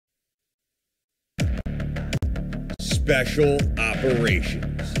Special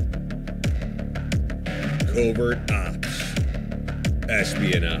Operations, Covert Ops,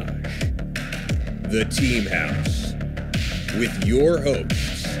 Espionage, The Team House, with your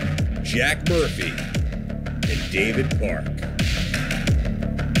hosts, Jack Murphy and David Park.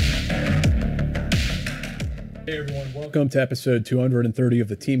 Hey everyone, welcome to episode 230 of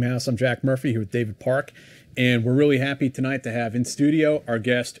The Team House. I'm Jack Murphy here with David Park, and we're really happy tonight to have in studio our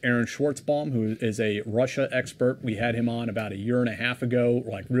guest Aaron Schwartzbaum, who is a Russia expert. We had him on about a year and a half ago,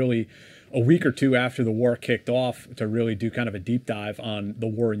 like really a week or two after the war kicked off, to really do kind of a deep dive on the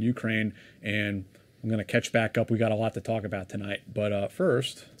war in Ukraine, and I'm going to catch back up. We got a lot to talk about tonight, but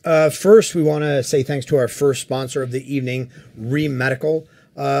first, we want to say thanks to our first sponsor of the evening, ReMedical.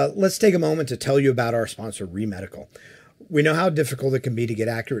 Let's take a moment to tell you about our sponsor, ReMedical. We know how difficult it can be to get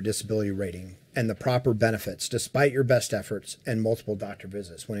accurate disability rating and the proper benefits, despite your best efforts and multiple doctor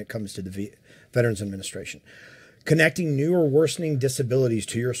visits when it comes to the Veterans Administration. Connecting new or worsening disabilities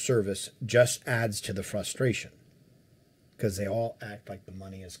to your service just adds to the frustration, because they all act like the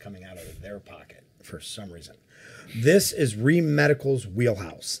money is coming out of their pocket for some reason. This is ReMedical's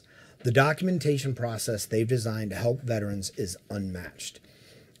wheelhouse. The documentation process they've designed to help veterans is unmatched,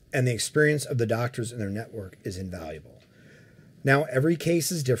 and the experience of the doctors in their network is invaluable. Now, every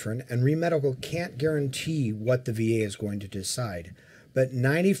case is different, and ReMedical can't guarantee what the VA is going to decide, but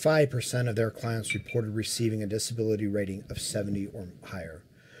 95% of their clients reported receiving a disability rating of 70 or higher.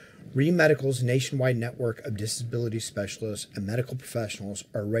 ReMedical's nationwide network of disability specialists and medical professionals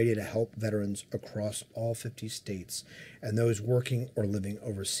are ready to help veterans across all 50 states and those working or living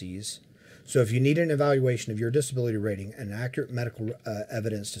overseas. So if you need an evaluation of your disability rating and accurate medical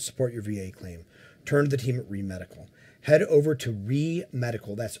evidence to support your VA claim, turn to the team at ReMedical. Head over to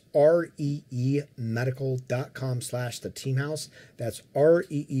ReMedical. That's reemedical.com/theteamhouse. That's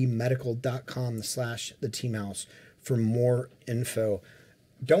reemedical.com/theteamhouse for more info.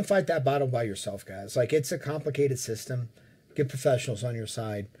 Don't fight that battle by yourself, guys. Like, it's a complicated system. Get professionals on your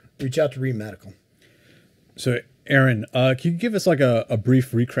side. Reach out to ReMedical. so Aaron, can you give us like a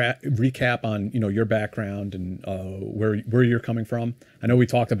brief recap on your background and where you're coming from? I know we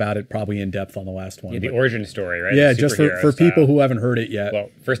talked about it probably in depth on the last one. Yeah, the origin story, right? Yeah, just for people who haven't heard it yet. Well,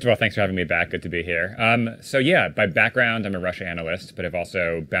 first of all, thanks for having me back. Good to be here. So yeah, by background, I'm a Russia analyst, but I've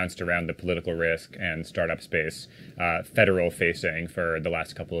also bounced around the political risk and startup space, federal facing for the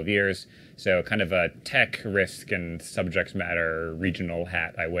last couple of years. So kind of a tech, risk, and subject matter regional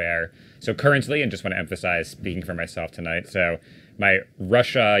hat I wear. So currently, and just want to emphasize, speaking for myself tonight, so my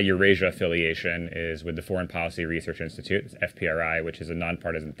Russia Eurasia affiliation is with the Foreign Policy Research Institute, FPRI, which is a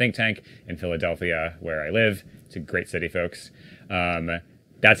nonpartisan think tank in Philadelphia, where I live. It's a great city, folks.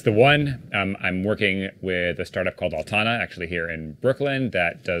 That's the one. I'm working with a startup called Altana, actually here in Brooklyn,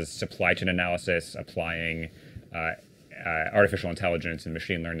 that does supply chain analysis, applying artificial intelligence and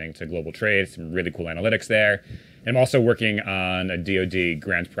machine learning to global trade. Some really cool analytics there. And I'm also working on a DoD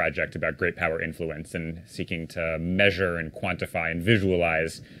grant project about great power influence and seeking to measure and quantify and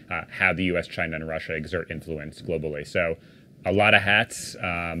visualize how the US, China, and Russia exert influence globally. So a lot of hats,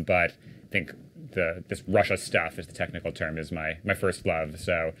 but I think this Russia stuff, is the technical term, is my first love.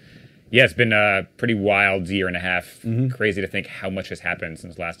 So yeah, it's been a pretty wild year and a half. Mm-hmm. Crazy to think how much has happened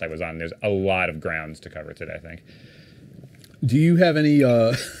since last I was on. There's a lot of grounds to cover today, I think. Do you have any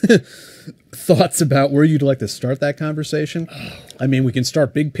thoughts about where you'd like to start that conversation? I mean, we can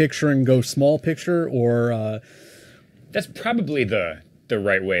start big picture and go small picture, or... That's probably the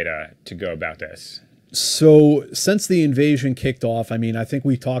right way to go about this. So since the invasion kicked off, I mean, I think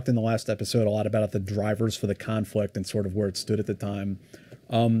we talked in the last episode a lot about the drivers for the conflict and sort of where it stood at the time.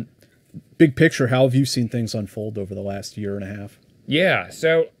 Big picture, how have you seen things unfold over the last year and a half? Yeah,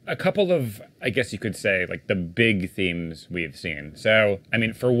 so a couple of, I guess you could say, like the big themes we've seen. So, I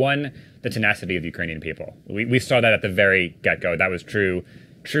mean, for one, the tenacity of the Ukrainian people. We saw that at the very get-go. That was true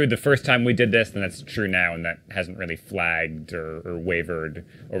the first time we did this, and that's true now, and that hasn't really flagged or wavered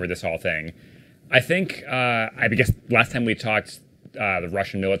over this whole thing. I think, I guess last time we talked, the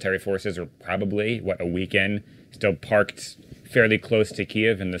Russian military forces are probably, a week in, still parked fairly close to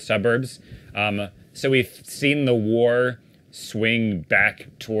Kiev in the suburbs. So we've seen the war swing back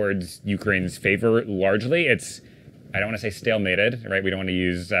towards Ukraine's favor largely. It's, I don't want to say stalemated, right? We don't want to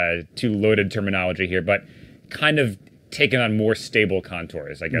use too loaded terminology here, but kind of taken on more stable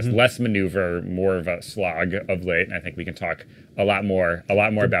contours, I guess. Mm-hmm. Less maneuver, more of a slog of late. And I think we can talk a lot more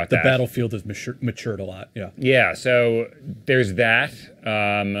about that. The battlefield has matured a lot, yeah. Yeah, so there's that.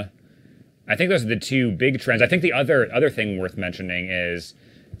 I think those are the two big trends. I think the other thing worth mentioning is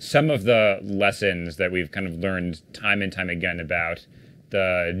some of the lessons that we've kind of learned time and time again about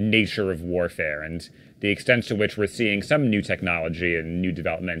the nature of warfare and the extent to which we're seeing some new technology and new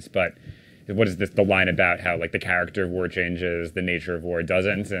developments, but what is the line about how like the character of war changes, the nature of war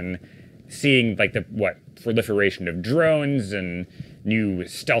doesn't, and seeing like the proliferation of drones and new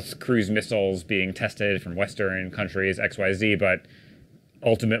stealth cruise missiles being tested from Western countries, XYZ, but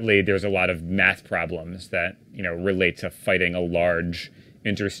ultimately there's a lot of math problems that, relate to fighting a large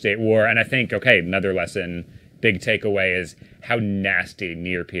interstate war. And I think, okay, another lesson, big takeaway is how nasty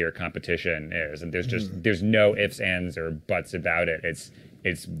near-peer competition is. And there's no ifs, ands, or buts about it.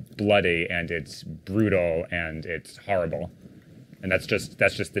 It's bloody and it's brutal and it's horrible. And that's just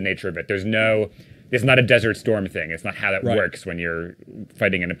the nature of it. It's not a Desert Storm thing. It's not how that works when you're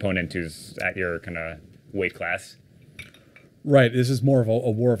fighting an opponent who's at your kind of weight class. Right. This is more of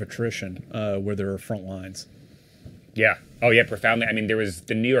a war of attrition where there are front lines. Yeah. Oh, yeah, profoundly. I mean,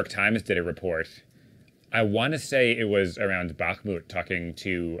 the New York Times did a report. I want to say it was around Bakhmut, talking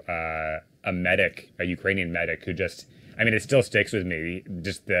to a Ukrainian medic who it still sticks with me.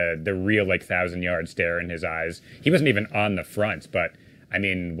 Just the real 1,000-yard stare in his eyes. He wasn't even on the front, but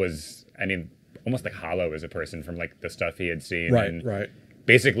almost like hollow as a person from the stuff he had seen. Right.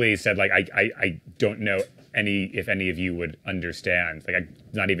 Basically said I don't know if any of you would understand.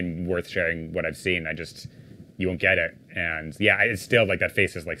 It's not even worth sharing what I've seen. You won't get it. And yeah, it's still that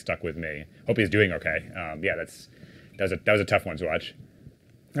face is stuck with me. Hope he's doing okay. That was a tough one to watch.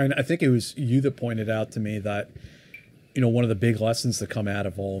 And I think it was you that pointed out to me that, one of the big lessons that come out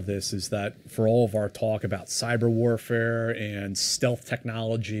of all of this is that for all of our talk about cyber warfare and stealth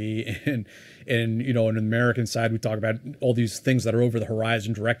technology and on the American side, we talk about all these things that are over the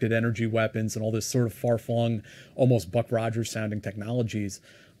horizon, directed energy weapons and all this sort of far-flung, almost Buck Rogers sounding technologies.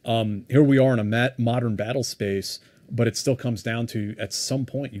 Here we are in a modern battle space, but it still comes down to, at some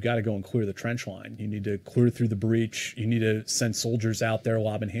point, you got to go and clear the trench line. You need to clear through the breach. You need to send soldiers out there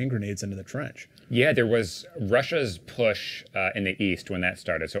lobbing hand grenades into the trench. Yeah, there was Russia's push in the east when that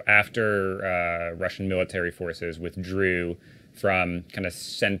started. So after Russian military forces withdrew from kind of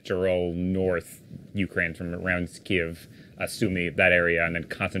central north Ukraine, from around Kiev, Sumy, that area, and then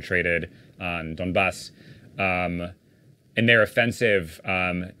concentrated on Donbass. In their offensive,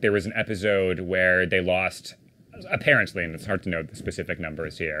 there was an episode where they lost, apparently, and it's hard to know the specific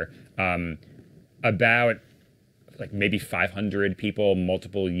numbers here, about maybe 500 people,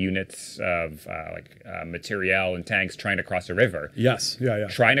 multiple units of materiel and tanks trying to cross a river. Yes, yeah.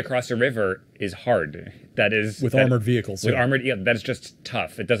 Trying to cross a river is hard. That is armored vehicles. With armored, that's just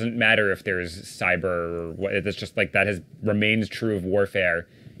tough. It doesn't matter if there's cyber or what. It's just that remains true of warfare.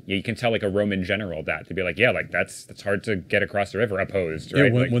 You can tell a Roman general that to be that's hard to get across the river opposed.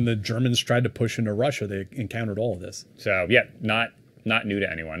 Right? Yeah, when the Germans tried to push into Russia, they encountered all of this. So yeah, not new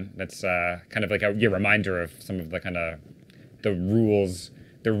to anyone. That's kind of a reminder of some of the kind of the rules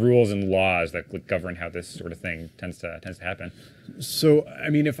and laws that govern how this sort of thing tends to happen. So I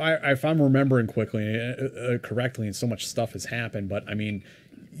mean, if I'm remembering correctly, and so much stuff has happened, but I mean,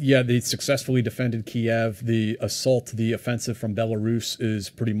 yeah, they successfully defended Kiev. The offensive from Belarus is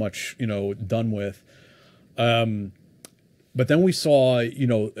pretty much done with. But then we saw,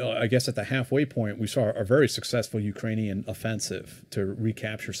 I guess at the halfway point, we saw a very successful Ukrainian offensive to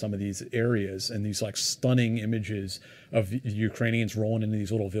recapture some of these areas, and these stunning images of Ukrainians rolling into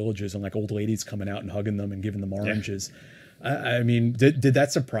these little villages and old ladies coming out and hugging them and giving them oranges. Yeah. I mean, did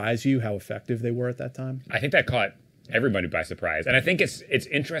that surprise you how effective they were at that time? I think that caught everybody by surprise, and I think it's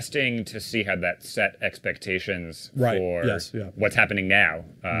interesting to see how that set expectations for what's happening now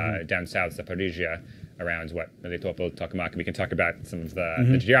down south, Zaporizhia, around Tokamak. We can talk about some of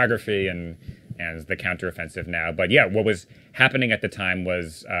the geography and the counteroffensive now. But yeah, what was happening at the time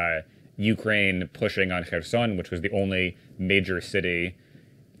was Ukraine pushing on Kherson, which was the only major city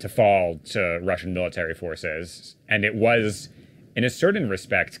to fall to Russian military forces. And it was, in a certain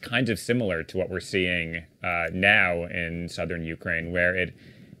respect, kind of similar to what we're seeing now in southern Ukraine, where it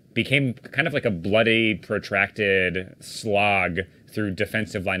became kind of a bloody, protracted slog through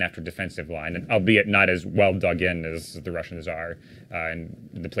defensive line after defensive line, and albeit not as well dug in as the Russians are in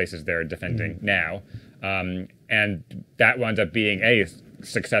the places they're defending now. And that wound up being a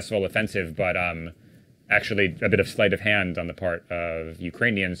successful offensive, but actually a bit of sleight of hand on the part of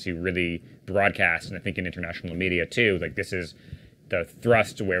Ukrainians who really broadcast, and I think in international media too, this is the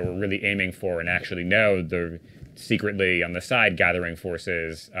thrust where we're really aiming for, and actually no, they're secretly on the side gathering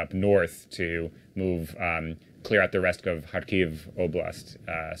forces up north to move clear out the rest of Kharkiv Oblast.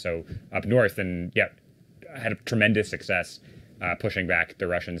 So up north, and yeah, had a tremendous success pushing back the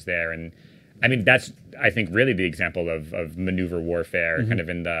Russians there. And I mean, that's, I think, really the example of maneuver warfare, kind of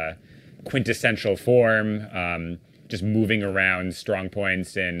in the quintessential form, just moving around strong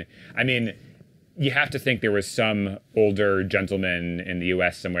points. And I mean, you have to think there was some older gentleman in the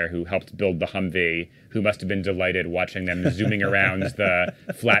U.S. somewhere who helped build the Humvee, who must have been delighted watching them zooming around the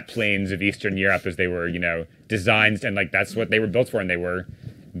flat plains of Eastern Europe as they were, designed, and like that's what they were built for, and they were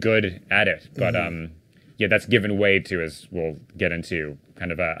good at it. But yeah, that's given way to, as we'll get into,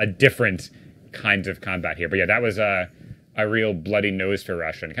 kind of a different kind of combat here. But yeah, that was a real bloody nose for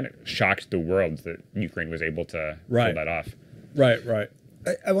Russia, and kind of shocked the world that Ukraine was able to pull that off. Right.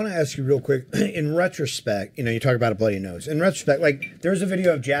 I want to ask you real quick, in retrospect, you talk about a bloody nose. In retrospect, like there's a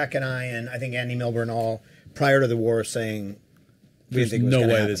video of Jack and I think Andy Milburn all prior to the war saying, we didn't think it was no going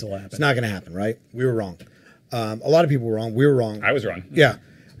to way happen. this will happen. It's not going to happen, right? We were wrong. A lot of people were wrong. We were wrong. I was wrong. Yeah.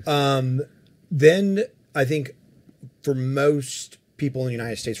 Then I think for most people in the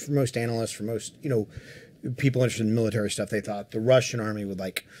United States, for most analysts, for most, people interested in military stuff, they thought the Russian army would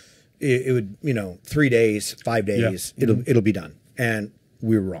it would, 3 days, 5 days, it'll be done. And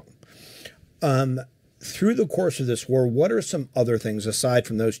we were wrong. Through the course of this war, what are some other things aside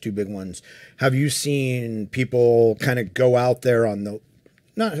from those two big ones? Have you seen people kind of go out there on the,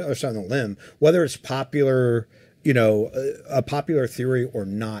 not on the limb, whether it's popular, a popular theory or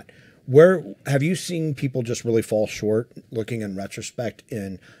not? Where have you seen people just really fall short, looking in retrospect,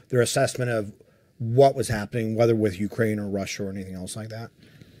 in their assessment of what was happening, whether with Ukraine or Russia or anything else like that?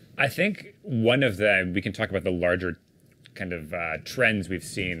 I think one of them, we can talk about the larger kind of trends we've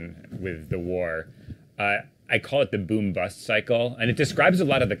seen with the war. I call it the boom-bust cycle, and it describes a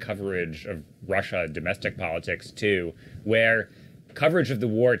lot of the coverage of Russia domestic politics too, where coverage of the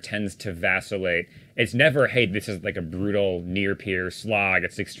war tends to vacillate. It's never, hey, this is like a brutal near-peer slog,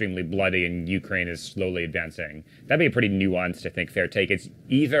 it's extremely bloody, and Ukraine is slowly advancing. That'd be a pretty nuanced, I think, fair take. It's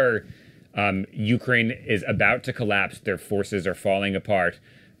either Ukraine is about to collapse, their forces are falling apart,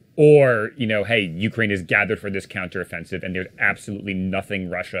 or, hey, Ukraine is gathered for this counteroffensive and there's absolutely nothing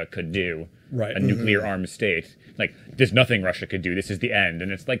Russia could do. Right. A nuclear armed state. Like, there's nothing Russia could do. This is the end.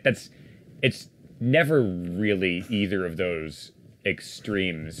 And it's like, it's never really either of those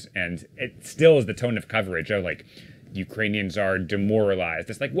extremes. And it still is the tone of coverage of like, Ukrainians are demoralized.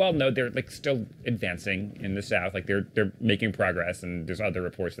 It's like, well, no, they're like still advancing in the south. Like they're making progress. And there's other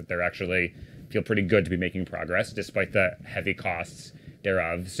reports that they're actually feel pretty good to be making progress despite the heavy costs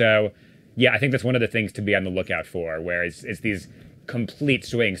thereof. So yeah, I think that's one of the things to be on the lookout for, where it's these complete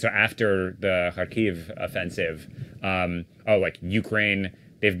swings. So after the Kharkiv offensive, like Ukraine,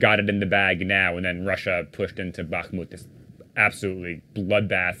 they've got it in the bag now, and then Russia pushed into Bakhmut, this absolutely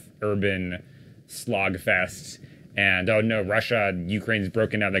bloodbath urban slogfest. And oh no, Ukraine's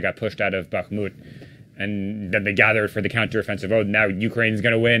broken out, they got pushed out of Bakhmut. And then they gathered for the counteroffensive. Oh, now Ukraine's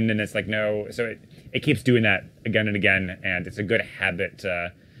going to win. And it's like, no. So it keeps doing that again and again. And it's a good habit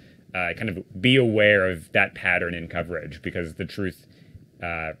to kind of be aware of that pattern in coverage, because the truth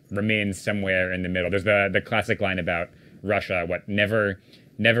remains somewhere in the middle. There's the classic line about Russia, never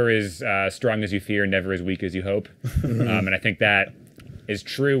is strong as you fear, never as weak as you hope. And I think that is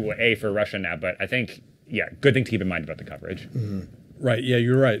true, for Russia now. But I think, good thing to keep in mind about the coverage. Mm-hmm. Right. Yeah,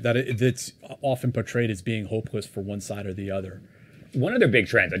 you're right. That it's often portrayed as being hopeless for one side or the other. One other big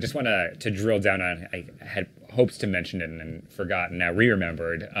trend I just want to drill down on, I had hopes to mention it and forgotten, now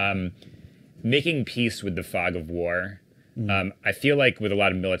re-remembered, making peace with the fog of war. I feel like with a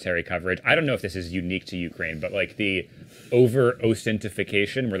lot of military coverage, I don't know if this is unique to Ukraine, but like the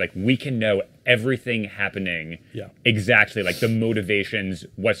over-ossentification, where like we can know everything happening exactly, like the motivations,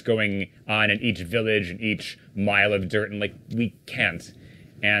 what's going on in each village and each mile of dirt, and like we can't.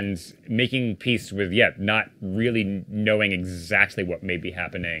 And making peace with, not really knowing exactly what may be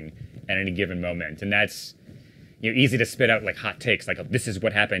happening at any given moment. And that's, easy to spit out like hot takes, like, oh, this is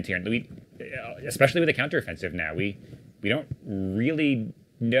what happened here. And we, especially with the counteroffensive now, we don't really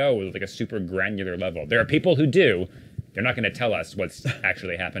know like a super granular level. There are people who do. They're not going to tell us what's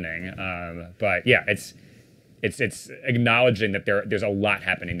actually happening. But yeah, it's acknowledging that there's a lot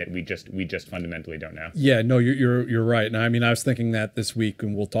happening that we just fundamentally don't know. Yeah, no, you're right. And I mean, I was thinking that this week,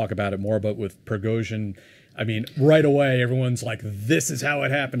 and we'll talk about it more, but with Prigozhin, I mean, right away, everyone's like, this is how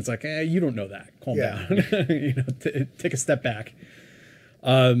it happened. It's like, you don't know that. Calm down. Take a step back.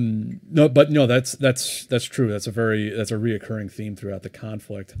 No, that's true. That's a reoccurring theme throughout the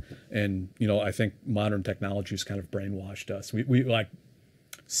conflict. And, I think modern technology's kind of brainwashed us. We like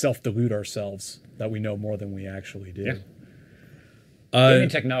self-delude ourselves that we know more than we actually do. Yeah. Any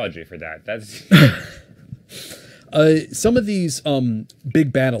technology for that. That's some of these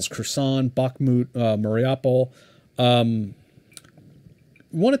big battles, Kherson, Bakhmut, Mariupol.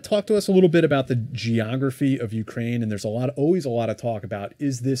 Want to talk to us a little bit about the geography of Ukraine? And there's always a lot of talk about,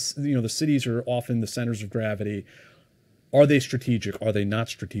 is this, the cities are often the centers of gravity. Are they strategic? Are they not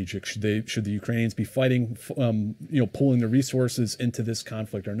strategic? Should the Ukrainians be fighting, pulling the resources into this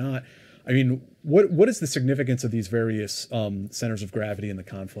conflict or not? I mean, what is the significance of these various centers of gravity in the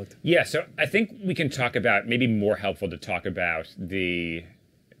conflict? Yeah, so I think we can talk about, maybe more helpful to talk about the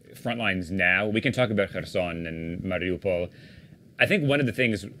front lines now. We can talk about Kherson and Mariupol. I think one of the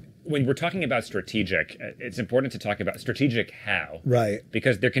things, when we're talking about strategic, it's important to talk about strategic how. Right.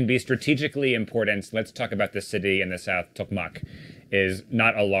 Because there can be strategically importance. Let's talk about the city in the south, Tokmak, is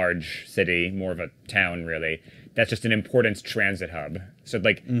not a large city, more of a town, really. That's just an importance transit hub. So,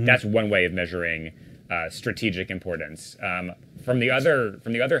 that's one way of measuring strategic importance. From the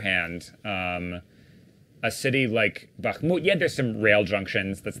other hand, a city like Bakhmut, yeah, there's some rail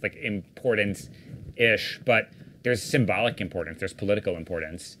junctions that's important-ish, but there's symbolic importance, there's political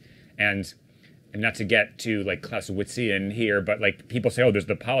importance. And not to get too Clausewitzian here, but people say, oh, there's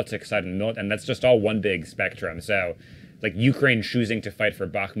the politics side and the military, and that's just all one big spectrum. So Ukraine choosing to fight for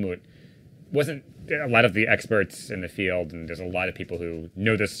Bakhmut wasn't, a lot of the experts in the field, and there's a lot of people who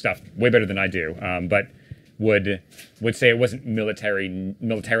know this stuff way better than I do, but would say it wasn't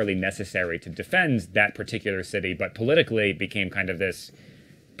militarily necessary to defend that particular city, but politically it became kind of this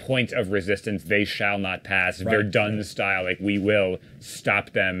point of resistance. They shall not pass. Right. Verdun style, we will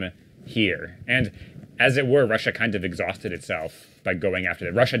stop them here. And as it were, Russia kind of exhausted itself by going after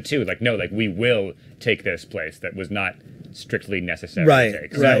that. Russia too, we will take this place that was not strictly necessary to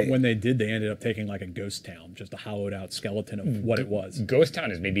take. So when they did, they ended up taking a ghost town, just a hollowed out skeleton of what it was. Ghost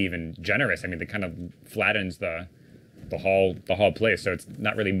town is maybe even generous. I mean, it kind of flattens the whole place, so it's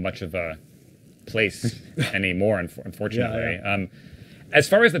not really much of a place anymore, unfortunately. Yeah. As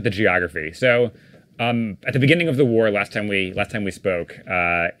far as the geography, so at the beginning of the war, last time we spoke,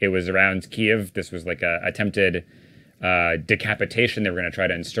 it was around Kiev. This was a attempted decapitation. They were going to try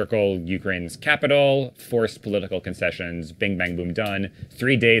to encircle Ukraine's capital, force political concessions, bing, bang, boom, done.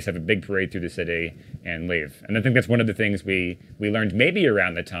 3 days, have a big parade through the city, and leave. And I think that's one of the things we learned maybe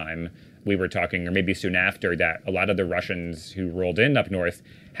around the time we were talking, or maybe soon after, that a lot of the Russians who rolled in up north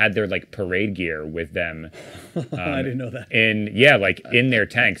had their parade gear with them. I didn't know that. In their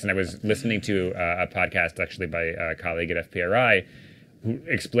tanks. And I was listening to a podcast actually by a colleague at FPRI who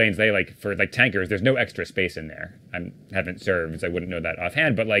explains for tankers, there's no extra space in there. I haven't served, so I wouldn't know that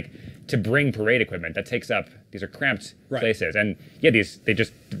offhand. But to bring parade equipment, that takes up, these are cramped places. And they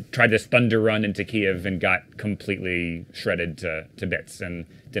just tried this thunder run into Kiev and got completely shredded to bits and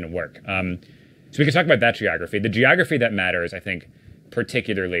didn't work. So we can talk about that geography. The geography that matters, I think,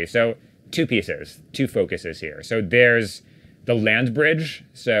 particularly. So two focuses here. So there's the land bridge.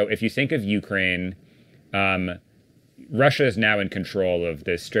 So if you think of Ukraine, Russia is now in control of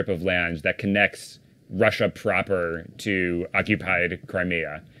this strip of land that connects Russia proper to occupied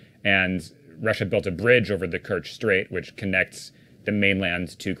Crimea. And Russia built a bridge over the Kerch Strait, which connects the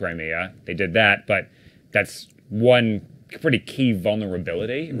mainland to Crimea. They did that, but that's one pretty key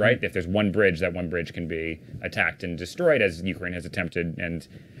vulnerability, right? If there's one bridge, that one bridge can be attacked and destroyed, as Ukraine has attempted, and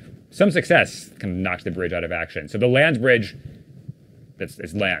some success kind of knocks the bridge out of action. So the land bridge,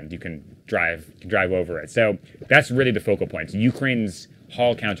 it's land. You can drive over it. So that's really the focal point. So Ukraine's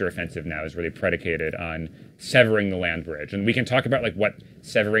whole counteroffensive now is really predicated on severing the land bridge. And we can talk about what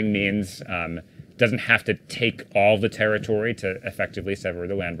severing means. Doesn't have to take all the territory to effectively sever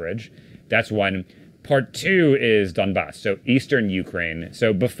the land bridge. That's one. Part two is Donbass, so eastern Ukraine.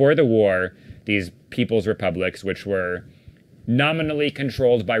 So before the war, these people's republics, which were nominally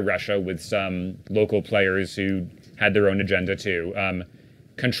controlled by Russia with some local players who had their own agenda too,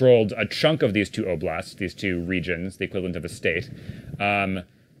 controlled a chunk of these two oblasts, these two regions, the equivalent of a state.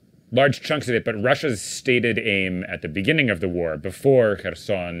 Large chunks of it, but Russia's stated aim at the beginning of the war, before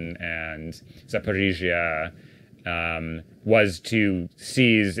Kherson and Zaporizhia, was to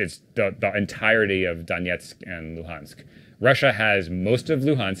seize the entirety of Donetsk and Luhansk. Russia has most of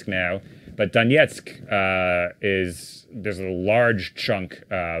Luhansk now, but Donetsk there's a large chunk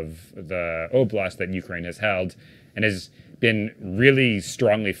of the oblast that Ukraine has held and has been really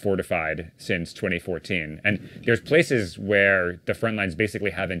strongly fortified since 2014. And there's places where the front lines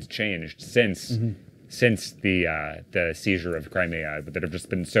basically haven't changed since the seizure of Crimea, that have just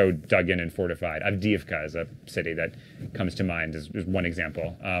been so dug in and fortified. Avdiivka is a city that comes to mind as one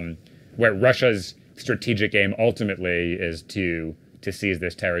example, where Russia's strategic aim ultimately is to seize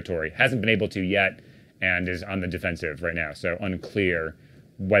this territory. Hasn't been able to yet, and is on the defensive right now. So unclear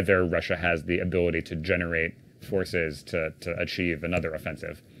whether Russia has the ability to generate forces to achieve another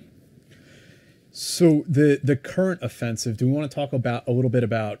offensive. So the current offensive, do we want to talk about a little bit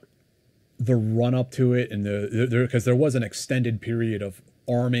about the run up to it, and because there was an extended period of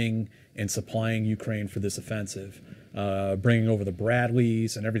arming and supplying Ukraine for this offensive. bringing over the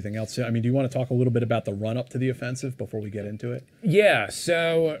Bradleys and everything else. I mean, do you want to talk a little bit about the run-up to the offensive before we get into it? Yeah,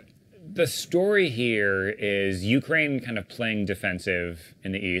 so the story here is Ukraine kind of playing defensive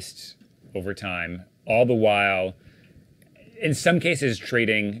in the East over time, all the while, in some cases,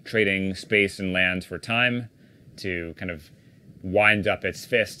 trading space and land for time to kind of wind up its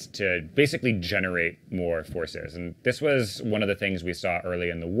fist to basically generate more forces. And this was one of the things we saw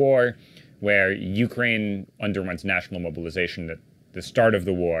early in the war, where Ukraine underwent national mobilization at the start of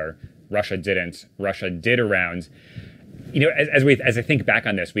the war. Russia didn't. Russia did around. You know, as I think back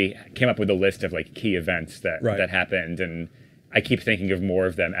on this, we came up with a list of like key events that happened, and I keep thinking of more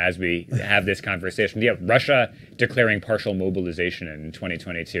of them as we have this conversation. Yeah, Russia declaring partial mobilization in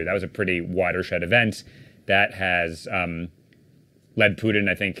 2022. That was a pretty watershed event that has led Putin,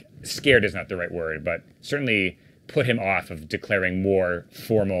 I think, scared is not the right word, but certainly put him off of declaring more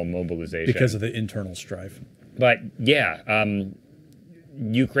formal mobilization. Because of the internal strife. But yeah,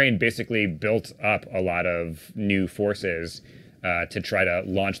 Ukraine basically built up a lot of new forces to try to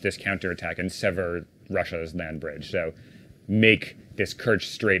launch this counterattack and sever Russia's land bridge. So make this Kerch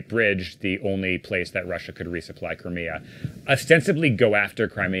Strait bridge the only place that Russia could resupply Crimea. Ostensibly go after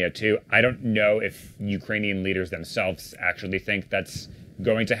Crimea too. I don't know if Ukrainian leaders themselves actually think that's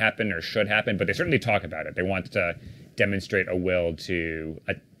going to happen or should happen, but they certainly talk about it. They want to demonstrate a will to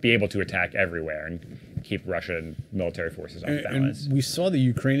be able to attack everywhere and keep Russian military forces off balance. And we saw the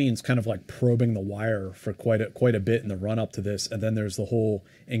Ukrainians kind of like probing the wire for quite a bit in the run up to this, and then there's the whole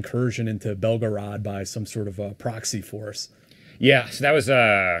incursion into Belgorod by some sort of a proxy force. Yeah, so that was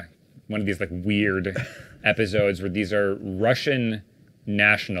one of these like weird episodes where these are Russian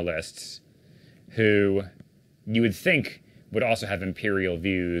nationalists who you would think would also have imperial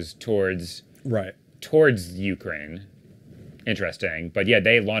views towards Ukraine. Interesting. But yeah,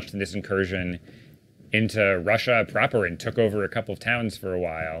 they launched this incursion into Russia proper and took over a couple of towns for a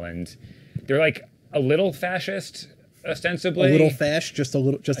while. And they're like a little fascist, ostensibly. A little fash, just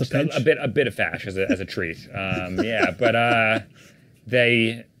a pinch? A bit of fash as a treat. Yeah, but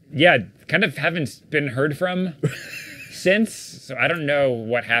they kind of haven't been heard from since. So I don't know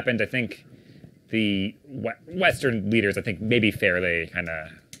what happened. I think the Western leaders, I think, maybe fairly kind of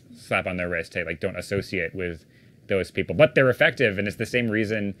slap on their wrist, hey, like, don't associate with those people. But they're effective, and it's the same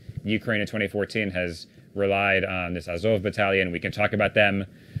reason Ukraine in 2014 has relied on this Azov battalion. We can talk about them.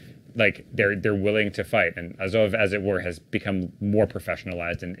 Like, they're willing to fight. And Azov, as it were, has become more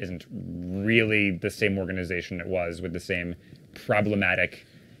professionalized and isn't really the same organization it was with the same problematic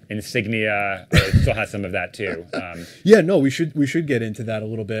insignia. It still has some of that, too. We should get into that a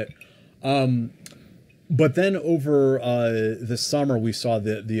little bit. But then over the summer, we saw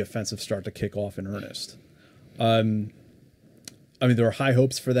the offensive start to kick off in earnest. I mean, there were high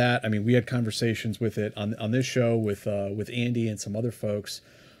hopes for that. I mean, we had conversations with it on this show with Andy and some other folks.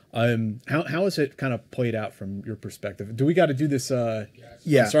 How has it kind of played out from your perspective? Do we got to do this? Yeah.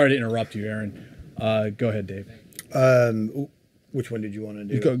 I'm sorry to interrupt you, Aaron. Go ahead, Dave. Which one did you want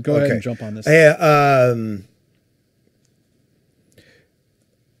to do? Go ahead and jump on this.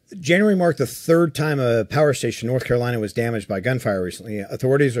 January marked the third time a power station in North Carolina was damaged by gunfire recently.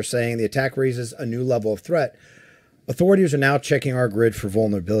 Authorities are saying the attack raises a new level of threat. Authorities are now checking our grid for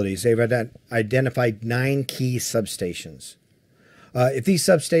vulnerabilities. They've identified 9 key substations. If these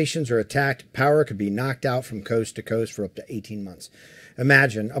substations are attacked, power could be knocked out from coast to coast for up to 18 months.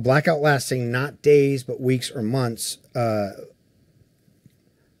 Imagine a blackout lasting not days, but weeks or months.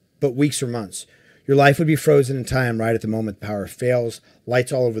 Your life would be frozen in time right at the moment the power fails.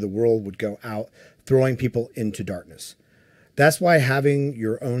 Lights all over the world would go out, throwing people into darkness. That's why having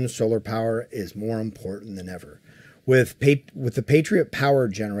your own solar power is more important than ever. With the Patriot Power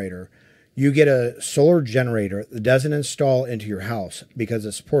Generator, you get a solar generator that doesn't install into your house because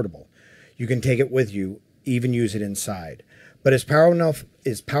it's portable. You can take it with you, even use it inside. But it's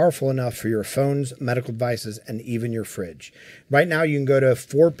powerful enough for your phones, medical devices, and even your fridge. Right now, you can go to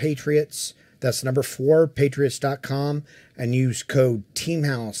 4Patriots. That's number 4patriots.com and use code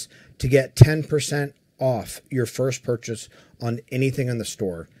TEAMHOUSE to get 10% off your first purchase on anything in the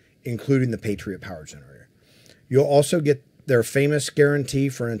store, including the Patriot Power Generator. You'll also get their famous guarantee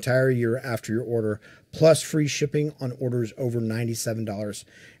for an entire year after your order, plus free shipping on orders over $97.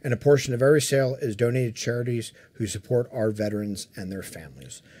 And a portion of every sale is donated to charities who support our veterans and their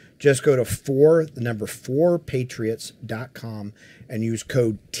families. Just go to 4patriots.com and use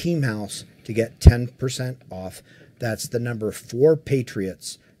code TEAMHOUSE to get 10% off. That's the number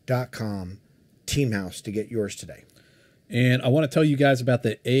 4patriots.com, TEAMHOUSE, to get yours today. And I want to tell you guys about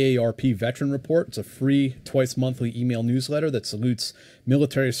the AARP Veteran Report. It's a free twice-monthly email newsletter that salutes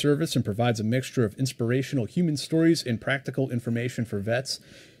military service and provides a mixture of inspirational human stories and practical information for vets.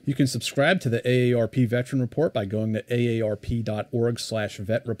 You can subscribe to the AARP Veteran Report by going to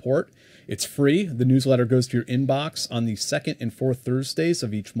aarp.org/vetreport. It's free. The newsletter goes to your inbox on the second and fourth Thursdays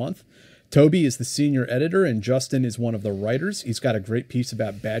of each month. Toby is the senior editor, and Justin is one of the writers. He's got a great piece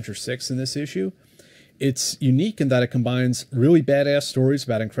about Badger 6 in this issue. It's unique in that it combines really badass stories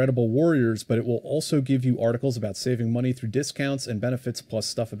about incredible warriors, but it will also give you articles about saving money through discounts and benefits, plus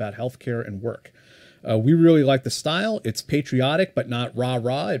stuff about healthcare and work. We really like the style. It's patriotic, but not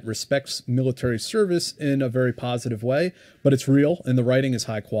rah-rah. It respects military service in a very positive way, but it's real, and the writing is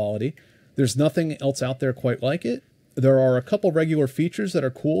high quality. There's nothing else out there quite like it. There are a couple regular features that are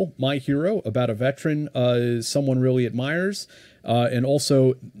cool. My Hero, about a veteran someone really admires. And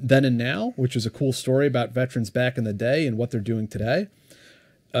also Then and Now, which is a cool story about veterans back in the day and what they're doing today.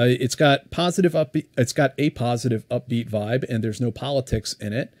 It's got a positive, upbeat vibe, and there's no politics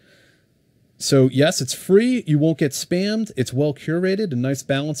in it. So yes, it's free. You won't get spammed. It's well curated, a nice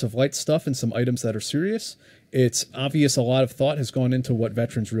balance of light stuff and some items that are serious. It's obvious a lot of thought has gone into what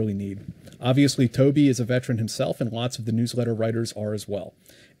veterans really need. Obviously, Toby is a veteran himself, and lots of the newsletter writers are as well.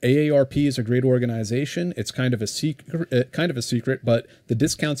 AARP is a great organization. It's kind of a secret, but the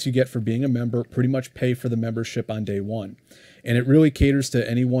discounts you get for being a member pretty much pay for the membership on day one. And it really caters to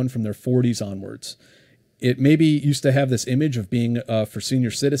anyone from their 40s onwards. It maybe used to have this image of being for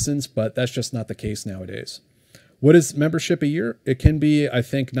senior citizens, but that's just not the case nowadays. What is membership a year? It can be, I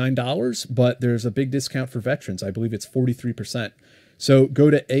think, $9, but there's a big discount for veterans. I believe it's 43%. So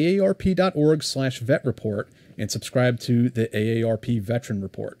go to aarp.org/vetreport and subscribe to the AARP Veteran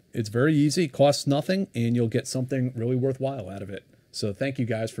Report. It's very easy, costs nothing, and you'll get something really worthwhile out of it. So thank you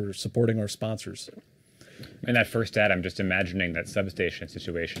guys for supporting our sponsors. In that first ad, I'm just imagining that substation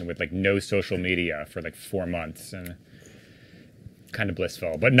situation with like no social media for like 4 months, and kind of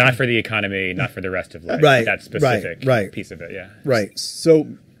blissful, but not for the economy, not for the rest of life. Right. That specific piece of it, yeah. Right. So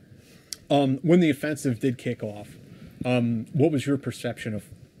when the offensive did kick off, what was your perception of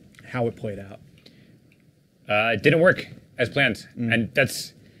how it played out? It didn't work as planned. And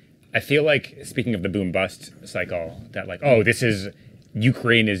that's, I feel like, speaking of the boom bust cycle, that like, oh, this is,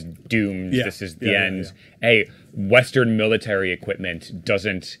 Ukraine is doomed. Yeah. This is the end. Yeah. Hey, Western military equipment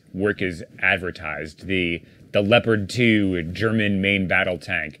doesn't work as advertised. The Leopard 2 German main battle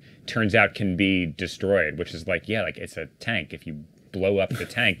tank turns out can be destroyed, which is like, yeah, like it's a tank. If you blow up the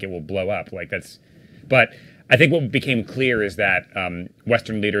tank, it will blow up. Like that's, but I think what became clear is that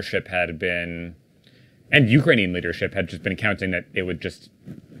Western leadership had been, and Ukrainian leadership had just been counting that it would just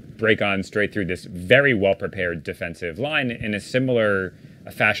break on straight through this very well-prepared defensive line in a similar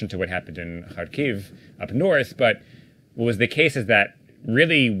fashion to what happened in Kharkiv up north. But what was the case is that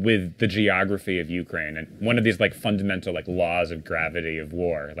really with the geography of Ukraine, and one of these like fundamental like laws of gravity of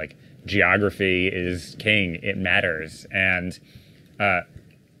war, like geography is king, it matters. And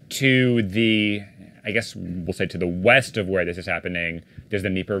to the, I guess we'll say to the west of where this is happening, there's the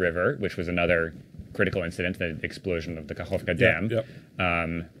Dnieper River, which was another critical incident, the explosion of the Kakhovka Dam,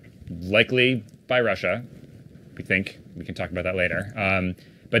 likely by Russia. We think, we can talk about that later.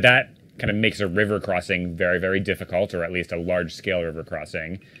 But that kind of makes a river crossing very, very difficult, or at least a large-scale river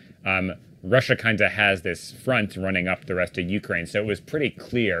crossing. Russia kind of has this front running up the rest of Ukraine, so it was pretty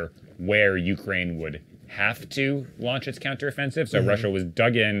clear where Ukraine would have to launch its counteroffensive. So Russia was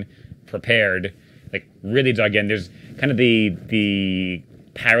dug in, prepared, like really dug in. There's kind of the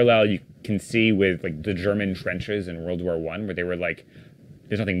parallel you can see with like the German trenches in World War I, where they were like,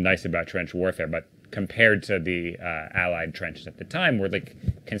 there's nothing nice about trench warfare, but compared to the Allied trenches at the time, were like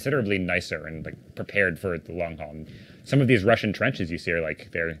considerably nicer and like prepared for the long haul. And some of these Russian trenches you see are like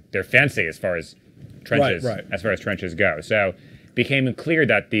they're fancy as far as trenches as far as trenches go. So it became clear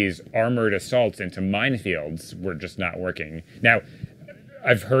that these armored assaults into minefields were just not working. Now,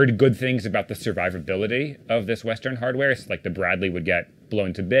 I've heard good things about the survivability of this Western hardware. So, like the Bradley would get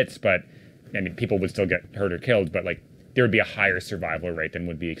blown to bits, but I mean people would still get hurt or killed, but like there would be a higher survival rate than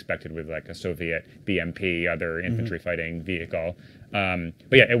would be expected with like a Soviet BMP, other infantry fighting vehicle. But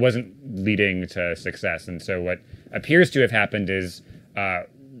yeah, it wasn't leading to success. And so what appears to have happened is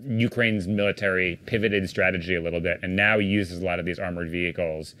Ukraine's military pivoted strategy a little bit and now uses a lot of these armored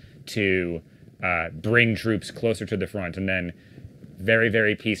vehicles to bring troops closer to the front, and then very,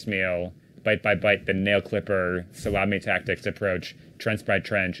 very piecemeal, bite by bite, the nail clipper, salami tactics approach, trench by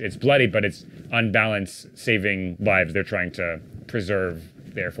trench. It's bloody, but it's on balance, saving lives. They're trying to preserve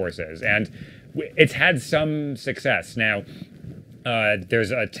their forces. And it's had some success. Now,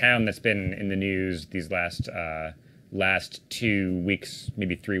 there's a town that's been in the news these last last 2 weeks,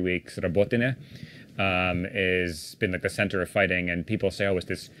 maybe 3 weeks, Robotine, is been like the center of fighting. And people say, oh, it's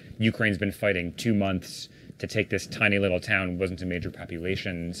this Ukraine's been fighting 2 months to take this tiny little town, wasn't a major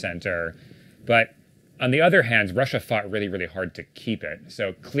population center. But on the other hand, Russia fought really, really hard to keep it.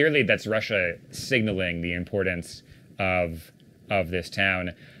 So clearly that's Russia signaling the importance of this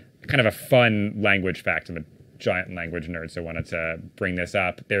town. Kind of a fun language fact. I'm a giant language nerd, so I wanted to bring this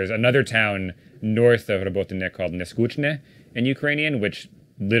up. There's another town north of Robotine called Neskuchne in Ukrainian, which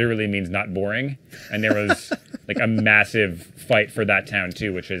literally means not boring. And there was like a massive fight for that town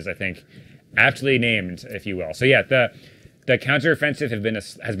too, which is, I think, aptly named, if you will. So yeah, the counteroffensive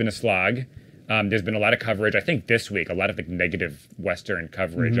has been a slog. There's been a lot of coverage. I think this week, a lot of like negative Western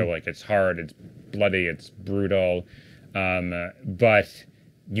coverage of like it's hard, it's bloody, it's brutal. But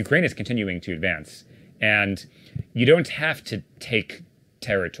Ukraine is continuing to advance. And you don't have to take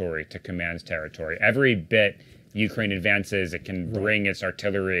territory to command territory. Every bit Ukraine advances, it can bring its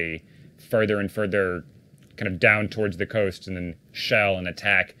artillery further and further kind of down towards the coast and then shell and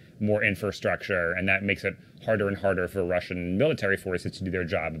attack more infrastructure. And that makes it harder and harder for Russian military forces to do their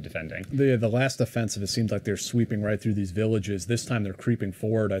job of defending. The last offensive, it seems like they're sweeping right through these villages. This time they're creeping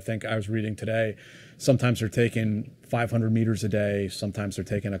forward. I think I was reading today, sometimes they're taking 500 meters a day, sometimes they're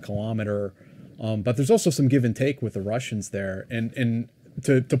taking a kilometer. But there's also some give and take with the Russians there. And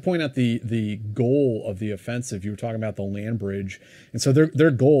to point out the goal of the offensive, you were talking about the land bridge. And so their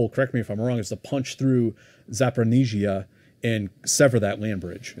goal, correct me if I'm wrong, is to punch through Zaporizhzhia and sever that land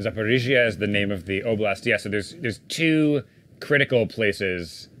bridge. Zaporizhzhia is the name of the oblast. Yeah, so there's two critical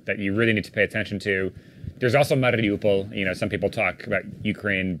places that you really need to pay attention to. There's also Mariupol. You know, some people talk about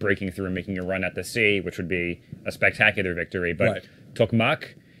Ukraine breaking through and making a run at the sea, which would be a spectacular victory. But right.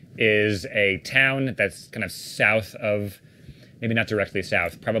 Tokmak is a town that's kind of south of, maybe not directly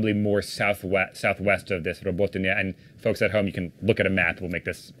south, probably more southwest of this Robotine. And folks at home, you can look at a map. It will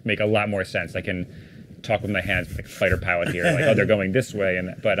make a lot more sense. I can talk with my hands like a fighter pilot here, like, oh, they're going this way.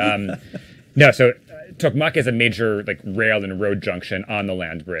 But no, so Tokmak is a major like rail and road junction on the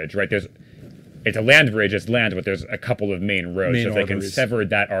land bridge, right? It's a land bridge, it's land, but there's a couple of main roads. So if they can sever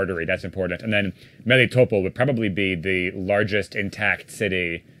that artery, that's important. And then Melitopol would probably be the largest intact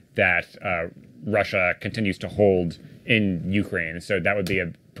city that Russia continues to hold in Ukraine. So that would be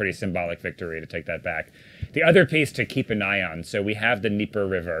a pretty symbolic victory to take that back. The other piece to keep an eye on, so we have the Dnieper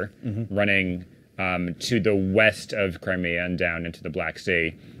River running to the west of Crimea and down into the Black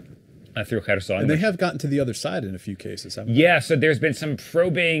Sea through Kherson. And they have gotten to the other side in a few cases, haven't they? Yeah, so there's been some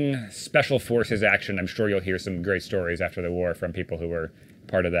probing special forces action. I'm sure you'll hear some great stories after the war from people who were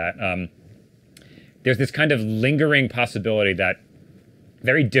part of that. There's this kind of lingering possibility that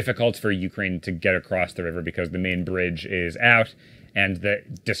very difficult for Ukraine to get across the river because the main bridge is out, and the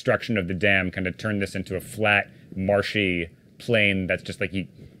destruction of the dam kind of turned this into a flat, marshy plain that's just like a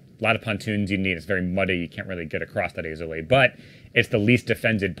lot of pontoons you need. It's very muddy. You can't really get across that easily. But it's the least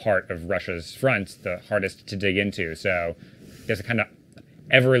defended part of Russia's front, the hardest to dig into. So there's a kind of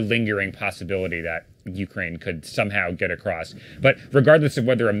ever-lingering possibility that Ukraine could somehow get across. But regardless of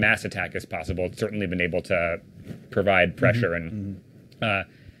whether a mass attack is possible, it's certainly been able to provide pressure. And I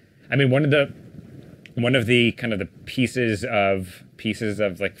mean, one of the kind of the pieces of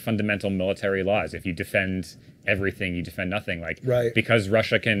like fundamental military laws, if you defend everything, you defend nothing. Like, right. because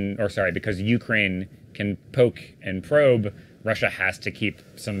Ukraine can poke and probe, Russia has to keep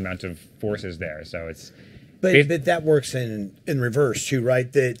some amount of forces there. So it's. But that works in reverse too,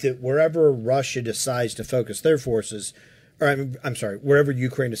 right? That wherever Russia decides to focus their forces, or I'm sorry, wherever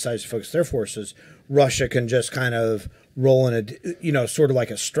Ukraine decides to focus their forces, Russia can just kind of roll in a, sort of like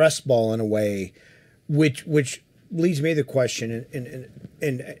a stress ball in a way, which leads me to the question,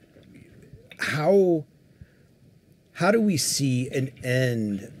 and how do we see an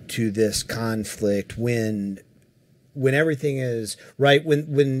end to this conflict when everything is right,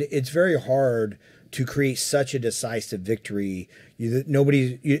 when it's very hard to create such a decisive victory,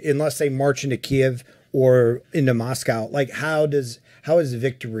 unless they march into Kiev or into Moscow, like how is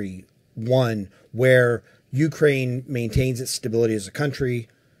victory won where Ukraine maintains its stability as a country,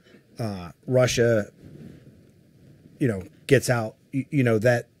 Russia, gets out,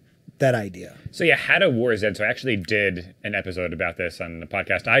 that idea. So yeah, how do wars end? So I actually did an episode about this on the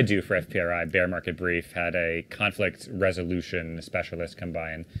podcast I do for FPRI, Bear Market Brief, had a conflict resolution specialist come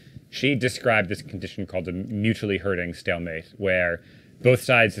by, and she described this condition called a mutually hurting stalemate, where both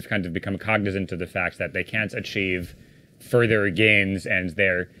sides have kind of become cognizant of the fact that they can't achieve further gains, and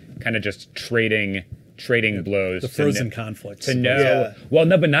they're kind of just trading blows. The frozen conflict. Well,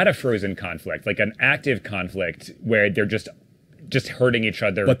 no, but not a frozen conflict, like an active conflict where just hurting each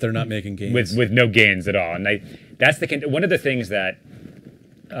other, but they're not making gains with no gains at all. And that's one of the things that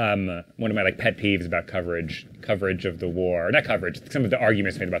one of my like pet peeves about coverage of the war, not coverage, some of the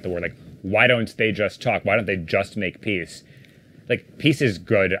arguments made about the war, like why don't they just talk? Why don't they just make peace? Like, peace is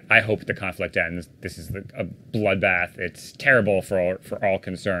good. I hope the conflict ends. This is a bloodbath. It's terrible for all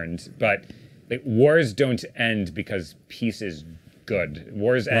concerned. But like, wars don't end because peace is good.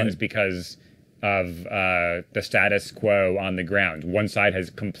 Wars end because of the status quo on the ground. One side has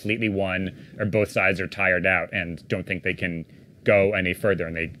completely won, or both sides are tired out and don't think they can go any further,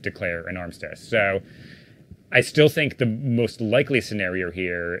 and they declare an armistice. So I still think the most likely scenario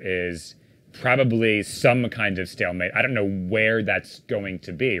here is probably some kind of stalemate. I don't know where that's going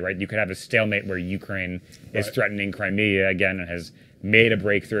to be, right? You could have a stalemate where Ukraine is threatening Crimea again and has made a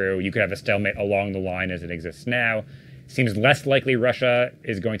breakthrough. You could have a stalemate along the line as it exists now. Seems less likely Russia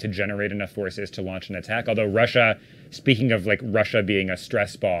is going to generate enough forces to launch an attack, although Russia, speaking of like Russia being a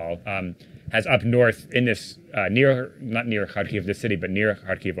stress ball, has up north in this, not near Kharkiv, the city, but near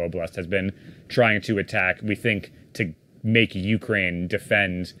Kharkiv Oblast, has been trying to attack, we think, to make Ukraine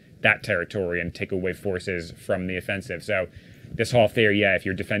defend that territory and take away forces from the offensive. So this whole theory, if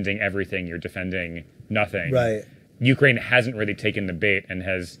you're defending everything, you're defending nothing. Right. Ukraine hasn't really taken the bait and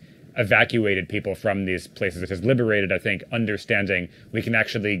has evacuated people from these places. It has liberated, I think, understanding we can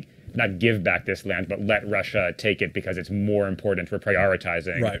actually not give back this land, but let Russia take it because it's more important. We're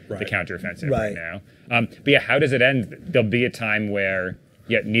prioritizing the counteroffensive right now. But yeah, how does it end? There'll be a time where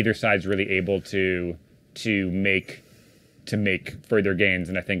neither side's really able to make further gains,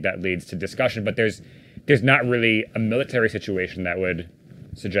 and I think that leads to discussion. But there's not really a military situation that would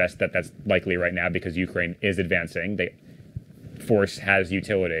suggest that that's likely right now because Ukraine is advancing. Force has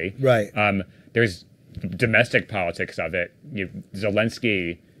utility. Right. There's domestic politics of it.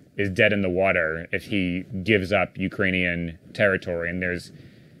 Zelensky is dead in the water if he gives up Ukrainian territory, and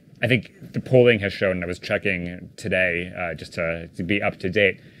I think the polling has shown, and I was checking today just to be up to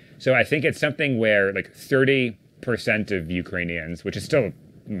date. So I think it's something where like 30% of Ukrainians, which is still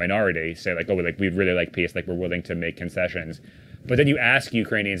a minority, say like, oh, we'd really like peace, like we're willing to make concessions. But then you ask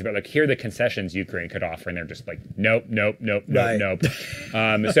Ukrainians about like, here are the concessions Ukraine could offer, and they're just like, nope.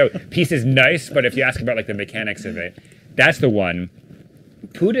 So peace is nice, but if you ask about like the mechanics of it, that's the one.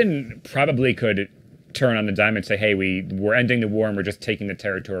 Putin probably could turn on the dime and say, hey, we're ending the war and we're just taking the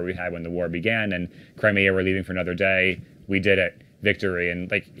territory we had when the war began, and Crimea, we're leaving for another day. We did it. Victory. And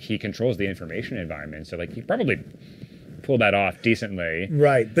like, he controls the information environment, so like he probably pull that off decently.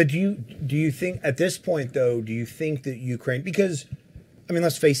 Right. But do you think at this point though, do you think that Ukraine, because I mean,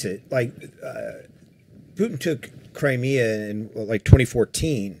 let's face it, like Putin took Crimea in like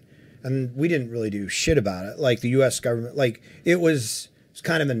 2014 and we didn't really do shit about it. Like the US government, like it's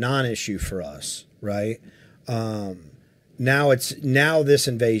kind of a non-issue for us, right? Now this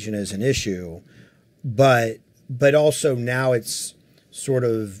invasion is an issue, but also now it's sort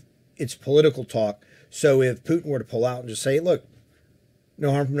of, it's political talk. So if Putin were to pull out and just say, look,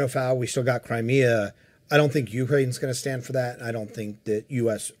 no harm, no foul, we still got Crimea, I don't think Ukraine's going to stand for that. And I don't think that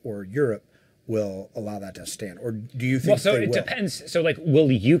U.S. or Europe will allow that to stand. Or do you think they will? It depends. So, like, will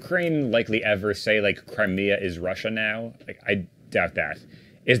Ukraine likely ever say, like, Crimea is Russia now? Like, I doubt that.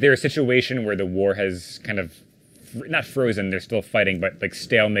 Is there a situation where the war has kind of, not frozen, they're still fighting, but, like,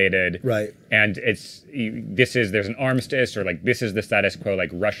 stalemated? Right. And there's an armistice, or, like, this is the status quo, like,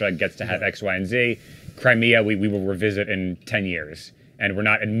 Russia gets to have X, Y, and Z. Crimea, we will revisit in 10 years. And we're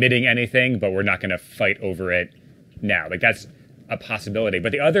not admitting anything, but we're not going to fight over it now. Like, that's a possibility.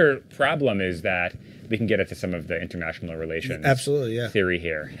 But the other problem is that we can get into some of the international relations theory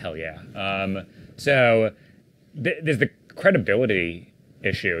here. Hell yeah. So there's the credibility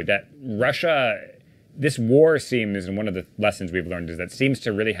issue that Russia, this war seems, and one of the lessons we've learned is that seems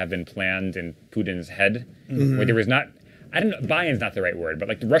to really have been planned in Putin's head, where there was not, I don't know, buy-in's not the right word, but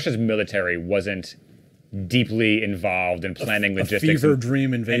like Russia's military wasn't deeply involved in planning logistics. A fever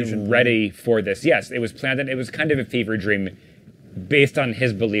dream invasion. And ready for this. Yes, it was planned, and it was kind of a fever dream based on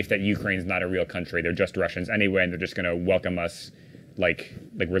his belief that Ukraine's not a real country. They're just Russians anyway, and they're just going to welcome us like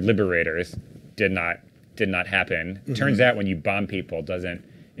we're liberators. Did not happen. Turns out when you bomb people, doesn't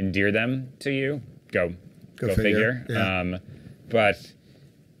endear them to you. Go figure. Yeah. But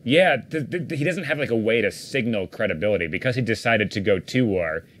yeah, he doesn't have like a way to signal credibility because he decided to go to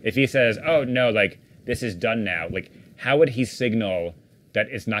war. If he says, oh no, like this is done now, like how would he signal that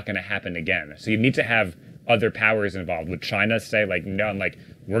it's not going to happen again? So you need to have other powers involved. Would China say like, no, and like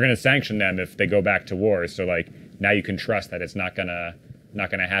we're going to sanction them if they go back to war? So like now you can trust that it's not gonna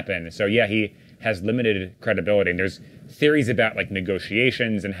happen. So yeah, he has limited credibility. And there's theories about like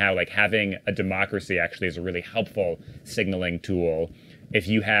negotiations and how like having a democracy actually is a really helpful signaling tool. If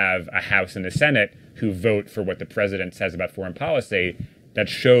you have a House and a Senate who vote for what the president says about foreign policy, that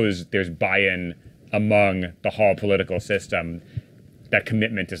shows there's buy-in among the whole political system. That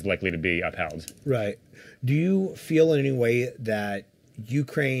commitment is likely to be upheld. Right. Do you feel in any way that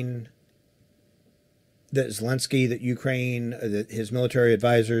Ukraine, that Zelensky, that Ukraine, that his military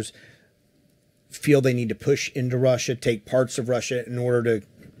advisors feel they need to push into Russia, take parts of Russia in order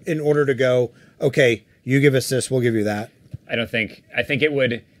to go, okay, you give us this, we'll give you that? I think it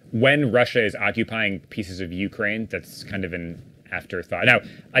would, when Russia is occupying pieces of Ukraine, that's kind of an afterthought. Now,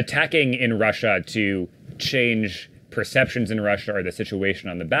 attacking in Russia to change perceptions in Russia or the situation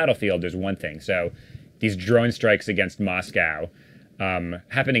on the battlefield is one thing. So these drone strikes against Moscow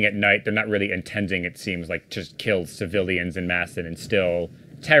happening at night, they're not really intending, it seems like, just kill civilians en masse and instill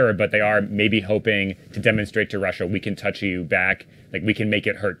terror, but they are maybe hoping to demonstrate to Russia, we can touch you back, like we can make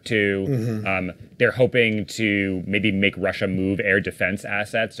it hurt too. Mm-hmm. They're hoping to maybe make Russia move air defense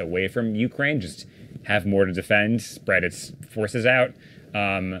assets away from Ukraine, just have more to defend, spread its forces out.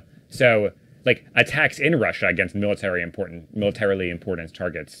 So like attacks in Russia against militarily important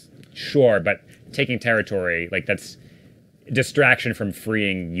targets, sure, but taking territory, like that's distraction from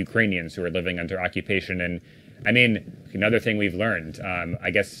freeing Ukrainians who are living under occupation. And I mean, another thing we've learned,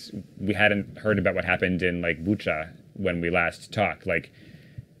 I guess we hadn't heard about what happened in like Bucha when we last talked. Like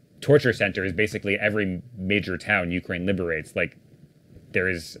torture centers, basically every major town Ukraine liberates, like there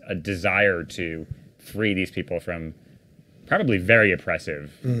is a desire to free these people from probably very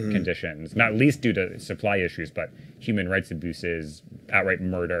oppressive conditions, not least due to supply issues, but human rights abuses, outright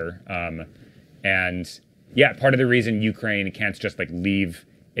murder. And yeah, part of the reason Ukraine can't just like leave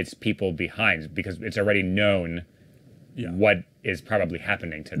its people behind because it's already known what is probably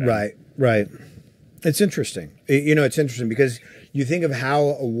happening to them. Right, right. It's interesting. It's interesting because you think of how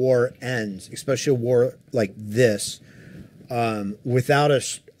a war ends, especially a war like this, without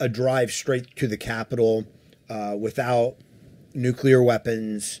a drive straight to the capital, without nuclear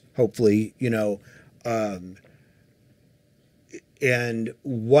weapons, hopefully, and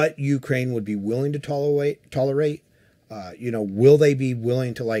what Ukraine would be willing to tolerate. Will they be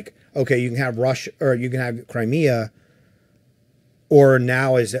willing to like, okay, you can have Russia or you can have Crimea, or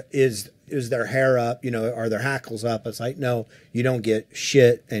now is their hair up? Are their hackles up? It's like, no, you don't get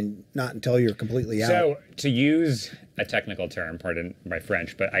shit, and not until you're completely out. So to use a technical term, pardon my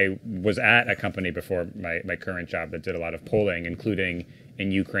French, but I was at a company before my current job that did a lot of polling, including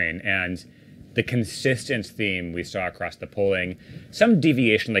in Ukraine, and the consistent theme we saw across the polling, some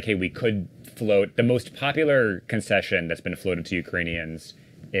deviation, like, hey, we could float. The most popular concession that's been floated to Ukrainians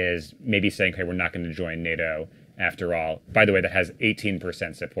is maybe saying, hey, we're not going to join NATO after all. By the way, that has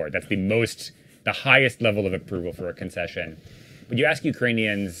 18% support. That's the highest level of approval for a concession. When you ask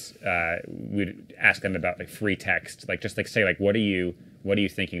Ukrainians, we'd ask them about like free text, like just like say like, what are you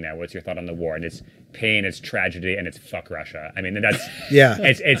thinking now? What's your thought on the war? And it's pain, it's tragedy, and it's fuck Russia. I mean, that's yeah.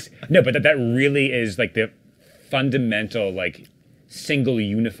 It's no, but that really is like the fundamental like single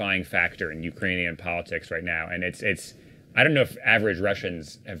unifying factor in Ukrainian politics right now. And it's I don't know if average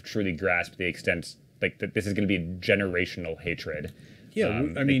Russians have truly grasped the extent like that this is going to be generational hatred. Yeah,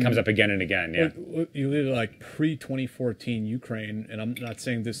 I mean, it comes up again and again. Yeah, you live like pre-2014 Ukraine, and I'm not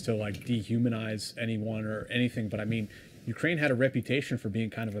saying this to like dehumanize anyone or anything, but I mean, Ukraine had a reputation for being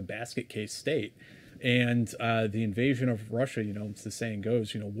kind of a basket case state, and the invasion of Russia, as the saying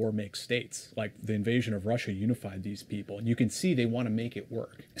goes, war makes states. Like the invasion of Russia unified these people, and you can see they want to make it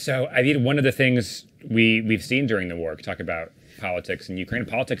work. So I mean, one of the things we've seen during the war, talk about politics in Ukraine,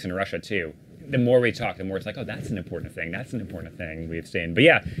 politics in Russia too. The more we talk, the more it's like, oh, that's an important thing. That's an important thing we've seen. But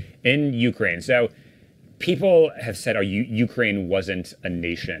yeah, in Ukraine. So people have said, oh, Ukraine wasn't a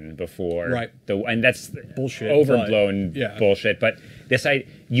nation before. Right. And that's bullshit. Overblown bullshit. But this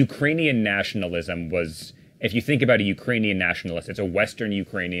Ukrainian nationalism was, if you think about a Ukrainian nationalist, it's a Western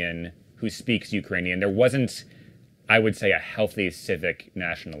Ukrainian who speaks Ukrainian. There wasn't, I would say, a healthy civic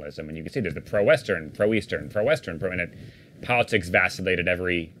nationalism. And you can see there's the pro-Western, pro-Eastern, pro-Western, and it politics vacillated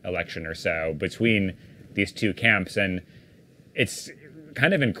every election or so between these two camps, and it's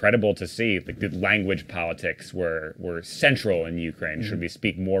kind of incredible to see like the language politics were central in Ukraine. Mm-hmm. Should we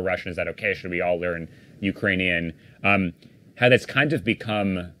speak more Russian? Is that okay? Should we all learn Ukrainian? How that's kind of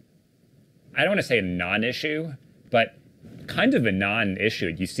become, I don't want to say a non-issue, but kind of a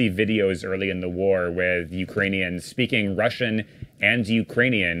non-issue. You see videos early in the war with Ukrainians speaking Russian and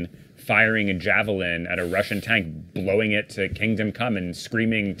Ukrainian, firing a javelin at a Russian tank, blowing it to Kingdom Come, and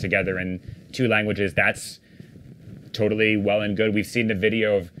screaming together in two languages. That's totally well and good. We've seen the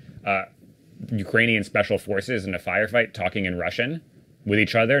video of Ukrainian special forces in a firefight talking in Russian with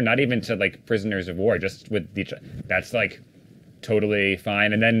each other, not even to like prisoners of war, just with each other. That's like totally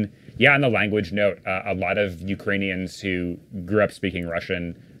fine. And then, yeah, on the language note, a lot of Ukrainians who grew up speaking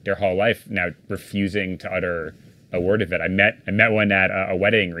Russian their whole life now refusing to utter a word of it. I met one at a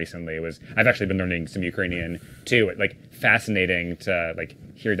wedding recently. I've actually been learning some Ukrainian too. Like fascinating to like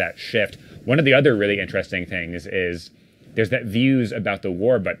hear that shift. One of the other really interesting things is there's that views about the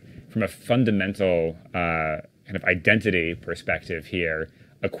war, but from a fundamental kind of identity perspective here,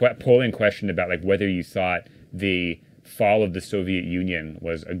 a polling question about like whether you thought the fall of the Soviet Union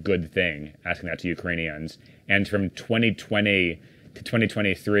was a good thing, asking that to Ukrainians. And from 2020 to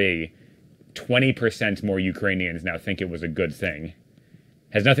 2023, 20% more Ukrainians now think it was a good thing.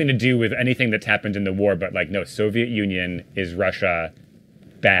 Has nothing to do with anything that's happened in the war, but like, no, Soviet Union is Russia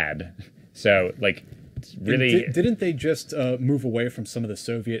bad. So like, it's really... Didn't they just move away from some of the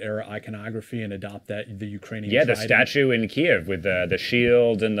Soviet era iconography and adopt that the Ukrainian Yeah, trident? the statue in Kiev with the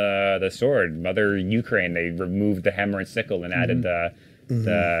shield and the sword, Mother Ukraine, they removed the hammer and sickle and added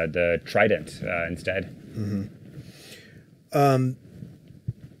the trident instead.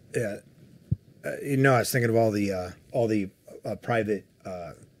 Yeah. I was thinking of all the private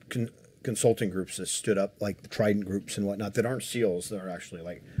consulting groups that stood up, like the Trident groups and whatnot, that aren't SEALs. They're actually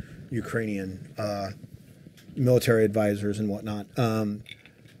like Ukrainian military advisors and whatnot.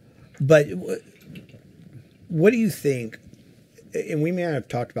 But what do you think? And we may have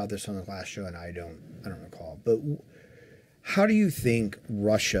talked about this on the last show, and I don't recall. But how do you think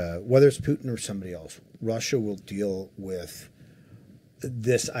Russia, whether it's Putin or somebody else, Russia will deal with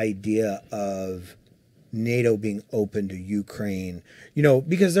this idea of NATO being open to Ukraine?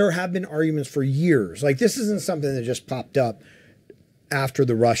 Because there have been arguments for years. Like, this isn't something that just popped up after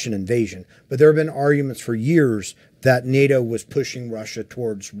the Russian invasion, but there have been arguments for years that NATO was pushing Russia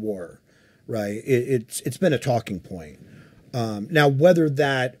towards war, right? It's been a talking point. Now, whether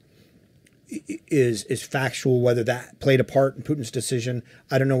that is factual, whether that played a part in Putin's decision,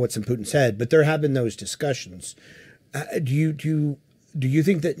 I don't know what's in Putin's head, but there have been those discussions. Do you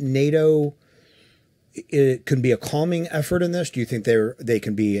think that NATO can be a calming effort in this? Do you think they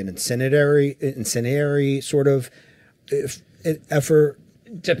can be an incendiary sort of effort?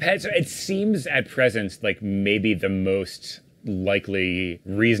 Depends. It seems at present like maybe the most likely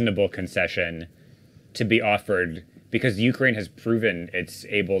reasonable concession to be offered, because Ukraine has proven it's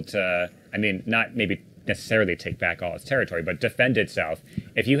able to, not maybe necessarily take back all its territory, but defend itself.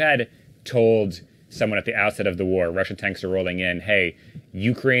 If you had told someone at the outset of the war, Russian tanks are rolling in, hey,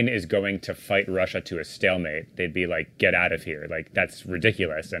 Ukraine is going to fight Russia to a stalemate, they'd be like, get out of here. Like, that's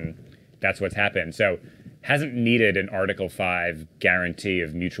ridiculous. And that's what's happened. So hasn't needed an Article 5 guarantee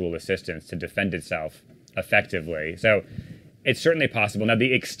of mutual assistance to defend itself effectively. So it's certainly possible. Now,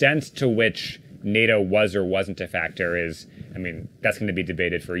 the extent to which NATO was or wasn't a factor is, that's going to be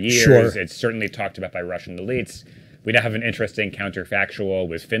debated for years. Sure. It's certainly talked about by Russian elites. We now have an interesting counterfactual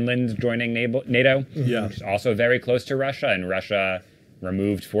with Finland joining NATO, which is also very close to Russia, and Russia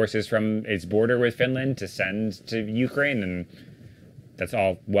removed forces from its border with Finland to send to Ukraine, and that's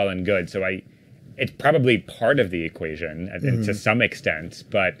all well and good. So it's probably part of the equation and to some extent,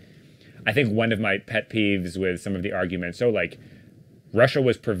 but I think one of my pet peeves with some of the arguments, so like Russia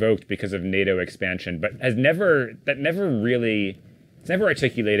was provoked because of NATO expansion, but it's never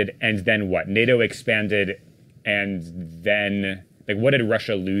articulated, and then what? NATO expanded, and then like what did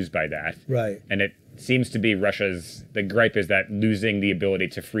Russia lose by that? Right. And it seems to be the gripe is that losing the ability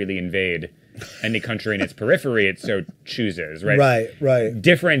to freely invade any country in its periphery it so chooses, right? Right.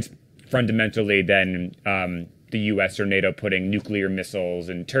 Different fundamentally than the US or NATO putting nuclear missiles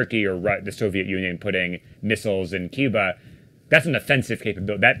in Turkey, or the Soviet Union putting missiles in Cuba. That's an offensive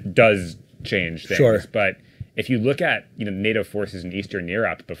capability. That does change things. Sure. But if you look at NATO forces in Eastern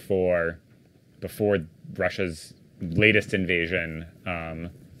Europe before Russia's latest invasion,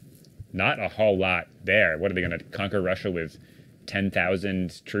 not a whole lot there. What are they going to conquer Russia with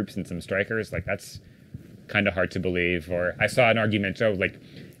 10,000 troops and some strikers? Like, that's kind of hard to believe. Or I saw an argument,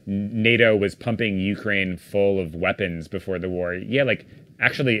 NATO was pumping Ukraine full of weapons before the war. Yeah,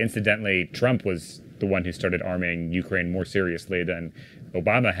 actually, incidentally, Trump was the one who started arming Ukraine more seriously than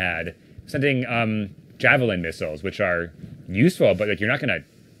Obama had, sending Javelin missiles, which are useful, but you're not going to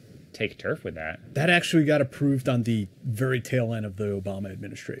take turf with that. That actually got approved on the very tail end of the Obama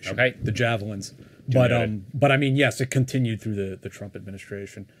administration. Okay. The Javelins. But yes, it continued through the Trump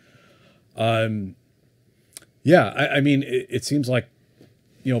administration. It seems like,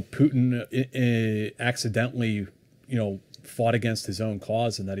 Putin accidentally, fought against his own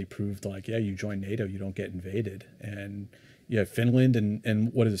cause, and that he proved you join NATO, you don't get invaded. And, Finland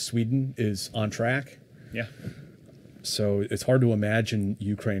and what is it, Sweden is on track. Yeah. So it's hard to imagine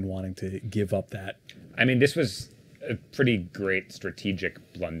Ukraine wanting to give up that. I mean, this was a pretty great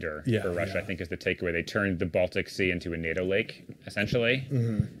strategic blunder for Russia, I think, is the takeaway. They turned the Baltic Sea into a NATO lake, essentially.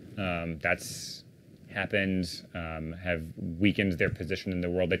 That's happened, have weakened their position in the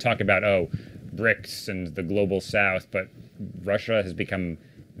world. They talk about, BRICS and the global south, but Russia has become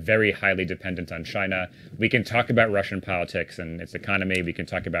very highly dependent on China. We can talk about Russian politics and its economy. We can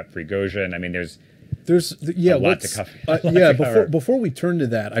talk about Prigozhin. I mean, there's a lot to cover. Before we turn to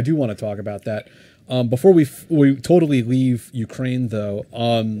that, I do want to talk about that. Before we totally leave Ukraine, though,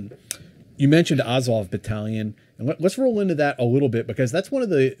 you mentioned Azov Battalion, and let's roll into that a little bit, because that's one of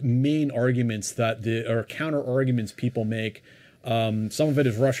the main arguments or counter arguments people make. Some of it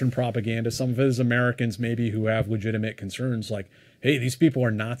is Russian propaganda, some of it is Americans maybe who have legitimate concerns, like, hey, these people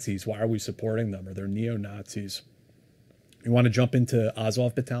are Nazis. Why are we supporting them? Or they're neo-Nazis. You want to jump into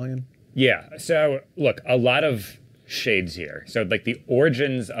Azov Battalion? Yeah. So, look, a lot of shades here. So, like, the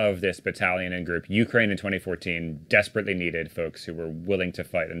origins of this battalion and group, Ukraine in 2014 desperately needed folks who were willing to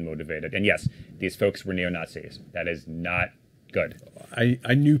fight and motivated. And yes, these folks were neo-Nazis. That is not good.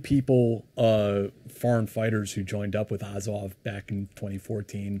 I knew people, foreign fighters who joined up with Azov back in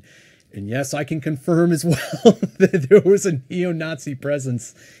 2014. And yes, I can confirm as well that there was a neo-Nazi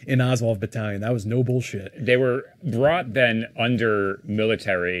presence in Azov Battalion. That was no bullshit. They were brought then under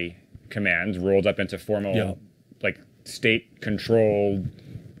military command, rolled up into formal, like, state control,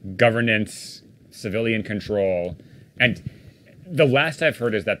 governance, civilian control. And the last I've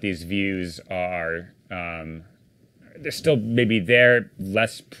heard is that these views are, they're still maybe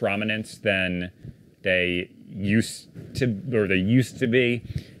less prominent than they used to be.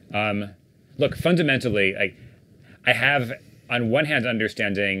 Look, fundamentally, I have, on one hand,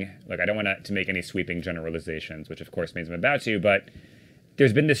 understanding, look, I don't want to make any sweeping generalizations, which of course means I'm about to, but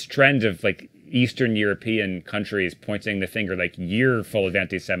there's been this trend of, like, Eastern European countries pointing the finger, like, you're full of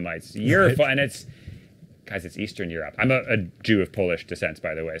anti-Semites, and it's, guys, it's Eastern Europe. I'm a Jew of Polish descent,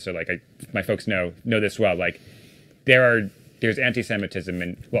 by the way, so, like, my folks know this well. Like, there's anti-Semitism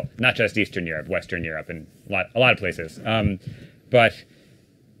in, well, not just Eastern Europe, Western Europe, and a lot of places. But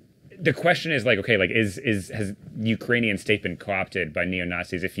the question is, like, okay, like, has Ukrainian state been co-opted by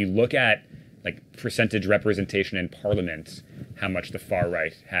neo-Nazis? If you look at, like, percentage representation in parliament, how much the far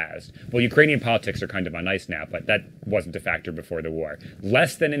right has. Well, Ukrainian politics are kind of on ice now, but that wasn't a factor before the war.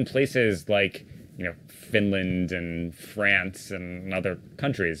 Less than in places like, Finland and France and other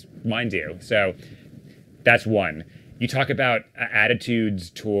countries, mind you. So that's one. You talk about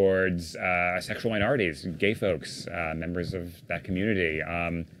attitudes towards sexual minorities, gay folks, members of that community.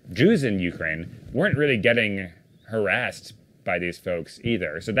 Jews in Ukraine weren't really getting harassed by these folks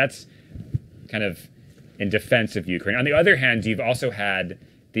either. So that's kind of in defense of Ukraine. On the other hand, you've also had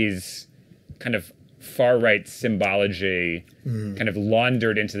these kind of far-right symbology kind of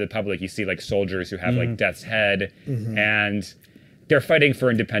laundered into the public. You see, like, soldiers who have, like, death's head, and they're fighting for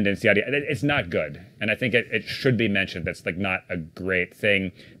independence. The idea, it's not good. And I think it should be mentioned that's, like, not a great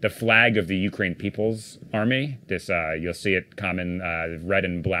thing. The flag of the Ukraine People's Army, this, you'll see it common red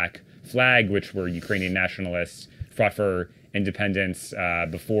and black flag, which were Ukrainian nationalists, fought for independence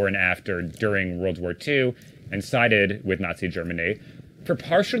before and after, during World War II, and sided with Nazi Germany. For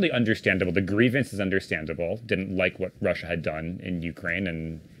partially understandable, the grievance is understandable, didn't like what Russia had done in Ukraine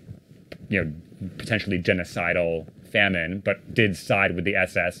and, potentially genocidal famine, but did side with the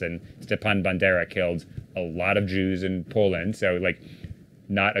SS, and Stepan Bandera killed a lot of Jews in Poland. So, like,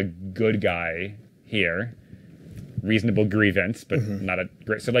 not a good guy here. Reasonable grievance, but not a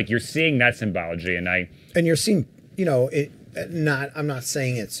great. So, like, you're seeing that symbology, and you're seeing, I'm not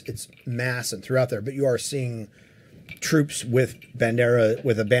saying it's mass and throughout there, but you are seeing troops with a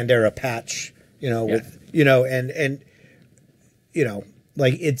Bandera patch,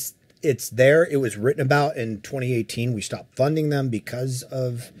 like, it's there. It was written about in 2018. We stopped funding them because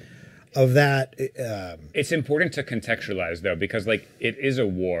of that. It's important to contextualize, though, because, like, it is a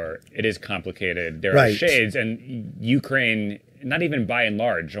war. It is complicated. There are shades, and Ukraine, not even by and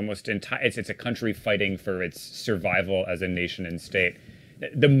large, almost it's a country fighting for its survival as a nation and state.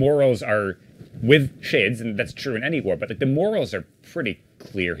 The morals are with shades, and that's true in any war, but, like, the morals are pretty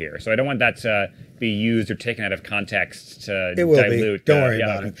clear here. So I don't want that to be used or taken out of context to dilute. Don't worry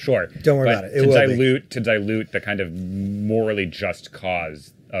about it. Sure. Don't worry about it. To dilute the kind of morally just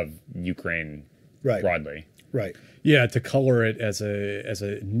cause of Ukraine broadly. Right. Yeah, to color it as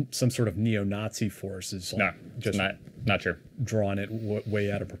some sort of neo-Nazi force is, like, just not true. Drawn it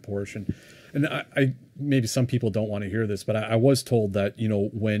way out of proportion. And I maybe some people don't want to hear this, but I was told that,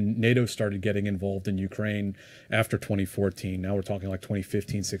 when NATO started getting involved in Ukraine after 2014, now we're talking like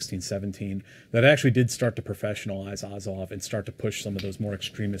 2015, 16, 17, that actually did start to professionalize Azov and start to push some of those more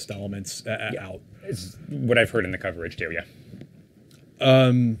extremist elements out. It's what I've heard in the coverage too, yeah.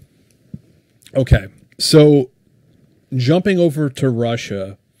 Okay, so jumping over to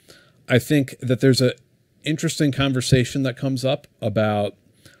Russia, I think that there's a interesting conversation that comes up about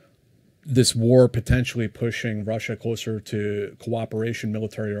this war potentially pushing Russia closer to cooperation,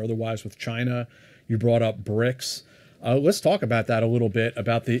 military or otherwise, with China. You brought up BRICS. Let's talk about that a little bit,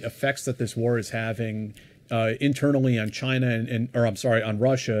 about the effects that this war is having internally on China on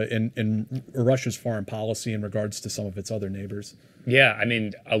Russia and Russia's foreign policy in regards to some of its other neighbors. Yeah, I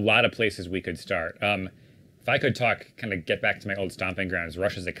mean, a lot of places we could start. If I could get back to my old stomping grounds,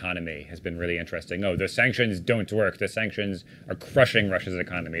 Russia's economy has been really interesting. Oh, the sanctions don't work. The sanctions are crushing Russia's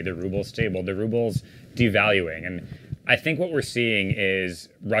economy. The ruble's stable. The ruble's devaluing. And I think what we're seeing is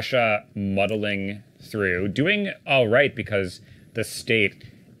Russia muddling through, doing all right because the state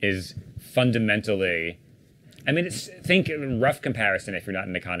is fundamentally, think rough comparison if you're not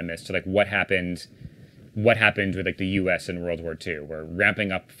an economist to what happened with the U.S. in World War II, where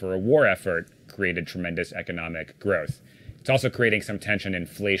ramping up for a war effort created tremendous economic growth. It's also creating some tension,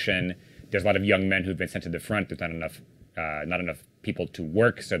 inflation. There's a lot of young men who've been sent to the front. There's not enough people to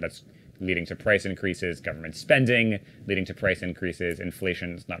work, so that's leading to price increases. Government spending leading to price increases.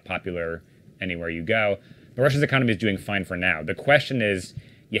 Inflation is not popular anywhere you go. But Russia's economy is doing fine for now. The question is,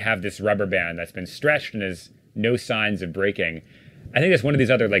 you have this rubber band that's been stretched and has no signs of breaking. I think that's one of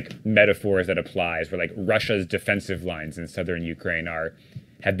these other metaphors that applies, where Russia's defensive lines in southern Ukraine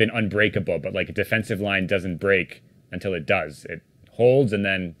have been unbreakable, but a defensive line doesn't break until it does. It holds and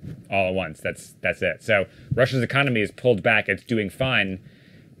then all at once. That's it. So Russia's economy is pulled back. It's doing fine,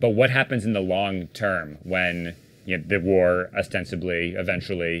 but what happens in the long term when the war ostensibly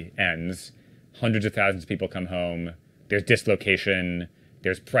eventually ends? Hundreds of thousands of people come home. There's dislocation.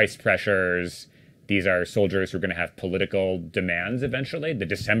 There's price pressures. These are soldiers who are going to have political demands eventually. The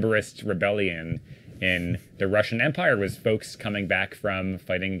Decemberist rebellion in the Russian Empire was folks coming back from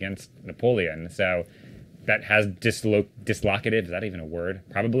fighting against Napoleon. So that has dislocative, is that even a word?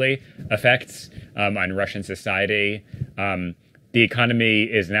 Probably, effects on Russian society. The economy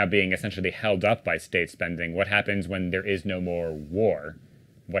is now being essentially held up by state spending. What happens when there is no more war?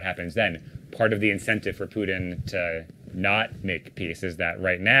 What happens then? Part of the incentive for Putin to not make peace is that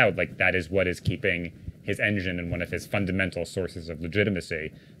right now, that is what is keeping his engine and one of his fundamental sources of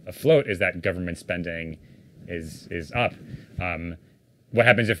legitimacy afloat, is that government spending is up. What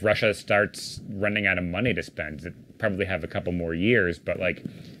happens if Russia starts running out of money to spend? It probably have a couple more years, but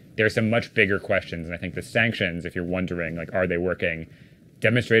there's some much bigger questions. And I think the sanctions, if you're wondering, are they working,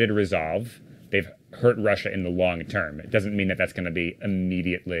 demonstrated resolve. They've hurt Russia in the long term. It doesn't mean that that's going to be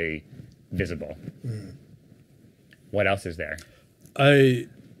immediately visible. Mm. What else is there?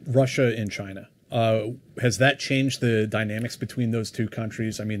 Russia and China. Has that changed the dynamics between those two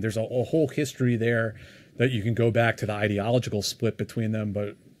countries? There's a whole history there that you can go back to the ideological split between them,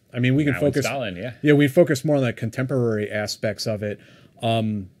 but we can focus. Stalin, yeah. Yeah, we focus more on the contemporary aspects of it.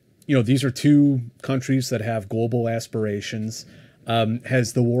 These are two countries that have global aspirations.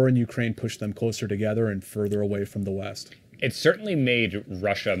 Has the war in Ukraine pushed them closer together and further away from the West? It certainly made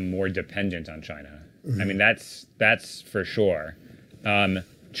Russia more dependent on China. Mm-hmm. That's for sure.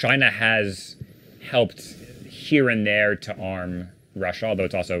 China has helped here and there to arm Russia, although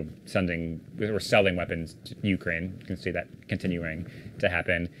it's also selling weapons to Ukraine. You can see that continuing to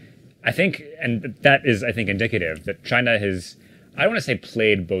happen. I think, and that is, indicative that China has, I don't want to say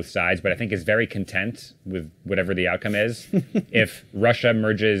played both sides, but I think is very content with whatever the outcome is. If Russia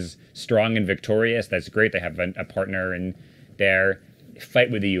emerges strong and victorious, that's great. They have a partner in there.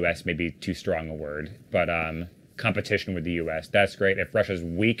 Fight with the U.S. may be too strong a word, but competition with the U.S., that's great. If Russia's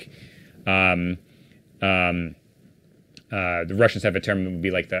weak, the Russians have a term that would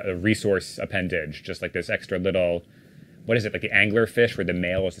be the resource appendage, just this extra little, what is it, the angler fish where the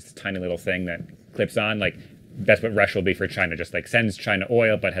male is just a tiny little thing that clips on? That's what Russia will be for China, just sends China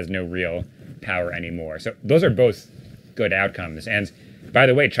oil but has no real power anymore. So those are both good outcomes. And by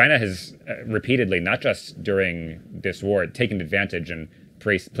the way, China has repeatedly, not just during this war, taken advantage in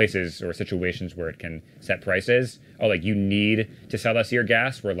places or situations where it can set prices. Oh, you need to sell us your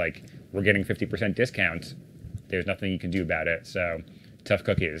gas? We're getting 50% discount. There's nothing you can do about it. So tough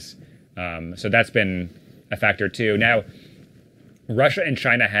cookies. So that's been a factor too. Now, Russia and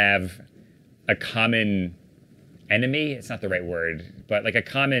China have a common enemy. It's not the right word, but a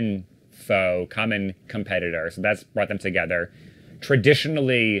common foe, common competitor. So that's brought them together.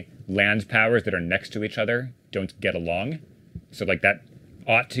 Traditionally, land powers that are next to each other don't get along. So like that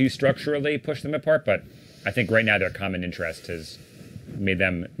ought to structurally push them apart, but I think right now their common interest has made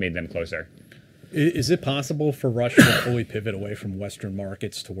them closer. Is it possible for Russia to fully pivot away from Western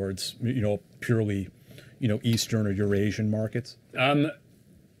markets towards, purely, Eastern or Eurasian markets?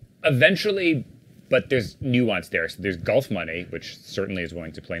 Eventually, but there's nuance there. So there's Gulf money, which certainly is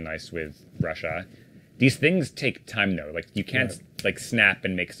willing to play nice with Russia. These things take time, though. Like you can't like snap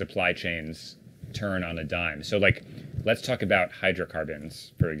and make supply chains turn on a dime. So like, let's talk about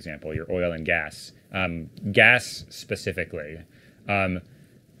hydrocarbons, for example, your oil and gas. Gas specifically.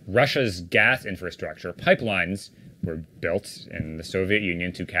 Russia's gas infrastructure, pipelines, were built in the Soviet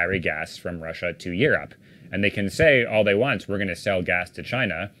Union to carry gas from Russia to Europe. And they can say all they want, we're going to sell gas to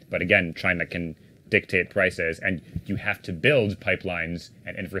China. But again, China can dictate prices, and you have to build pipelines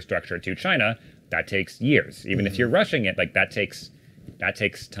and infrastructure to China. That takes years. Even if you're rushing it, like that takes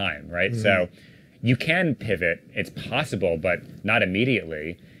time, right? So you can pivot. It's possible, but not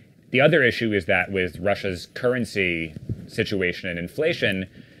immediately. The other issue is that with Russia's currency situation and inflation,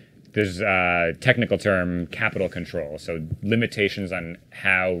 there's a technical term, capital control. So limitations on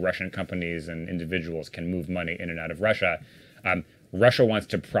how Russian companies and individuals can move money in and out of Russia. Russia wants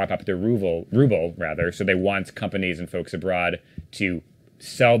to prop up their ruble, so they want companies and folks abroad to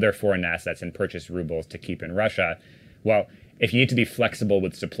sell their foreign assets and purchase rubles to keep in Russia. Well, if you need to be flexible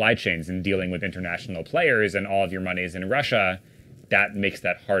with supply chains and dealing with international players and all of your money is in Russia, that makes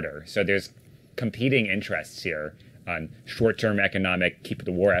that harder. So there's competing interests here on short-term economic, keep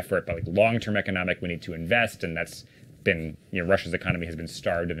the war effort, but like long-term economic, we need to invest. And that's been, Russia's economy has been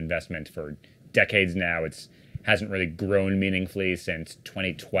starved of investment for decades now. It hasn't really grown meaningfully since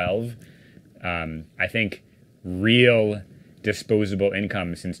 2012. I think real disposable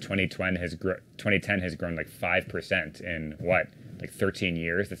income since 2010 has grown like 5% in like 13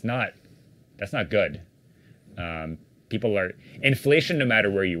 years. That's not good. People are inflation no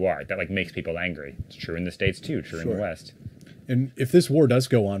matter where you are. That like makes people angry. It's true in the States too. True in the West. And if this war does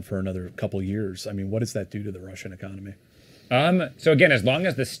go on for another couple of years, I mean, what does that do to the Russian economy? So again, as long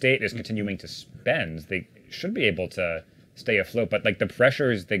as the state is continuing to spend, they should be able to stay afloat. But like the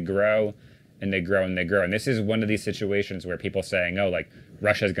pressures, they grow and they grow and they grow. And this is one of these situations where people saying, oh, like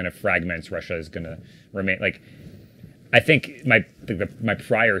Russia is going to fragment, Russia is going to remain like. I think my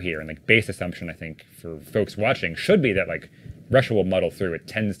prior here and like base assumption, I think for folks watching should be that like Russia will muddle through. It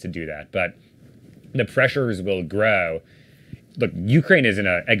tends to do that, but the pressures will grow. Look, Ukraine is in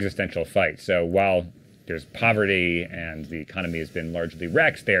an existential fight. So while there's poverty and the economy has been largely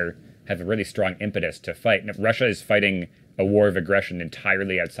wrecked, they have a really strong impetus to fight. And if Russia is fighting a war of aggression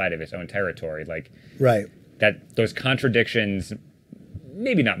entirely outside of its own territory, like that, those contradictions.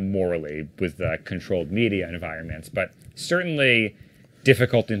 Maybe not morally with the controlled media environments, but certainly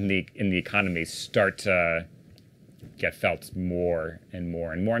difficult in the economy start to get felt more and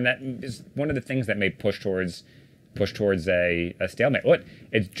more and more. And that is one of the things that may push towards a stalemate. Look,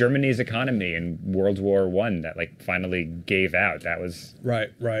 it's Germany's economy in World War I that like finally gave out. That was right.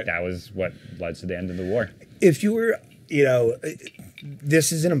 That was what led to the end of the war. If you were,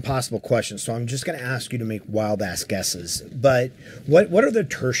 this is an impossible question, so I'm just going to ask you to make wild-ass guesses. But what are the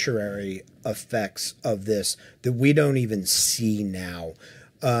tertiary effects of this that we don't even see now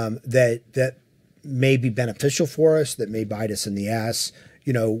that may be beneficial for us, that may bite us in the ass?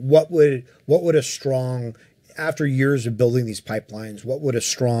 What would a strong, after years of building these pipelines, what would a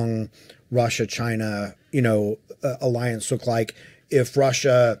strong Russia-China, alliance look like? If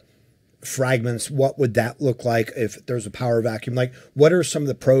Russia fragments, what would that look like if there's a power vacuum? Like, what are some of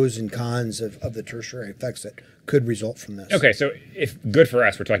the pros and cons of the tertiary effects that could result from this? Okay, so if good for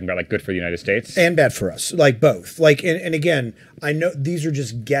us, we're talking about like good for the United States? And bad for us, like both. Like, and again, I know these are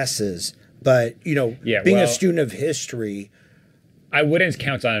just guesses, but, being a student of history. I wouldn't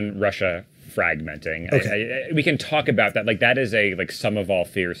count on Russia fragmenting. Okay. We can talk about that. Like that is a like sum of all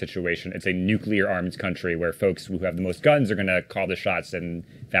fear situation. It's a nuclear armed country where folks who have the most guns are going to call the shots in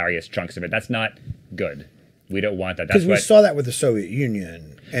various chunks of it. That's not good. We don't want that. Because we saw that with the Soviet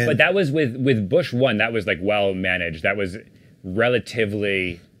Union. But that was with Bush 1. That was like well managed. That was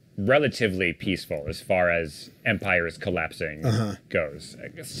relatively peaceful as far as empires collapsing goes.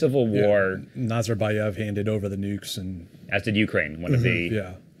 Like a civil war. Nazarbayev handed over the nukes, and as did Ukraine. One of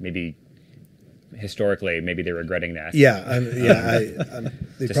the maybe. Historically, maybe they're regretting that.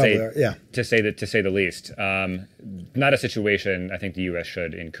 They probably are. Yeah, to say the least. Not a situation I think the U.S.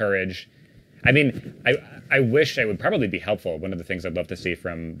 should encourage. I mean, I wish it would probably be helpful. One of the things I'd love to see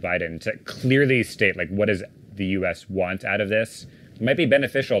from Biden to clearly state like what does the U.S. want out of this. It might be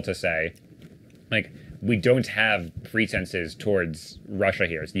beneficial to say, like, we don't have pretenses towards Russia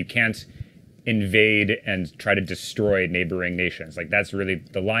here. So you can't invade and try to destroy neighboring nations. Like, that's really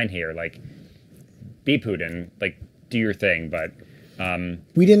the line here. Like, be Putin, like, do your thing, but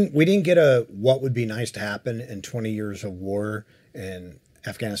we didn't get a what would be nice to happen in 20 years of war in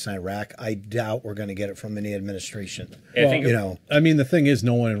Afghanistan, Iraq. I doubt we're going to get it from any administration. I think, I mean, the thing is,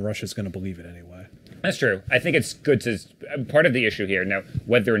 no one in Russia is going to believe it anyway. That's true. I think it's good to part of the issue here now,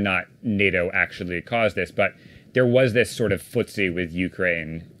 whether or not NATO actually caused this, but there was this sort of footsie with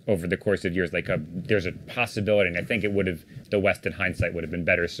Ukraine over the course of years. Like, there's a possibility, and I think it would have, the West in hindsight would have been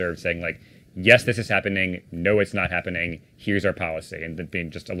better served saying, like, yes, this is happening. No, it's not happening. Here's our policy, and being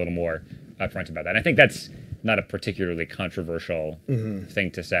just a little more upfront about that. And I think that's not a particularly controversial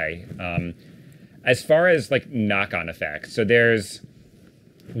thing to say. As far as like knock-on effects, so there's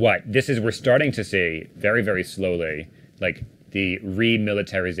we're starting to see very, very slowly, like the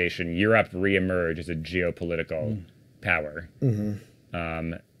remilitarization, Europe reemerge as a geopolitical power.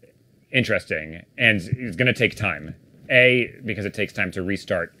 Interesting, and it's going to take time. Because it takes time to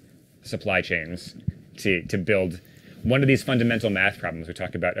restart supply chains to build one of these fundamental math problems. We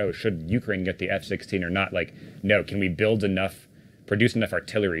talk about, should Ukraine get the F-16 or not? Like, no, can we produce enough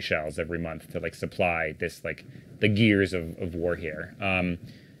artillery shells every month to like supply this, like the gears of war here?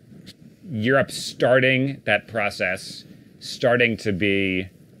 Europe starting that process, starting to be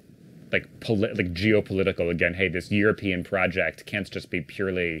like geopolitical again. Hey, this European project can't just be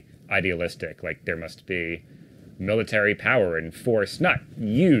purely idealistic. Like, there must be military power and force, not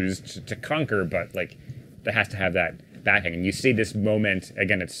used to conquer, but like that has to have that backing. And you see this moment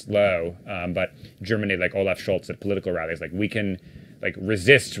again. It's slow, but Germany, like Olaf Scholz at political rallies, like we can like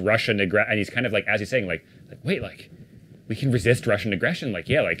resist Russian aggression. And he's kind of like, as he's saying, like wait, like we can resist Russian aggression. Like,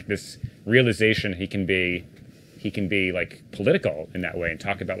 yeah, like this realization he can be like political in that way and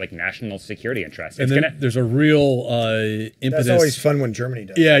talk about like national security interests. And then there's a real impetus. That's always fun when Germany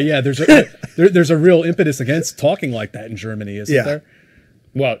does. Yeah. There's a real impetus against talking like that in Germany, isn't there?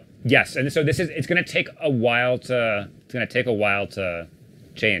 Well, yes, and so it's going to take a while to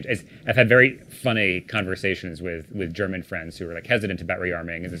change. I've had very funny conversations with German friends who are like hesitant about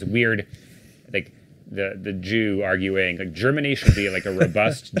rearming. It's this weird, like, the Jew arguing like Germany should be like a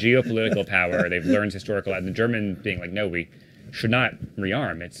robust geopolitical power. They've learned historical, and the German being like, no, we should not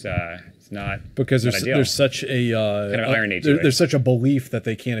rearm. It's not, because there's such a kind of irony to it. There's such a belief that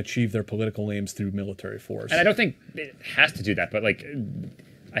they can't achieve their political aims through military force. And I don't think it has to do that, but like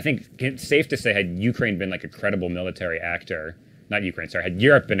I think it's safe to say, had Ukraine been like a credible military actor, not Ukraine, sorry, had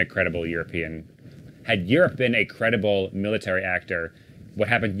Europe been a credible military actor, what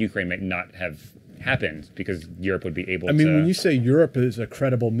happened to Ukraine might not have happened, because Europe would be able to... I mean, when you say Europe is a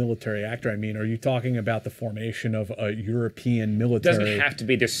credible military actor, I mean, are you talking about the formation of a European military... It doesn't have to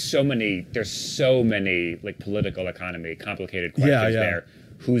be. There's so many like political economy, complicated questions there.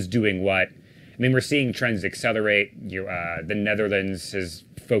 Who's doing what? I mean, we're seeing trends accelerate. The Netherlands has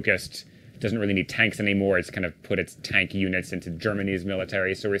focused, doesn't really need tanks anymore. It's kind of put its tank units into Germany's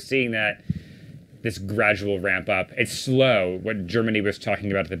military. So we're seeing this gradual ramp up. It's slow. What Germany was talking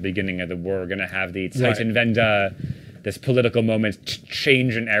about at the beginning of the war, we're going to have the Zeitenwende, this political moment,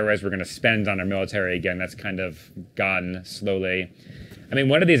 change in eras we're going to spend on our military again. That's kind of gone slowly. I mean,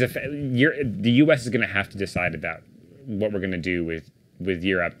 one of these, the U.S. is going to have to decide about what we're going to do with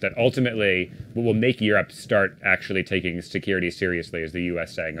Europe. That ultimately, what will make Europe start actually taking security seriously is the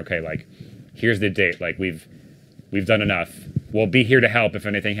U.S. saying, okay, like, here's the date. Like, we've done enough. We'll be here to help if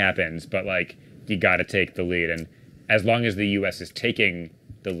anything happens, but like, you got to take the lead. And as long as the U.S. is taking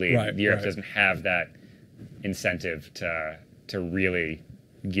the lead, Europe doesn't have that incentive to really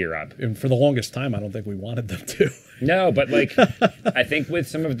gear up. And for the longest time, I don't think we wanted them to. No, but like, I think with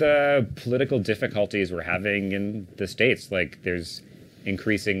some of the political difficulties we're having in the States, like, there's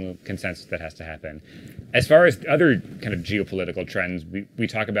increasing consensus that has to happen. As far as other kind of geopolitical trends, we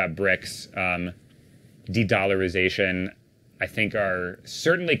talk about BRICS, de-dollarization, I think are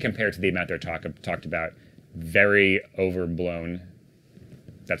certainly, compared to the amount they're talked about, very overblown.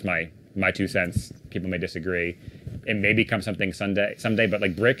 That's my 2 cents. People may disagree. It may become something someday, but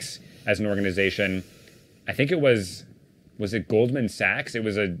like BRICS as an organization, I think it was it Goldman Sachs? It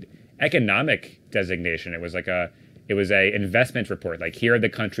was an economic designation. It was a investment report. Like, here are the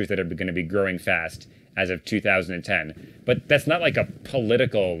countries that are going to be growing fast as of 2010. But that's not like a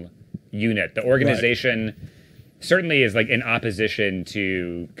political unit. The organization certainly is like in opposition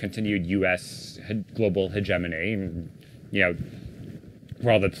to continued U.S. global hegemony,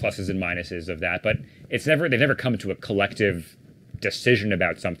 for all the pluses and minuses of that. But they've never come to a collective decision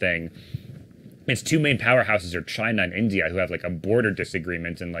about something. Its two main powerhouses are China and India, who have like a border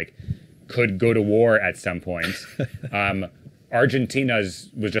disagreement and like could go to war at some point. Argentina's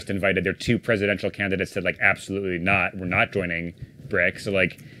was just invited. Their two presidential candidates said like absolutely not. We're not joining BRIC. So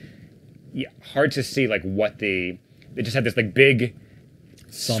like, yeah, hard to see like what they just had this like big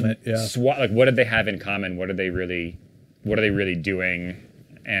summit. Like what did they have in common? What are they really doing?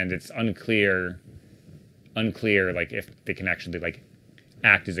 And it's unclear like if they can actually like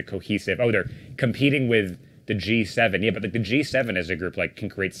act as a cohesive. Oh, they're competing with the G7. Yeah, but like the G7 as a group like can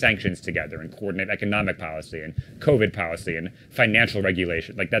create sanctions together and coordinate economic policy and COVID policy and financial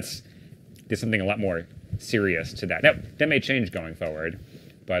regulation. Like there's something a lot more serious to that. Now, that may change going forward.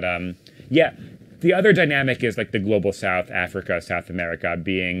 But yeah, the other dynamic is like the global South, Africa, South America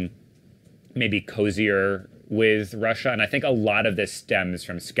being maybe cozier with Russia. And I think a lot of this stems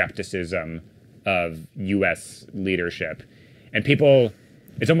from skepticism of U.S. leadership. And people,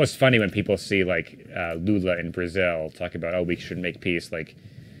 it's almost funny when people see like Lula in Brazil talk about, oh, we should make peace, like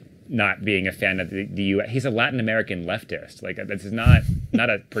not being a fan of the U.S. He's a Latin American leftist. Like this is not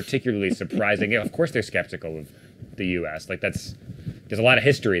a particularly surprising. Of course they're skeptical of the U.S. Like there's a lot of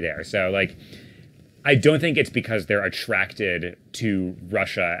history there. So like, I don't think it's because they're attracted to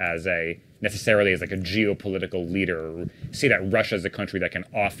Russia necessarily as like a geopolitical leader, or see that Russia is a country that can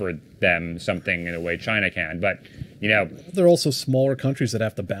offer them something in a way China can. But, you know, they're also smaller countries that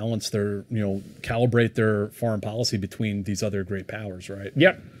have to balance their, calibrate their foreign policy between these other great powers, right?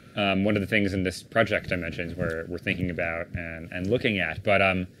 Yep. One of the things in this project I mentioned we're thinking about and looking at.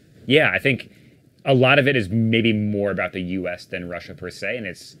 But yeah, I think a lot of it is maybe more about the U.S. than Russia per se, and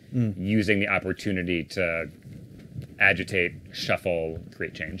it's using the opportunity to agitate, shuffle,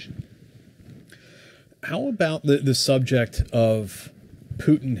 create change. How about the subject of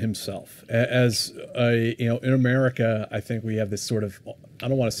Putin himself? As in America, I think we have this sort of, I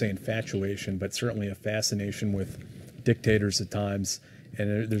don't want to say infatuation, but certainly a fascination with dictators at times.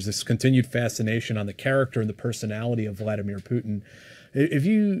 And there's this continued fascination on the character and the personality of Vladimir Putin. If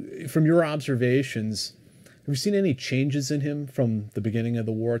you, from your observations, have you seen any changes in him from the beginning of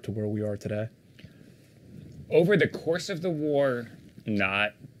the war to where we are today? Over the course of the war,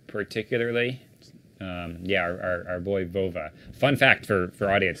 not particularly. Yeah, our boy Vova. Fun fact for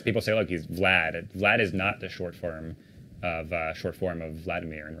audience: people say, "Look, he's Vlad." Vlad is not the short form of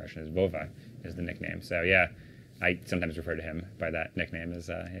Vladimir in Russian. Is Vova is the nickname. So yeah, I sometimes refer to him by that nickname as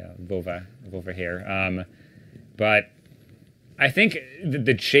Vova here. But I think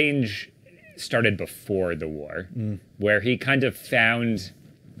the change started before the war, where he kind of found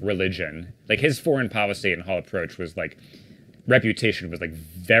religion. Like his foreign policy and whole approach was like, reputation was like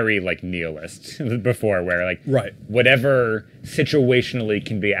very like nihilist before, where like whatever situationally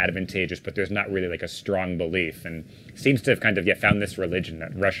can be advantageous, but there's not really like a strong belief, and seems to have kind of found this religion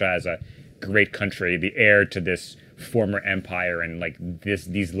that Russia as a great country, the heir to this former empire, and like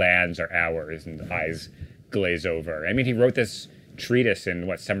these lands are ours, and eyes glaze over. I mean, he wrote this treatise in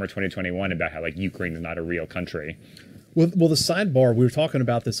summer 2021 about how like Ukraine is not a real country. Well, the sidebar, we were talking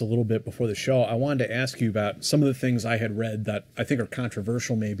about this a little bit before the show. I wanted to ask you about some of the things I had read that I think are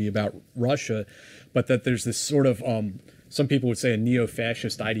controversial maybe about Russia, but that there's this sort of, some people would say a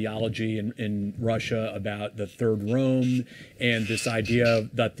neo-fascist ideology in Russia about the Third Rome, and this idea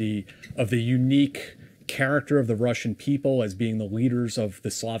that of the unique character of the Russian people as being the leaders of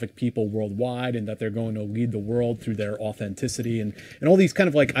the Slavic people worldwide, and that they're going to lead the world through their authenticity, and all these kind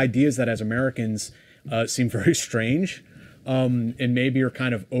of like ideas that as Americans seem very strange, and maybe are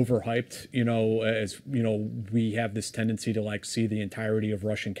kind of overhyped, as we have this tendency to like see the entirety of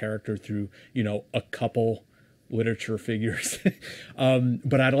Russian character through a couple literature figures.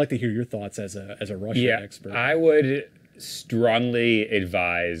 But I'd like to hear your thoughts as a Russian expert. I would strongly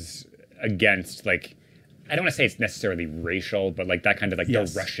advise against, like, I don't want to say it's necessarily racial, but like that kind of like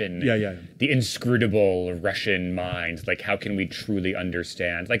the Russian, the inscrutable Russian mind. Like, how can we truly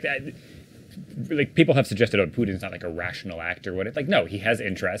understand like that? Like, people have suggested, oh, Putin's not like a rational actor. What? Like, no, he has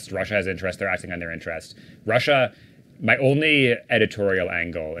interest. Russia has interest. They're acting on their interest. Russia, my only editorial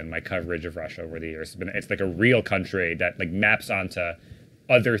angle in my coverage of Russia over the years has been, it's like a real country that like maps onto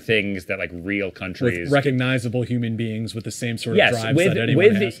other things that like real countries, with recognizable human beings with the same sort of drives that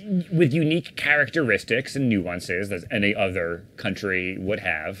anyone has, with unique characteristics and nuances as any other country would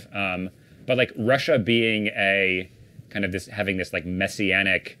have. But like Russia being a kind of having this like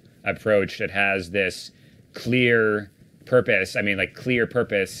messianic approach that has this clear purpose. I mean, like clear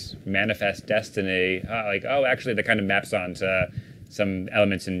purpose, manifest destiny. Actually, that kind of maps onto some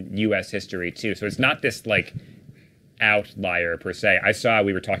elements in U.S. history too. So it's not this like outlier per se.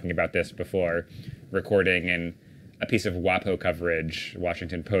 We were talking about this before recording, in a piece of WAPO coverage,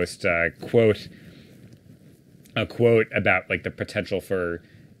 Washington Post, a quote about like the potential for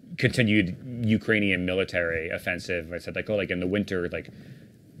continued Ukrainian military offensive. I said like, oh, like in the winter, like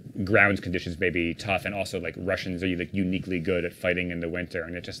ground conditions may be tough, and also like Russians are like uniquely good at fighting in the winter,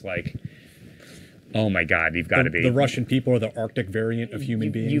 and it's just like, oh my God, you've got to be the Russian people are the Arctic variant of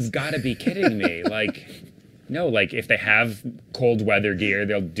human beings. You've got to be kidding me! Like, no, like if they have cold weather gear,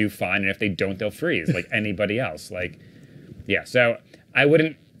 they'll do fine, and if they don't, they'll freeze like anybody else. Like, yeah. So I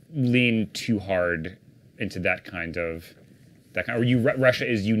wouldn't lean too hard into that kind of. Russia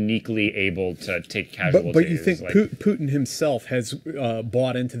is uniquely able to take casualties. But you think like, Putin himself has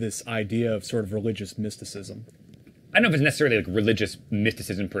bought into this idea of sort of religious mysticism? I don't know if it's necessarily like religious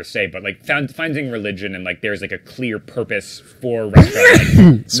mysticism per se, but like finding religion and like there's like a clear purpose for Russia.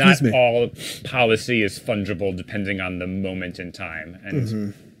 Like, not all policy is fungible depending on the moment in time,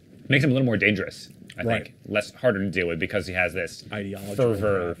 and makes him a little more dangerous. I think less harder to deal with because he has this ideology,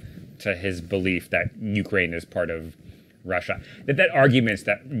 fervor to his belief that Ukraine is part of Russia. That argument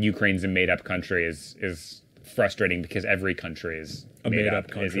that Ukraine's a made-up country is frustrating because every country is a made-up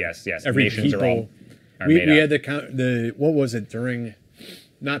country. Yes. Every nations people, are all. We had the what was it during?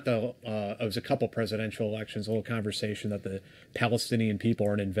 Not the it was a couple presidential elections. A little conversation that the Palestinian people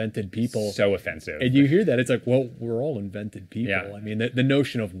are an invented people. So offensive. And you hear that, it's like, well, we're all invented people. Yeah. I mean, the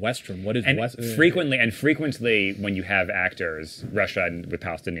notion of Western. What is Western? Frequently, when you have actors, Russia and with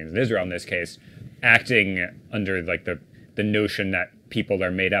Palestinians and Israel in this case, acting under like the notion that people are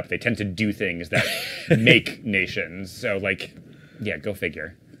made up, they tend to do things that make nations. So, like, yeah, go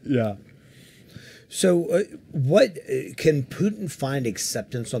figure. Yeah. So, what can Putin find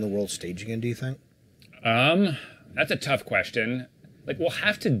acceptance on the world stage again, do you think? That's a tough question. Like, we'll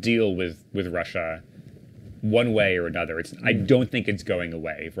have to deal with Russia one way or another. I don't think it's going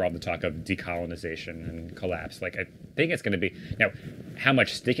away for all the talk of decolonization and collapse. Like, I think it's going to be now. How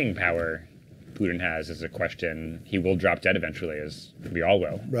much sticking power Putin has is a question. He will drop dead eventually, as we all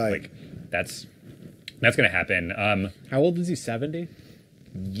will. Right. Like, that's going to happen. How old is he? 70?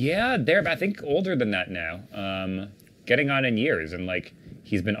 Yeah, they're I think older than that now. Getting on in years, and like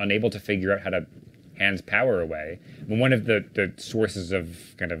he's been unable to figure out how to hand power away. And one of the sources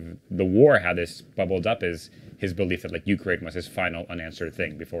of kind of the war, how this bubbled up, is his belief that like Ukraine was his final unanswered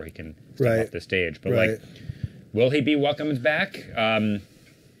thing before he can step off the stage. But like, will he be welcomed back?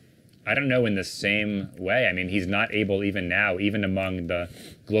 I don't know in the same way. I mean, he's not able even now, even among the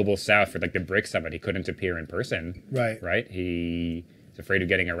global south for like the BRICS summit, he couldn't appear in person. Right. He's afraid of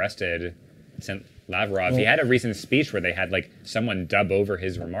getting arrested. Sent Lavrov. He had a recent speech where they had like someone dub over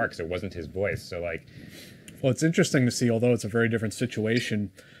his remarks. It wasn't his voice. So like, well, it's interesting to see, although it's a very different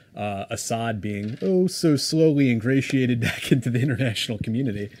situation, Assad being so slowly ingratiated back into the international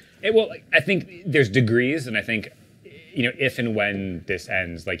community. Well, I think there's degrees, and I think, you know, if and when this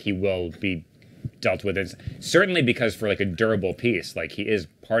ends, like he will be dealt with it. Certainly because for like a durable peace, like he is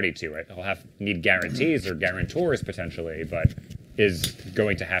party to it. He'll need guarantees or guarantors potentially, but is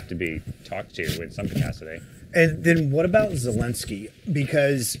going to have to be talked to in some capacity. And then what about Zelensky?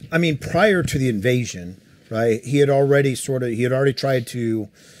 Because I mean, prior to the invasion, right, he had already tried to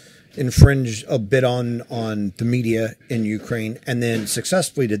infringe a bit on the media in Ukraine, and then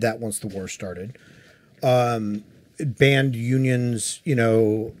successfully did that once the war started. Banned unions,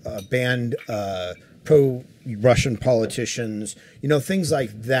 banned pro-Russian politicians, things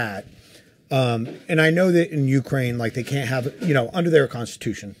like that. And I know that in Ukraine, like they can't have, under their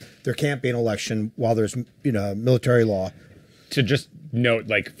constitution, there can't be an election while there's, military law. To just note,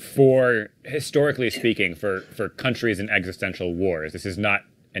 like for historically speaking, for countries in existential wars, this is not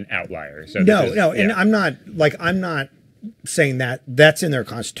an outlier. So no, and I'm not saying that that's in their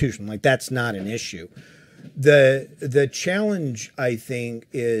constitution. Like that's not an issue. The challenge, I think,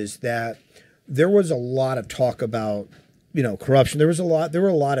 is that there was a lot of talk about, corruption. There were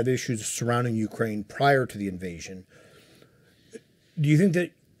a lot of issues surrounding Ukraine prior to the invasion. Do you think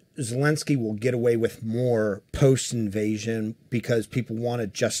that Zelensky will get away with more post-invasion because people want to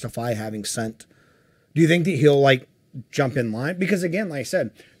justify having sent? Do you think that he'll jump in line? Because again, like I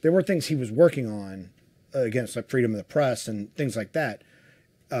said, there were things he was working on against like freedom of the press and things like that,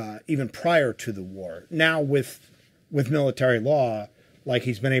 even prior to the war. Now with military law, like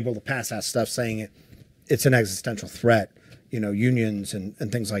he's been able to pass that stuff saying it's an existential threat, unions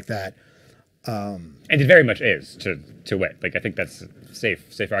and things like that. And it very much is to wit. Like I think that's a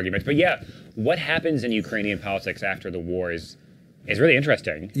safe argument. But yeah, what happens in Ukrainian politics after the war is really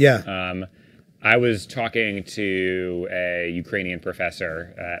interesting. Yeah. I was talking to a Ukrainian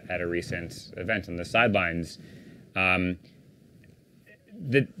professor at a recent event on the sidelines. The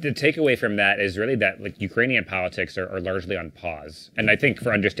takeaway from that is really that like Ukrainian politics are largely on pause, and I think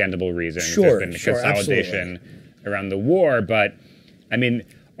for understandable reasons. There's been consolidation around the war, but I mean,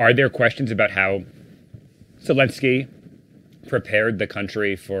 Are there questions about how Zelensky prepared the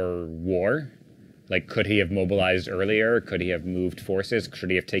country for war? Like, could he have mobilized earlier? Could he have moved forces? Should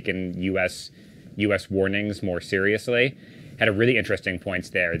he have taken U.S. warnings more seriously? Had a really interesting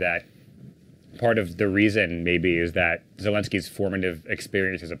points there that part of the reason maybe is that Zelensky's formative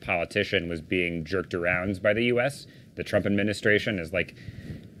experience as a politician was being jerked around by the U.S. The Trump administration is like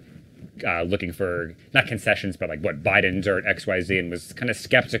looking for not concessions, but like what Biden's or XYZ, and was kind of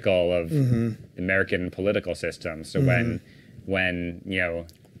skeptical of the American political system. So when you know,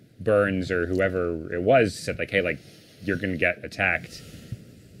 Burns or whoever it was said like, hey, like, you're going to get attacked,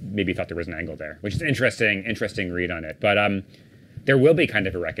 maybe thought there was an angle there, which is an interesting read on it. But there will be kind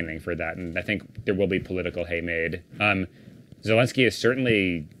of a reckoning for that, and I think there will be political hay made. Zelensky has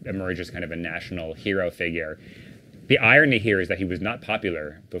certainly emerged as kind of a national hero figure. The irony here is that he was not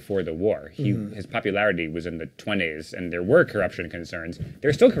popular before the war. His popularity was in the 20s, and there were corruption concerns. There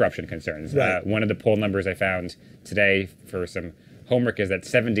are still corruption concerns. Right. One of the poll numbers I found today for some homework is that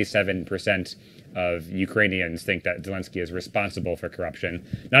 77% of Ukrainians think that Zelensky is responsible for corruption.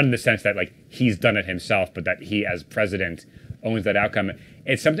 Not in the sense that like he's done it himself, but that he as president owns that outcome.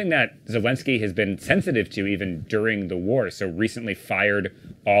 It's something that Zelensky has been sensitive to even during the war. So recently fired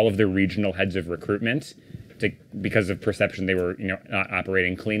all of the regional heads of recruitment because of perception they were, you know, not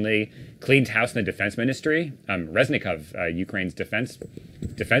operating cleanly. Cleaned house in the defense ministry. Reznikov, Ukraine's defense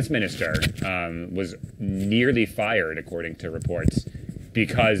minister, was nearly fired, according to reports,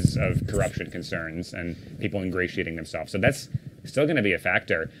 because of corruption concerns and people ingratiating themselves. So that's still going to be a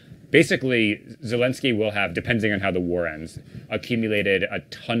factor. Basically, Zelensky will have, depending on how the war ends, accumulated a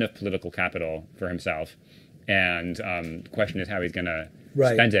ton of political capital for himself. And the question is how he's going to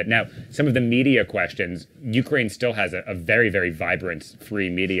spend it. Now, some of the media questions, Ukraine still has a very, very vibrant free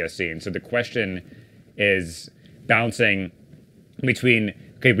media scene. So the question is balancing between,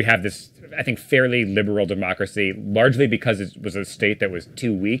 okay, we have this, I think, fairly liberal democracy, largely because it was a state that was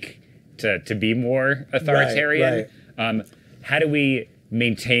too weak to be more authoritarian. How do we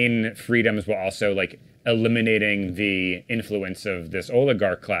maintain freedoms while also like eliminating the influence of this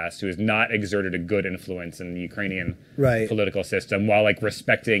oligarch class who has not exerted a good influence in the Ukrainian political system, while like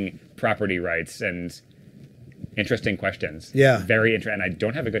respecting property rights? And interesting questions. Very interesting. And I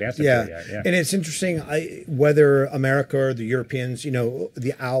don't have a good answer for it yet. And it's interesting whether America or the Europeans, you know,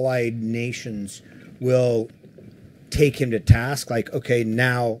 the allied nations will take him to task. Like, okay,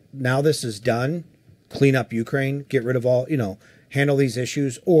 now this is done. Clean up Ukraine, get rid of all, you know, handle these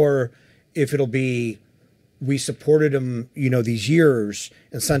issues. Or if it'll be, we supported him, you know, these years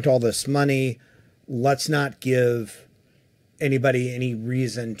and sent all this money. Let's not give anybody any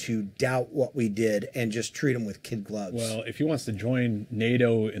reason to doubt what we did and just treat him with kid gloves. Well, if he wants to join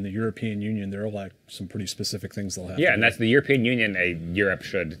NATO and the European Union, there are like some pretty specific things they'll have to do. And that's the European Union. Europe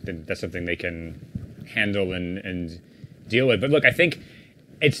should. That's something they can handle and deal with. But look, I think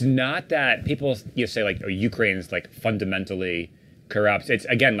it's not that people say like, oh, Ukraine's like fundamentally corrupt. It's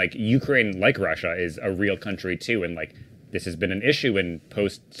again like Ukraine, like Russia, is a real country too, and like this has been an issue in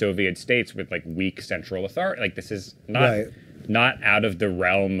post-Soviet states with like weak central authority. Like this is not out of the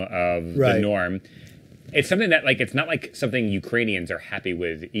realm of the norm. It's something that like it's not like something Ukrainians are happy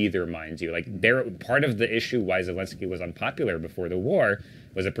with either, mind you. Like they're part of the issue why Zelensky was unpopular before the war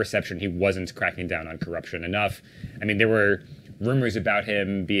was a perception he wasn't cracking down on corruption enough. I mean, there were rumors about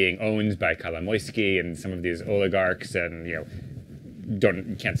him being owned by Kolomoisky and some of these oligarchs, and you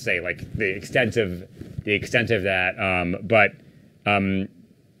can't say like the extent of that, but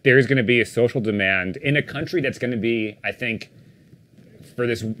there is going to be a social demand in a country that's going to be, I think,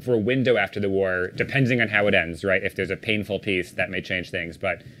 for a window after the war, depending on how it ends, right? If there's a painful peace, that may change things,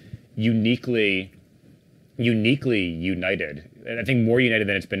 but uniquely united. And I think more united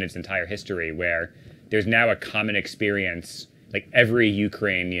than it's been in its entire history, where there's now a common experience. Like every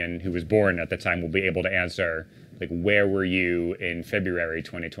Ukrainian who was born at the time will be able to answer, like, where were you in February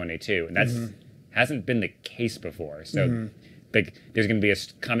 2022? And that's hasn't been the case before. So like there's going to be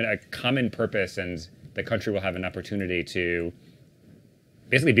a common purpose, and the country will have an opportunity to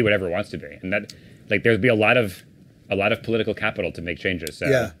basically be whatever it wants to be. And that, like, there'll be a lot of political capital to make changes.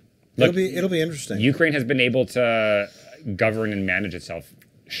 So look, it'll be interesting. Ukraine has been able to govern and manage itself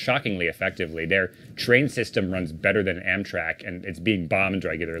shockingly effectively. Their train system runs better than Amtrak, and it's being bombed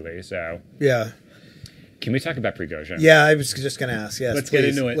regularly. So can we talk about Prigozhin? Yeah, I was just going to ask. Yes, let's get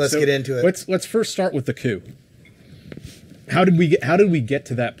into it. Let's get into it. Let's first start with the coup. How did we get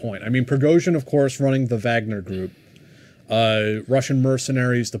to that point? I mean, Prigozhin, of course, running the Wagner Group, Russian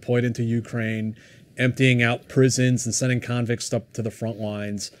mercenaries deployed into Ukraine, emptying out prisons and sending convicts up to the front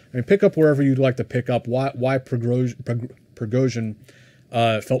lines. I mean, pick up wherever you'd like to pick up. Why Prigozhin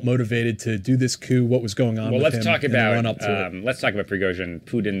felt motivated to do this coup? What was going on? Well, with let's him talk in the about run up to it? let's talk about Prigozhin,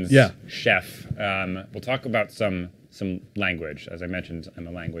 Putin's chef. We'll talk about some language. As I mentioned, I'm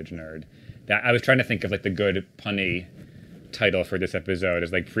a language nerd. That I was trying to think of like the good punny title for this episode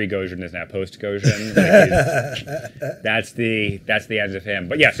is like Prigozhin is now post-Gozhin. That's the end of him.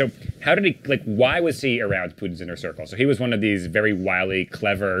 But yeah, so how did he, like, why was he around Putin's inner circle? So he was one of these very wily,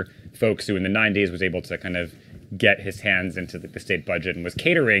 clever folks who in the 90s was able to kind of get his hands into the state budget and was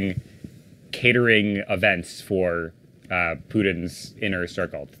catering events for Putin's inner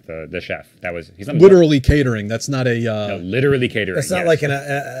circle, the chef. He's literally catering. That's not a no, literally catering. That's not like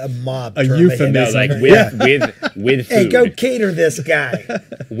a mob. A term. euphemism. No, like with food. Hey, go cater this guy.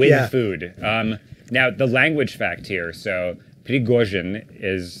 With food. Now the language fact here. So Prigozhin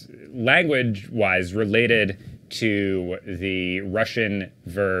is language-wise related to the Russian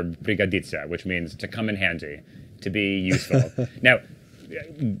verb prigoditsa, which means to come in handy, to be useful. Now,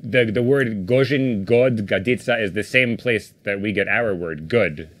 the word Gozhin, god, gaditsa is the same place that we get our word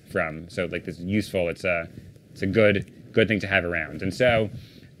good from. So like this useful, it's a good thing to have around. And so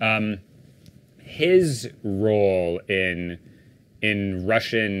his role in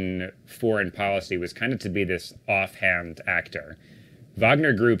Russian foreign policy was kind of to be this offhand actor.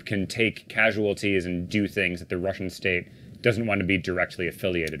 Wagner Group can take casualties and do things that the Russian state doesn't want to be directly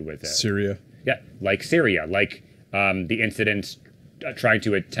affiliated with. Syria. Yeah, like Syria, like the incident trying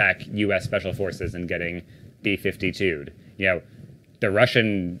to attack U.S. special forces and getting B-52'd. You know, the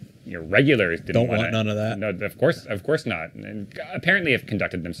Russian regulars didn't want none of that. No, of course not. And apparently have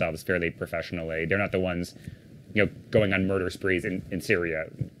conducted themselves fairly professionally. They're not the ones, going on murder sprees in Syria.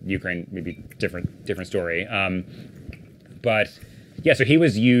 Ukraine, maybe different story. But yeah, so he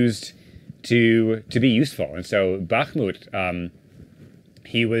was used to be useful. And so Bakhmut,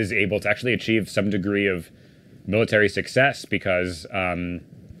 he was able to actually achieve some degree of military success because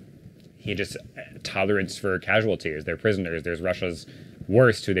he just tolerance for casualties. They're prisoners. There's Russia's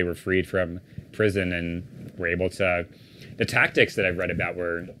worst, who they were freed from prison and were able to. The tactics that I've read about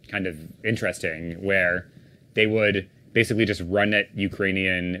were kind of interesting, where they would basically just run at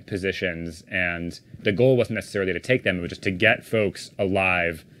Ukrainian positions, and the goal wasn't necessarily to take them; it was just to get folks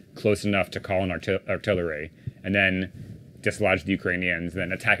alive close enough to call in artillery, and then dislodge the Ukrainians,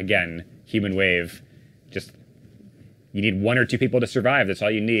 then attack again, human wave. Just you need one or two people to survive. That's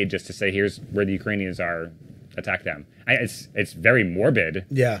all you need, just to say, here's where the Ukrainians are, attack them. It's very morbid.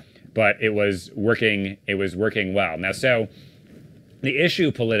 Yeah. But it was working. It was working well. Now, so the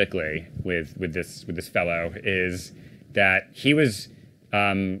issue politically with this fellow is that he was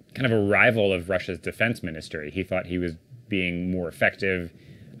kind of a rival of Russia's defense ministry. He thought he was being more effective.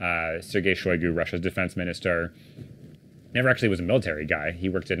 Sergei Shoigu, Russia's defense minister, never actually was a military guy. He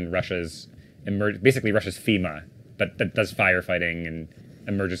worked in basically Russia's FEMA, but that does firefighting and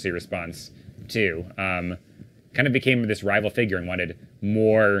emergency response too. Kind of became this rival figure and wanted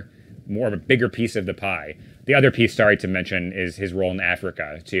more of a bigger piece of the pie. The other piece, sorry to mention, is his role in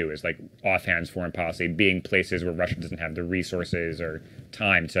Africa too, is like offhand foreign policy, being places where Russia doesn't have the resources or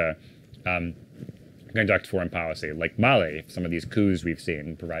time to conduct foreign policy, like Mali, some of these coups we've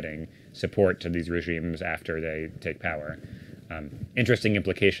seen, providing support to these regimes after they take power. Interesting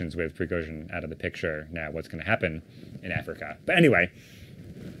implications with Prigozhin out of the picture now, what's going to happen in Africa. But anyway,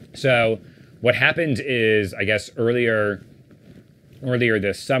 so what happened is, I guess earlier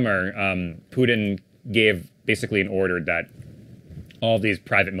this summer, Putin gave basically an order that all of these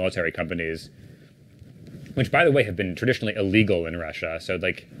private military companies, which by the way have been traditionally illegal in Russia, so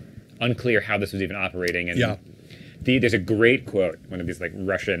like unclear how this was even operating. And there's a great quote, one of these like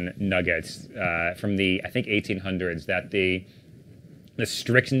Russian nuggets from the, I think, 1800s, that the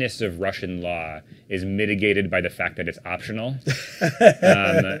strictness of Russian law is mitigated by the fact that it's optional.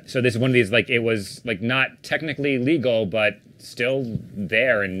 So this is one of these, like, it was like not technically legal, but still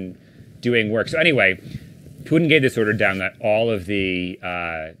there and doing work. So anyway, Putin gave this order down that all of these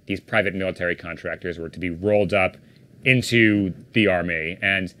private military contractors were to be rolled up into the army,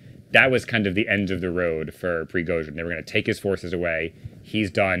 and that was kind of the end of the road for Prigozhin. They were going to take his forces away. He's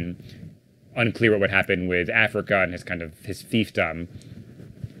done. Unclear what would happen with Africa and his fiefdom.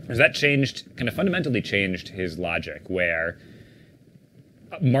 Because that fundamentally changed his logic, where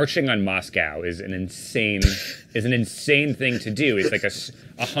marching on Moscow is an insane thing to do. It's like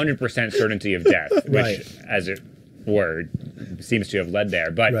 100% certainty of death, which, as it were, seems to have led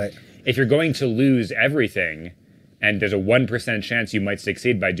there. But if you're going to lose everything, and there's a 1% chance you might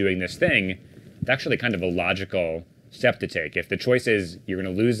succeed by doing this thing, it's actually kind of a logical step to take. If the choice is you're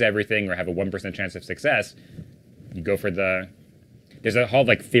going to lose everything or have a 1% chance of success, you go for the there's a whole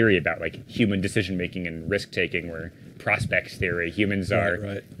like theory about like human decision making and risk taking, where prospects theory, humans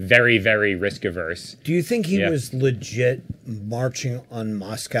are very, very risk averse. Do you think he was legit marching on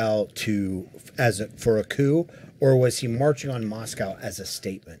Moscow for a coup, or was he marching on Moscow as a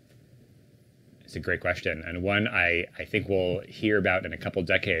statement? It's a great question, and one I think we'll hear about in a couple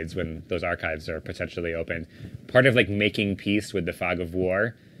decades when those archives are potentially open. Part of like making peace with the fog of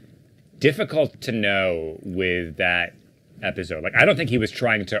war, difficult to know with that episode. Like, I don't think he was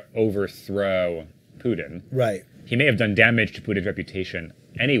trying to overthrow Putin. Right. He may have done damage to Putin's reputation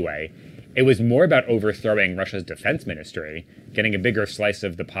anyway. It was more about overthrowing Russia's defense ministry, getting a bigger slice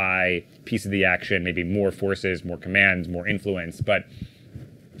of the pie, piece of the action, maybe more forces, more commands, more influence. But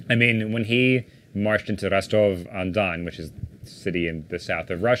I mean, when he marched into Rostov-on-Don, which is a city in the south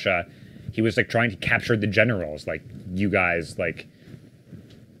of Russia, he was like trying to capture the generals. Like, you guys, like,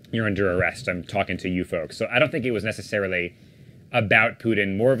 you're under arrest. I'm talking to you folks. So I don't think it was necessarily about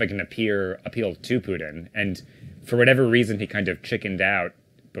Putin, more of like an appeal to Putin. And for whatever reason, he kind of chickened out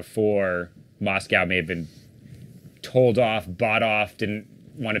before Moscow may have been told off, bought off,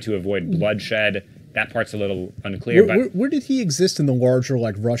 wanted to avoid bloodshed. That part's a little unclear. Where did he exist in the larger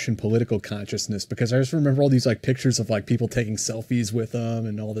like Russian political consciousness? Because I just remember all these like pictures of like people taking selfies with him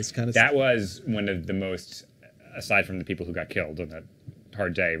and all this kind of stuff. That was one of the most, aside from the people who got killed on that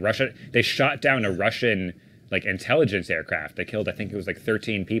hard day. They shot down a Russian like intelligence aircraft. They killed, I think it was like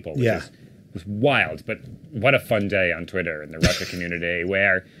 13 people, which was wild. But what a fun day on Twitter in the Russia community,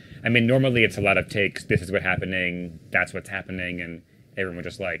 where, I mean, normally it's a lot of takes. This is what's happening. That's what's happening, and everyone was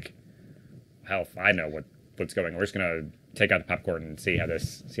just like, hell, I know what's going on. We're just gonna take out the popcorn and see how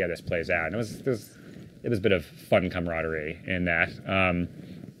this plays out. And it was a bit of fun camaraderie in that.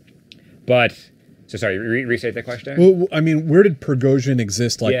 So sorry, restate the question. Well, I mean, where did Prigozhin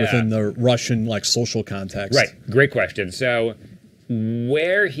exist, like within the Russian like social context? Right, great question. So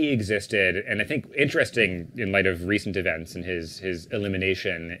where he existed, and I think interesting in light of recent events and his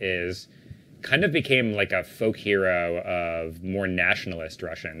elimination, is kind of became like a folk hero of more nationalist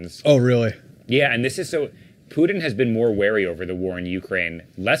Russians. Oh, really? Yeah, and this is so. Putin has been more wary over the war in Ukraine,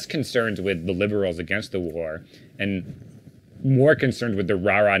 less concerned with the liberals against the war, and more concerned with the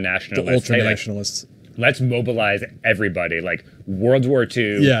rah-rah nationalists. The ultra-nationalists. Like, let's mobilize everybody. Like World War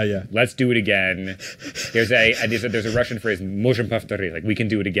II. Yeah. Let's do it again. There's a Russian phrase, "Можем повторить," like we can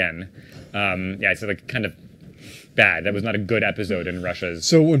do it again. It's like kind of bad. That was not a good episode in Russia's.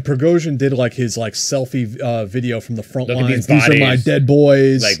 So when Prigozhin did like his like selfie video from the front lines, these are my dead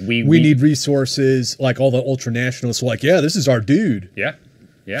boys. Like we need resources. Like all the ultra nationalists were like, yeah, this is our dude.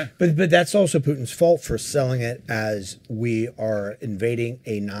 Yeah. But that's also Putin's fault for selling it as we are invading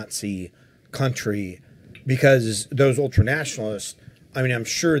a Nazi country, because those ultranationalists, I mean, I'm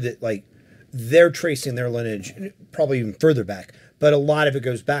sure that like they're tracing their lineage probably even further back, but a lot of it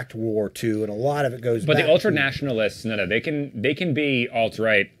goes back to World War II, and a lot of it goes back. But the ultranationalists, no, they can be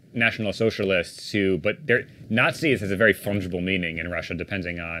alt-right National Socialists who, but Nazis has a very fungible meaning in Russia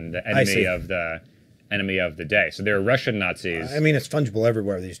depending on the enemy of the day. So there are Russian Nazis. I mean, it's fungible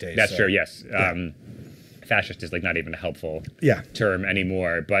everywhere these days. That's true, yes. Fascist is like not even a helpful term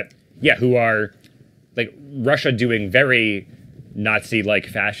anymore. But yeah, who are like Russia doing very Nazi-like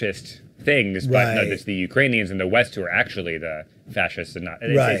fascist things, but no, it's the Ukrainians in the West who are actually the fascists and not.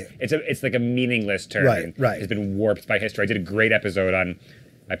 It's like a meaningless term. It's been warped by history. I did a great episode on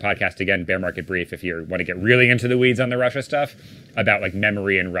my podcast again, Bear Market Brief, if you want to get really into the weeds on the Russia stuff, about like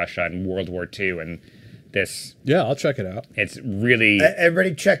memory in Russia and World War II and this. Yeah, I'll check it out. It's really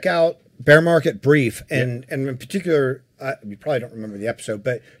everybody check out Bear Market Brief, and in particular, you probably don't remember the episode,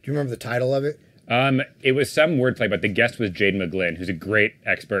 but do you remember the title of it? It was some wordplay, but the guest was Jade McGlynn, who's a great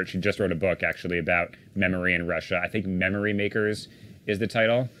expert. She just wrote a book actually about memory in Russia. I think Memory Makers is the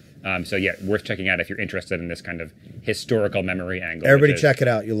title. So yeah, worth checking out if you're interested in this kind of historical memory angle. Everybody check it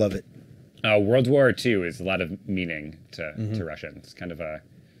out. You'll love it. World War II is a lot of meaning to Russia. It's kind of a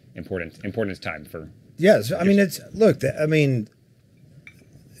important time for. Yes, I mean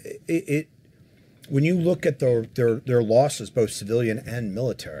it when you look at their losses, both civilian and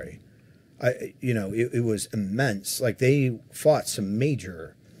military, it was immense. Like they fought some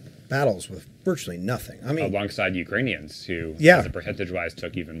major battles with virtually nothing. I mean, alongside Ukrainians who, as a percentage-wise,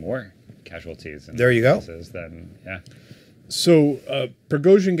 took even more casualties. And there you go. So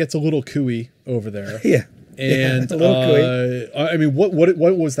Prigozhin gets a little cooey over there. And a little cooey. I mean,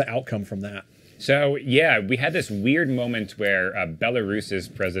 what was the outcome from that? So yeah, we had this weird moment where Belarus's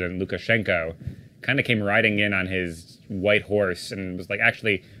President Lukashenko kind of came riding in on his white horse and was like,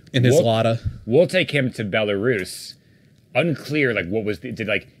 actually, in his Lada, we'll take him to Belarus. Unclear, like what was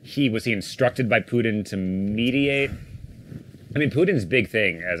was he instructed by Putin to mediate I mean, Putin's big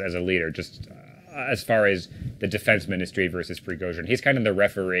thing as a leader, just as far as the defense ministry versus Prigozhin, he's kind of the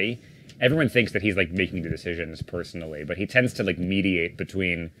referee. Everyone thinks that he's like making the decisions personally, but he tends to like mediate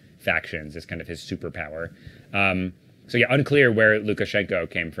between factions is kind of his superpower. So yeah, unclear where Lukashenko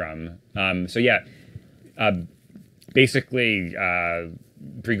came from. Basically,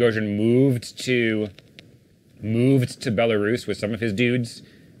 Prigozhin moved to Belarus with some of his dudes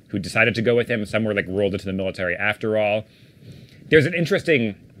who decided to go with him. Some were like rolled into the military after all. There's an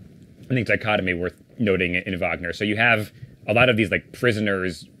interesting, I think, dichotomy worth noting in Wagner. So you have a lot of these like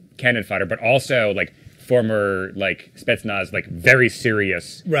prisoners, cannon fodder, but also like former like Spetsnaz, like very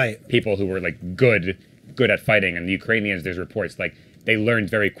serious people who were like good at fighting. And the Ukrainians, there's reports like they learned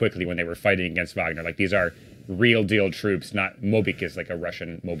very quickly when they were fighting against Wagner. Like these are real deal troops, not Mobik is like a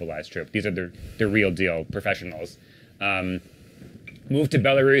Russian mobilized troop. These are the real deal professionals. Moved to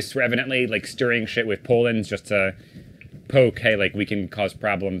Belarus, were evidently like stirring shit with Poland just to poke, hey, like we can cause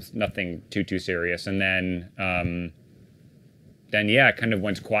problems, nothing too serious. And then yeah, kind of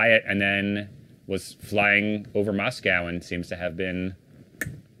went quiet and then was flying over Moscow and seems to have been.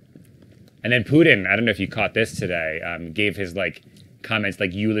 And then Putin, I don't know if you caught this today, gave his like comments,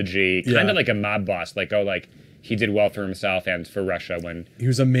 like eulogy, kind of like a mob boss, like, oh, like he did well for himself and for Russia when he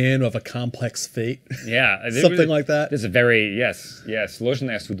was a man of a complex fate. Yeah, something like that. This is a very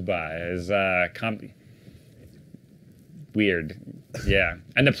сложная судьба is weird. Yeah,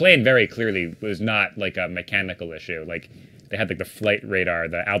 and the plane very clearly was not like a mechanical issue. Like they had like the flight radar,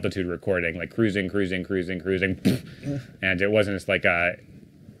 the altitude recording, like cruising, and it wasn't just like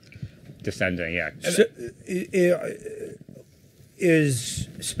descending. Yeah. So, is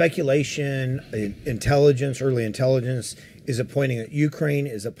speculation, intelligence, early intelligence, is it pointing at Ukraine?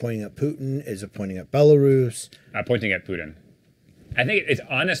 Is it pointing at Putin? Is it pointing at Belarus? Pointing at Putin. I think it's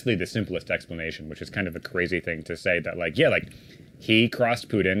honestly the simplest explanation, which is kind of a crazy thing to say that, like, yeah, like he crossed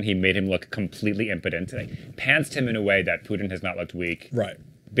Putin, he made him look completely impotent, like, pantsed him in a way that Putin has not looked weak. Right.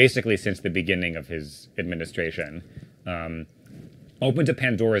 Basically since the beginning of his administration. Opened a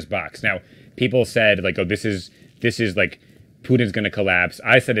Pandora's box. Now, people said, like, oh, this is like, Putin's going to collapse.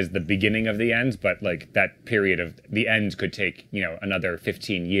 I said it's the beginning of the end, but like that period of the end could take, another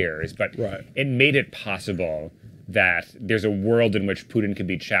 15 years. But it made it possible that there's a world in which Putin could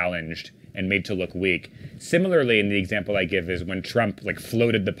be challenged and made to look weak. Similarly, in the example I give is when Trump like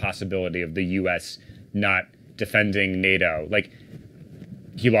floated the possibility of the U.S. not defending NATO. Like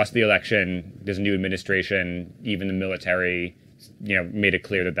he lost the election, there's a new administration, even the military, made it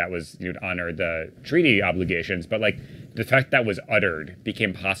clear that was, you'd honor the treaty obligations. But like the fact that was uttered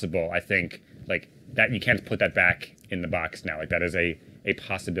became possible, I think, like that you can't put that back in the box now. Like that is a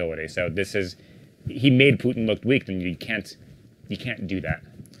possibility. So this is, he made Putin look weak, and you can't do that.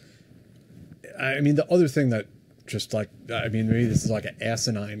 I mean, the other thing that just like, I mean, maybe this is like an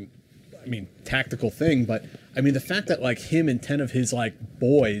asinine, tactical thing, but I mean, the fact that like him and 10 of his like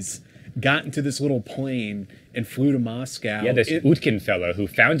boys got into this little plane and flew to Moscow. Yeah, this Utkin fellow who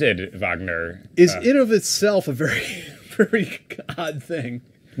founded Wagner is in of itself a very, very odd thing.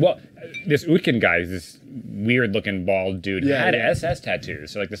 Well, this Utkin guy, this weird-looking bald dude, had SS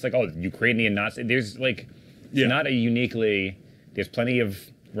tattoos. So like this, like, oh, Ukrainian Nazi. There's like, not a uniquely. There's plenty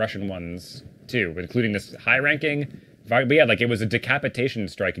of Russian ones too, including this high-ranking. But yeah, like it was a decapitation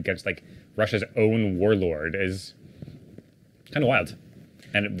strike against like Russia's own warlord. Is kind of wild.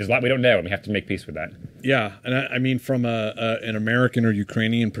 And there's a lot we don't know, and we have to make peace with that. Yeah, and I mean, from an American or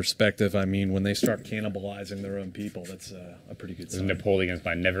Ukrainian perspective, I mean, when they start cannibalizing their own people, that's a pretty good sign. Napoleon's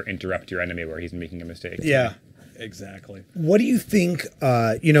line, never interrupt your enemy where he's making a mistake. Yeah. Exactly. What do you think,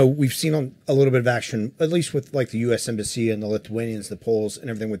 we've seen a little bit of action, at least with like the U.S. Embassy and the Lithuanians, the Poles, and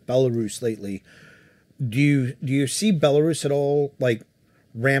everything with Belarus lately. Do you see Belarus at all, like,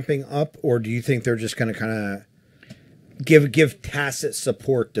 ramping up, or do you think they're just going to kind of give tacit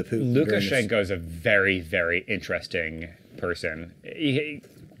support to Putin? Lukashenko is a very, very interesting person.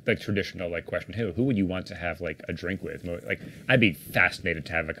 The traditional like question, who would you want to have like a drink with? Like, I'd be fascinated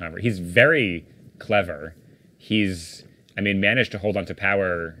to have a conversation. He's very clever. He's, managed to hold on to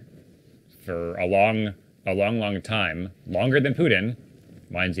power for a long time, longer than Putin,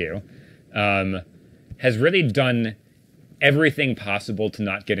 mind you. Has really done everything possible to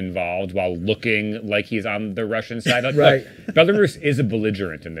not get involved while looking like he's on the Russian side. Right. Belarus is a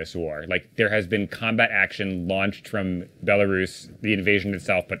belligerent in this war. Like, there has been combat action launched from Belarus, the invasion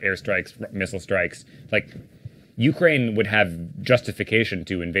itself, but airstrikes, missile strikes. Like, Ukraine would have justification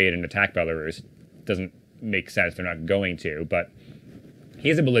to invade and attack Belarus. Doesn't make sense. They're not going to. But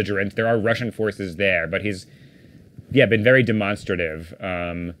he's a belligerent. There are Russian forces there, but he's, been very demonstrative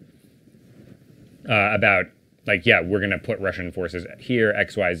about like, yeah, we're going to put Russian forces here,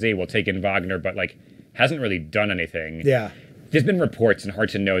 XYZ, we'll take in Wagner, but like hasn't really done anything. Yeah. There's been reports, and hard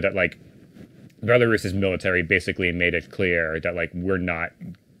to know, that like Belarus's military basically made it clear that like we're not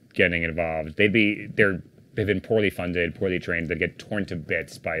getting involved. They've been poorly funded, poorly trained. They'd get torn to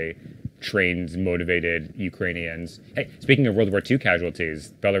bits by trained, motivated Ukrainians. Hey, speaking of World War II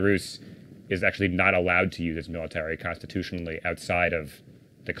casualties, Belarus is actually not allowed to use its military constitutionally outside of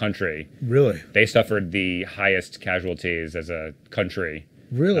the country. Really? They suffered the highest casualties as a country.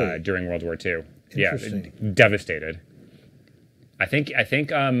 Really? During World War II. Interesting. Yeah, devastated. I think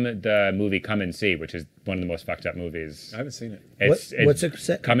the movie Come and See, which is one of the most fucked up movies. I haven't seen it. What's it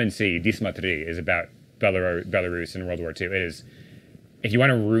say? Come and See, Dismatri, is about Belarus in World War II. It is, if you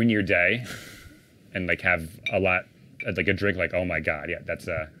want to ruin your day and like have a lot, like a drink, like, oh my God, yeah, that's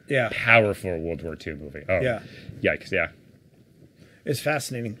a powerful World War II movie. Oh, yeah. Yikes, yeah. It's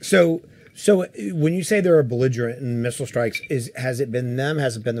fascinating. So when you say there are belligerent and missile strikes, has it been them?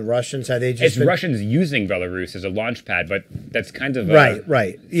 Has it been the Russians? Have they just It's Russians using Belarus as a launch pad, but that's kind of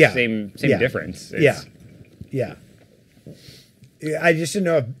right. Yeah. Same difference. Yeah. I just didn't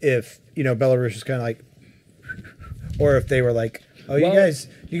know if Belarus was kind of like, or if they were like, oh, well,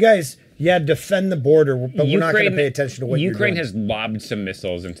 you guys, defend the border, but we're not going to pay attention to what you're doing. Ukraine has lobbed some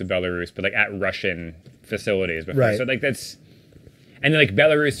missiles into Belarus, but like at Russian facilities before. Right. So like that's. And then, like,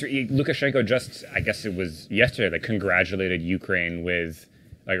 Belarus, Lukashenko just, I guess it was yesterday, like, congratulated Ukraine with,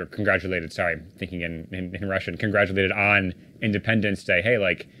 like, or congratulated, sorry, thinking in Russian, congratulated on Independence Day. Hey,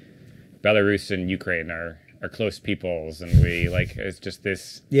 like, Belarus and Ukraine are close peoples, and we, like, it's just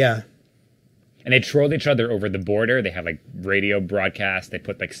this. Yeah. And they trolled each other over the border. They have, like, radio broadcasts. They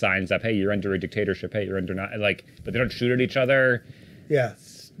put, like, signs up, hey, you're under a dictatorship. Hey, you're under not, like, but they don't shoot at each other. Yeah.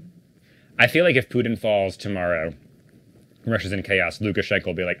 I feel like if Putin falls tomorrow, Russia's in chaos, Lukashenko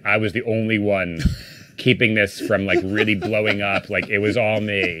will be like, I was the only one keeping this from like really blowing up. Like it was all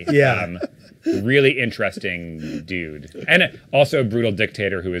me. Yeah. Really interesting dude. And also a brutal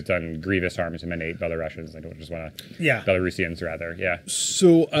dictator who has done grievous harm to many Belarusians. I don't just want to. Yeah. Belarusians, rather. Yeah.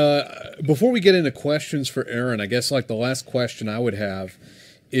 So before we get into questions for Aaron, I guess like the last question I would have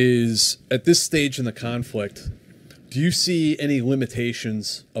is, at this stage in the conflict, do you see any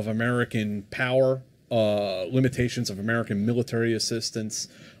limitations of American power? Limitations of American military assistance?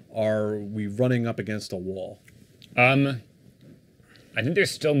 Are we running up against a wall? I think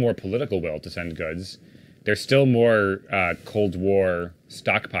there's still more political will to send goods. There's still more Cold War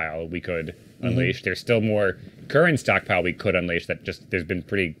stockpile we could unleash. There's still more current stockpile we could unleash that just there's been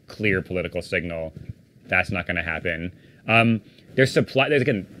pretty clear political signal that's not going to happen. There's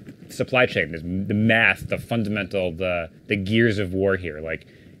again supply chain. There's the math, the fundamental, the gears of war here. Like,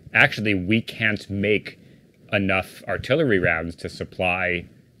 actually, we can't make enough artillery rounds to supply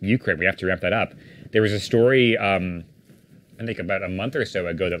Ukraine. We have to ramp that up. There was a story, I think about a month or so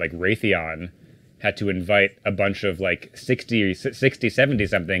ago, that like Raytheon had to invite a bunch of like 60, 70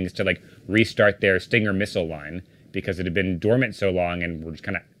 somethings to like restart their Stinger missile line because it had been dormant so long and we're just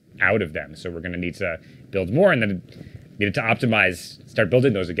kind of out of them. So we're going to need to build more, and then needed to optimize, start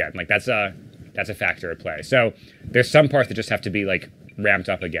building those again. Like that's a factor at play. So there's some parts that just have to be like ramped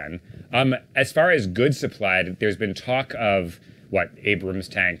up again. As far as goods supplied, there's been talk of Abrams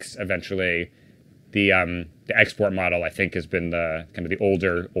tanks eventually. The export model, I think, has been the kind of the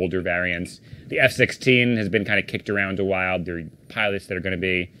older variants. The F-16 has been kind of kicked around a while. There are pilots that are going to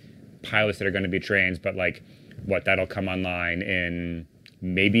be trained, but like that'll come online in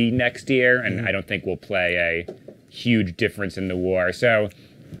maybe next year, and I don't think will play a huge difference in the war. So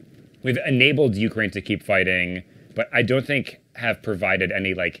we've enabled Ukraine to keep fighting, but I don't think have provided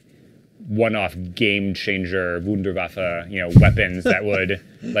any like one-off game changer Wunderwaffe, weapons that would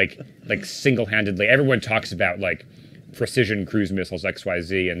like single-handedly. Everyone talks about like precision cruise missiles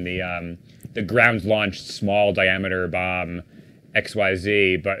XYZ and the ground-launched small diameter bomb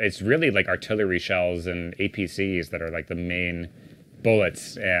XYZ, but it's really like artillery shells and APCs that are like the main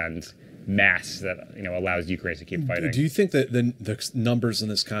bullets and mass that allows Ukraine to keep fighting. Do you think that the numbers in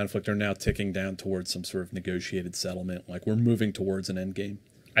this conflict are now ticking down towards some sort of negotiated settlement? Like we're moving towards an end game?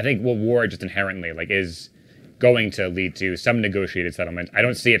 I think war just inherently is going to lead to some negotiated settlement. I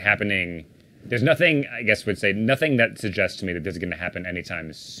don't see it happening. There's nothing, I guess nothing that suggests to me that this is going to happen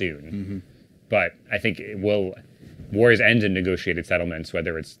anytime soon. Mm-hmm. But I think wars end in negotiated settlements,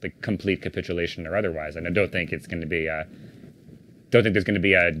 whether it's the complete capitulation or otherwise. And I don't think it's going to be don't think there's going to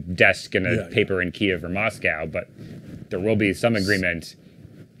be a desk and a paper in Kiev or Moscow, but there will be some agreement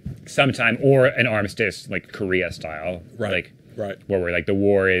sometime, or an armistice like Korea style. Right. Where we're like the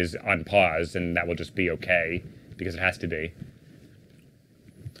war is on pause and that will just be okay because it has to be.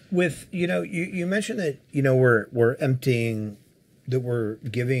 With you mentioned that we're emptying, that we're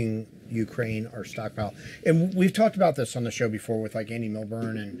giving Ukraine our stockpile, and we've talked about this on the show before with like Andy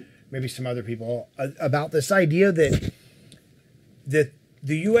Milburn and maybe some other people about this idea that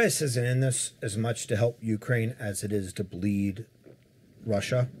the U.S. isn't in this as much to help Ukraine as it is to bleed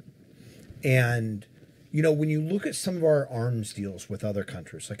Russia. And when you look at some of our arms deals with other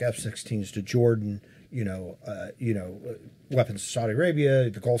countries, like F-16s to Jordan, weapons to Saudi Arabia,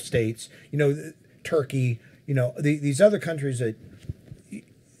 the Gulf states, Turkey, these other countries that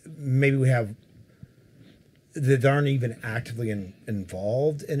maybe we have that aren't even actively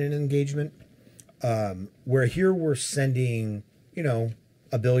involved in an engagement, where here we're sending, $1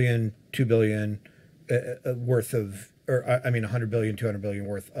 billion, $2 billion worth of, or I mean, $100 billion, $200 billion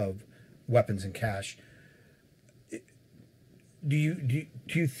worth of weapons and cash. Do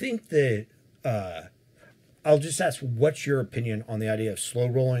you think that? I'll just ask, what's your opinion on the idea of slow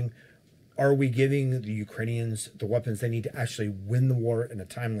rolling? Are we giving the Ukrainians the weapons they need to actually win the war in a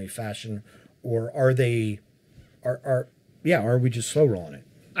timely fashion, or are we just slow rolling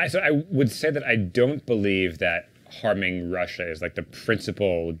it? So I would say that I don't believe that harming Russia is like the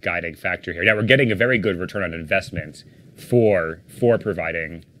principal guiding factor here. Now, we're getting a very good return on investment for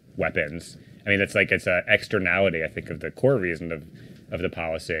providing weapons. I mean, it's an externality, I think, of the core reason of the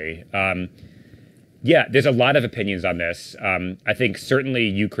policy. Yeah, there's a lot of opinions on this. I think certainly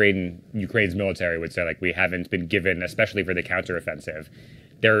Ukraine's military would say, like, we haven't been given, especially for the counteroffensive.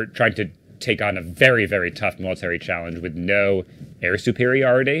 They're trying to take on a very, very tough military challenge with no air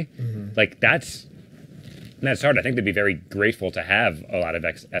superiority. Mm-hmm. Like, that's hard. I think they'd be very grateful to have a lot of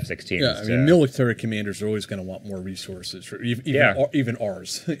F-16s. Yeah, I mean, military commanders are always going to want more resources, even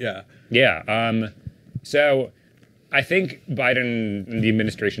ours. Yeah. Yeah. So I think Biden and the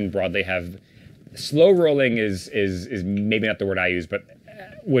administration broadly have slow rolling is maybe not the word I use, but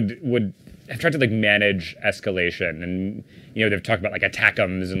would have tried to like manage escalation, and they've talked about like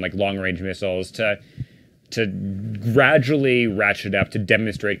ATACMS and like long range missiles to gradually ratchet up to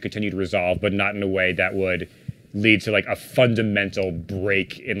demonstrate continued resolve, but not in a way that would lead to like a fundamental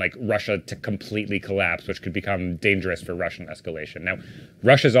break in like Russia to completely collapse, which could become dangerous for Russian escalation. Now,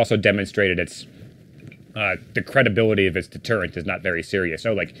 Russia's also demonstrated its the credibility of its deterrent is not very serious.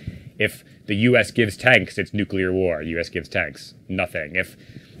 So like if the U.S. gives tanks, it's nuclear war. U.S. gives tanks, nothing. If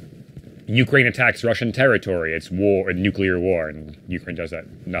Ukraine attacks Russian territory, it's war, nuclear war, and Ukraine does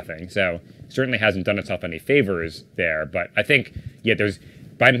that, nothing. So certainly hasn't done itself any favors there. But I think,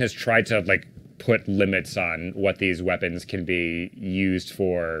 Biden has tried to like put limits on what these weapons can be used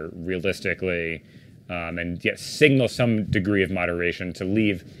for realistically, and yet signal some degree of moderation to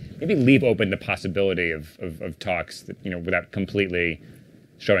leave open the possibility of talks that, without completely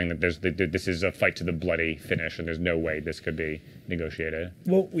showing that this is a fight to the bloody finish and there's no way this could be negotiated.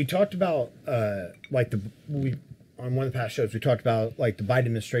 Well, we talked about on one of the past shows we talked about like the Biden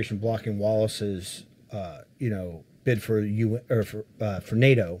administration blocking Wallace's bid for for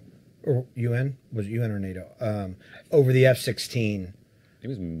NATO or UN, was it UN or NATO, over the F-16. It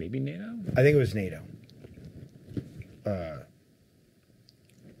was maybe NATO. I think it was NATO.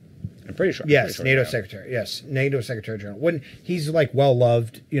 I'm pretty sure. Yes, NATO Secretary. Yes, NATO Secretary General. When he's like well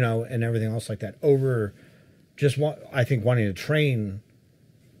loved, and everything else like that, over just wanting to train,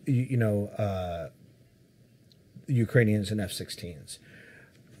 Ukrainians in F-16s.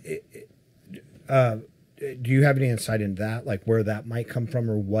 Do you have any insight into that, like where that might come from,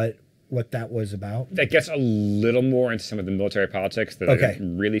 or what that was about? That gets a little more into some of the military politics that I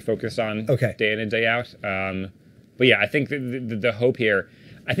don't really focus on day in and day out. But yeah, I think the hope here.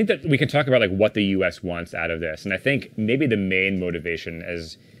 I think that we can talk about like what the U.S. wants out of this, and I think maybe the main motivation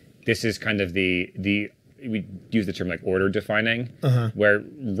is this is kind of the we use the term like order defining, where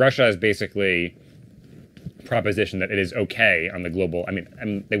Russia is basically proposition that it is okay on the global. I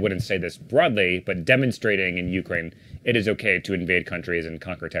mean, they wouldn't say this broadly, but demonstrating in Ukraine it is okay to invade countries and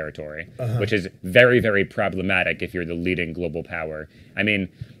conquer territory, which is very, very problematic if you're the leading global power. I mean,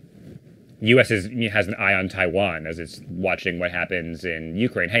 U.S. has an eye on Taiwan as it's watching what happens in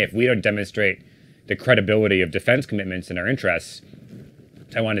Ukraine. Hey, if we don't demonstrate the credibility of defense commitments and our interests,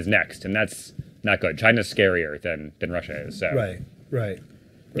 Taiwan is next, and that's not good. China's scarier than Russia is. So. Right.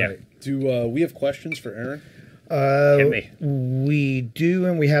 Yeah. Do we have questions for Aaron? We do,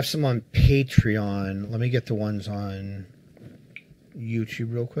 and we have some on Patreon. Let me get the ones on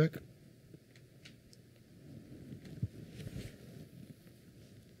YouTube real quick.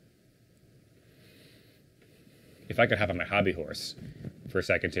 If I could hop on my hobby horse for a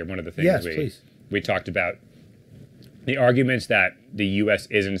second here, one of the things we talked about, the arguments that the U.S.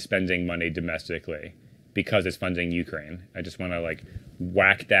 isn't spending money domestically because it's funding Ukraine. I just want to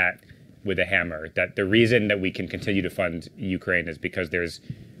whack that with a hammer, that the reason that we can continue to fund Ukraine is because there's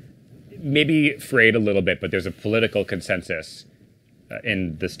maybe frayed a little bit, but there's a political consensus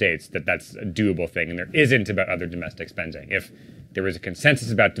in the States that that's a doable thing, and there isn't about other domestic spending. If there was a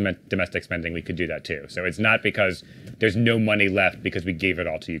consensus about domestic spending, we could do that too. So it's not because there's no money left because we gave it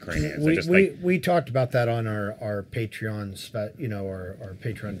all to Ukrainians. We talked about that on our Patreon, our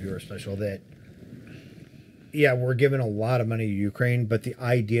Patreon viewer special, that yeah, we're giving a lot of money to Ukraine, but the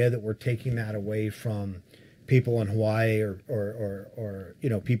idea that we're taking that away from people in Hawaii or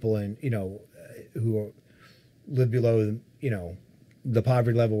people in who live below the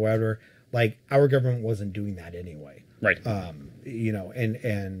poverty level, whatever, like our government wasn't doing that anyway. Right.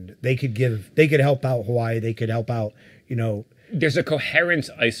 And they could help out Hawaii. They could help out, There's a coherent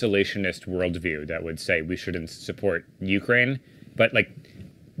isolationist worldview that would say we shouldn't support Ukraine, but like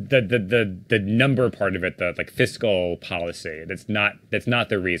the number part of it, the like fiscal policy, that's not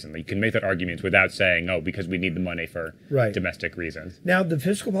the reason. You can make that argument without saying, oh, because we need the money for domestic reasons. Now, the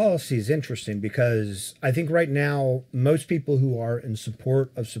fiscal policy is interesting because I think right now most people who are in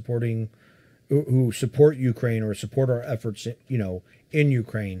support of who support Ukraine or support our efforts, in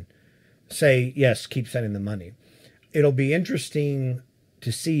Ukraine, say, yes, keep sending the money. It'll be interesting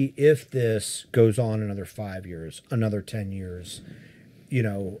to see if this goes on another 5 years, another 10 years,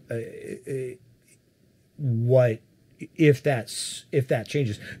 what if that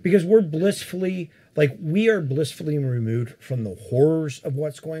changes, because we are blissfully removed from the horrors of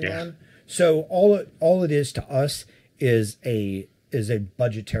what's going on. So all it is to us is a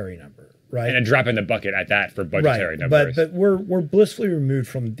budgetary number. Right. And a drop in the bucket at that for budgetary numbers. But we're blissfully removed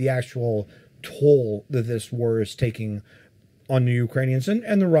from the actual toll that this war is taking on the Ukrainians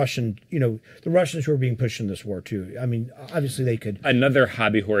and the Russians who are being pushed in this war too. I mean, obviously they could. Another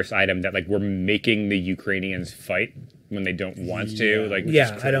hobby horse item that we're making the Ukrainians fight when they don't want to. I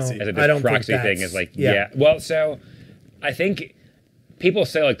don't proxy think thing is Well, so I think people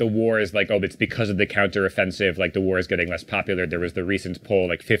say the war is it's because of the counteroffensive, the war is getting less popular. There was the recent poll,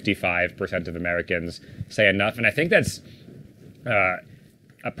 55% of Americans say enough. And I think that's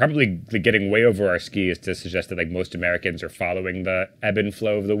probably getting way over our skis to suggest that most Americans are following the ebb and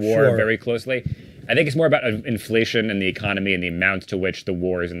flow of the war very closely. I think it's more about inflation and the economy and the amount to which the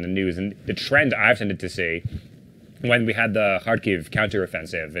war is in the news. And the trend I've tended to see when we had the Kharkiv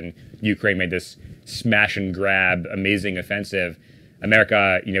counteroffensive and Ukraine made this smash and grab amazing offensive,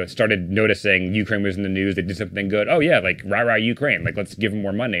 America, started noticing Ukraine was in the news. They did something good. Oh yeah, rah rah Ukraine. Let's give them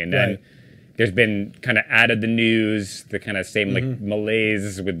more money. And then there's been kind of added the news, the kind of same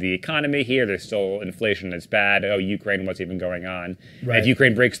malaise with the economy here. There's still inflation. It's bad. Oh, Ukraine, what's even going on? Right. And if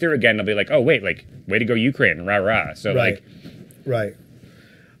Ukraine breaks through again, they'll be like, oh wait, way to go Ukraine, rah rah. So right.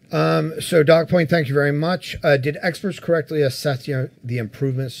 So Doc Point, thank you very much. Did experts correctly assess the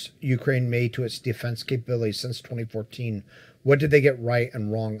improvements Ukraine made to its defense capabilities since 2014? What did they get right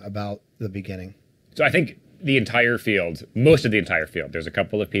and wrong about the beginning? So I think the entire field, most of the entire field, there's a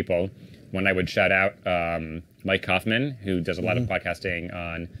couple of people. One I would shout out, Mike Kaufman, who does a lot of podcasting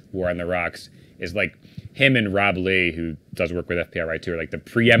on War on the Rocks, is him and Rob Lee, who does work with FPRI too, are the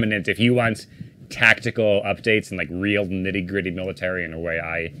preeminent, if you want tactical updates and real nitty gritty military in a way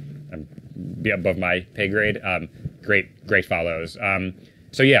I am above my pay grade, great follows.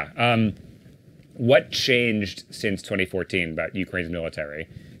 What changed since 2014 about Ukraine's military?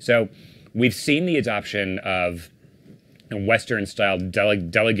 So we've seen the adoption of Western-style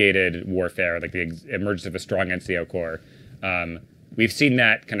delegated warfare, the emergence of a strong NCO corps. We've seen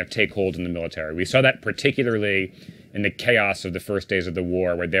that kind of take hold in the military. We saw that particularly in the chaos of the first days of the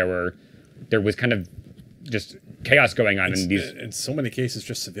war, where there was kind of just chaos going on in so many cases,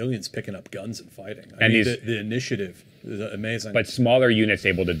 just civilians picking up guns and fighting. The initiative is amazing. But smaller units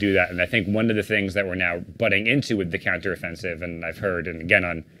able to do that. And I think one of the things that we're now butting into with the counteroffensive, and I've heard, and again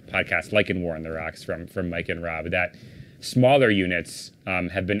on podcasts like in War on the Rocks from Mike and Rob, that smaller units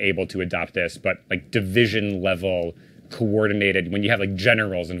have been able to adopt this, but division level coordinated, when you have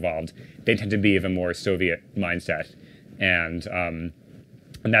generals involved, they tend to be of a more Soviet mindset. And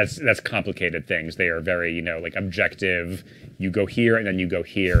that's complicated things. They are very, objective. You go here and then you go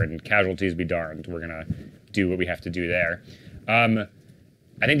here, and casualties be darned. We're going to do what we have to do there. I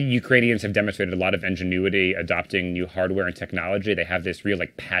think the Ukrainians have demonstrated a lot of ingenuity adopting new hardware and technology. They have this real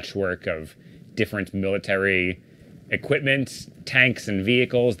patchwork of different military equipment, tanks and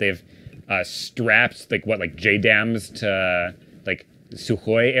vehicles. They've strapped JDAMs to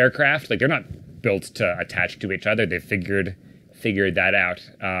Sukhoi aircraft. They're not built to attach to each other. They've figured that out.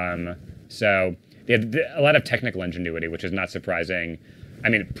 So they have a lot of technical ingenuity, which is not surprising. I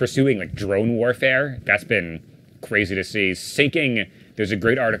mean, pursuing drone warfare, that's been crazy to see. Sinking there's a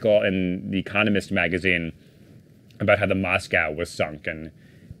great article in The Economist magazine about how the Moscow was sunk, and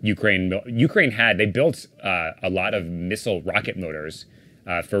Ukraine they built a lot of missile rocket motors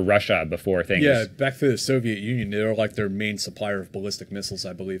for Russia before things. Yeah, back to the Soviet Union, they're like their main supplier of ballistic missiles,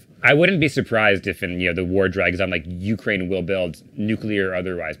 I believe. I wouldn't be surprised if, the war drags on, like Ukraine will build nuclear or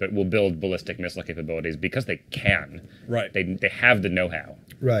otherwise, but will build ballistic missile capabilities because they can. Right. They have the know-how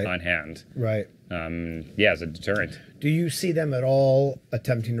on hand. Right. As a deterrent. Do you see them at all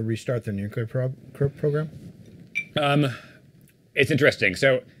attempting to restart their nuclear program? It's interesting.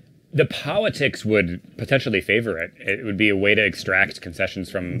 So the politics would potentially favor it. It would be a way to extract concessions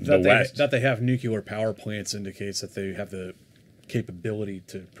from the West. That they have nuclear power plants indicates that they have the capability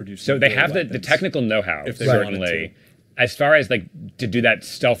to produce. So they have the technical know-how, if they certainly. As far as like to do that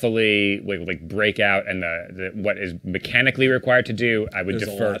stealthily, like break out, and the what is mechanically required to do, I would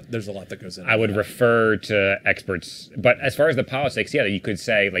defer. There's a lot that goes in. I would refer to experts. But as far as the politics, you could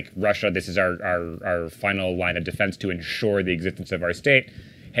say like Russia, this is our final line of defense to ensure the existence of our state.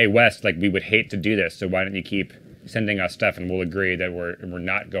 Hey, West, like we would hate to do this, so why don't you keep sending us stuff, and we'll agree that we're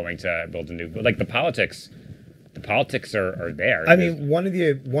not going to build a new. But like the politics are there. I mean, one of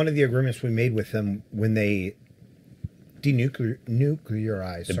the agreements we made with them when they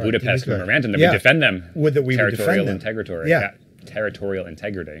denuclearized the Budapest Memorandum that we defend them with that we territorial would defend them. territorial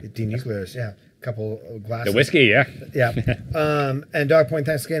integrity. Denuclearized, a couple of glasses. The whiskey, And Dog Point,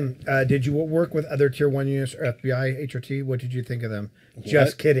 thanks again. Did you work with other Tier 1 units or FBI, HRT? What did you think of them? What?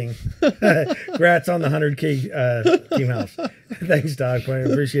 Just kidding. Congrats on the 100K team house. Thanks, Dog Point.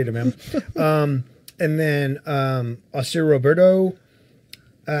 Appreciate it, man. And then Ausir Roberto,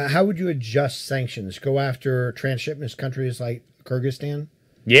 how would you adjust sanctions? Go after transshipment countries like Kyrgyzstan?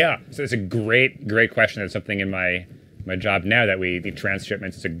 Yeah, so it's a great question. It's something in my job now that the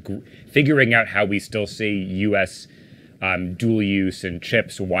transshipments, figuring out how we still see U.S. Dual use and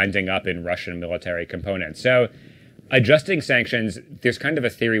chips winding up in Russian military components. So adjusting sanctions, there's kind of a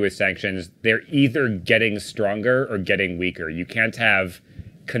theory with sanctions. They're either getting stronger or getting weaker. You can't have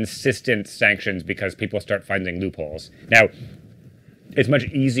consistent sanctions because people start finding loopholes. Now, it's much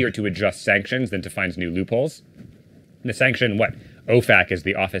easier to adjust sanctions than to find new loopholes. The sanction, OFAC is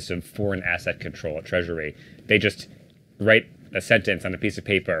the Office of Foreign Asset Control at Treasury. They just write a sentence on a piece of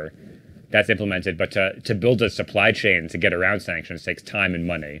paper that's implemented, but to build a supply chain to get around sanctions takes time and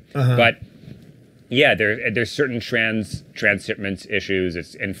money. But there's certain transshipment issues.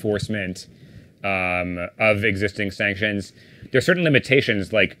 It's enforcement of existing sanctions. There's certain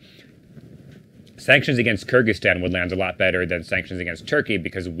limitations, like sanctions against Kyrgyzstan would land a lot better than sanctions against Turkey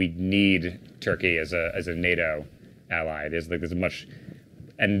because we need Turkey as a NATO ally. There's a much,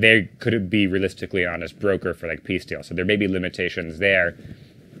 and they could be realistically an honest broker for like peace deals. So there may be limitations there.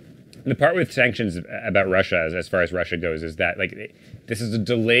 And the part with sanctions about Russia, as far as Russia goes, is that like this is a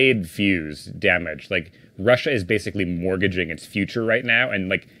delayed fuse damage. Like Russia is basically mortgaging its future right now, and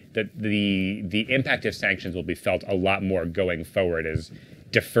like the impact of sanctions will be felt a lot more going forward as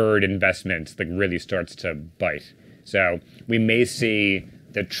deferred investment like really starts to bite. So we may see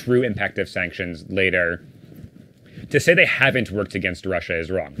the true impact of sanctions later. To say they haven't worked against Russia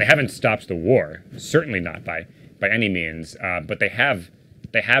is wrong. They haven't stopped the war, certainly not by any means, but they have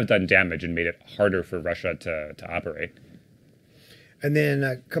done damage and made it harder for Russia to operate. And then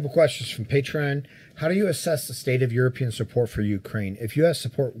a couple questions from Patreon. How do you assess the state of European support for Ukraine? If U.S.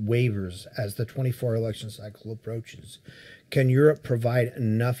 support wavers as the 24 election cycle approaches, can Europe provide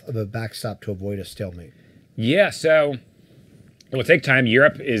enough of a backstop to avoid a stalemate? Yeah, so it will take time.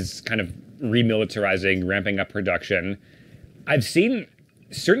 Europe is kind of remilitarizing, ramping up production. I've seen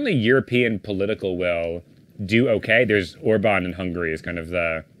certainly European political will do okay. There's Orban in Hungary is kind of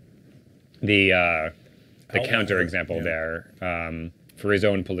the counterexample there for his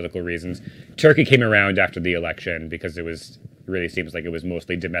own political reasons. Turkey came around after the election because really seems like it was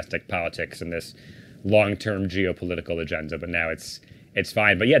mostly domestic politics and this long-term geopolitical agenda. But now it's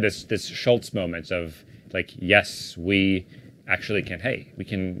fine. But yeah, this Schultz moment of like, yes, we actually we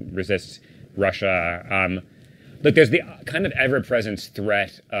can resist Russia. Look, there's the kind of ever-present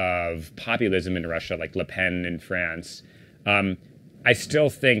threat of populism in Russia, like Le Pen in France. I still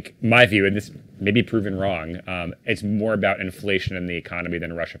think, my view, and this may be proven wrong, it's more about inflation in the economy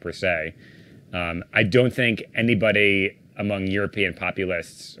than Russia per se. I don't think anybody among European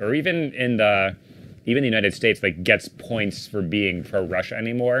populists, or even in the United States, like gets points for being pro-Russia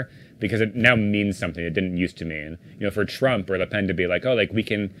anymore, because it now means something it didn't used to mean. You know, for Trump or Le Pen to be like, oh, like we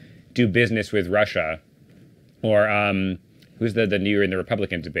can do business with Russia. Or who's the new in the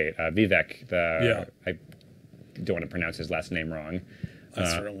Republican debate? Vivek. I don't want to pronounce his last name wrong. I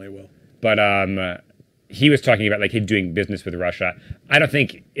certainly will. But he was talking about like him doing business with Russia. I don't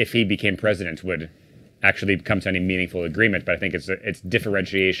think if he became president would actually come to any meaningful agreement, but I think it's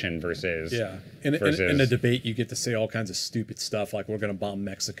differentiation versus In a debate, you get to say all kinds of stupid stuff like we're going to bomb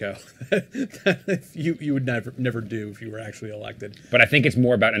Mexico. you would never do if you were actually elected. But I think it's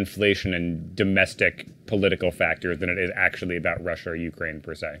more about inflation and domestic political factors than it is actually about Russia or Ukraine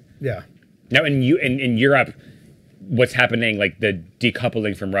per se. Yeah. Now in Europe, what's happening, like the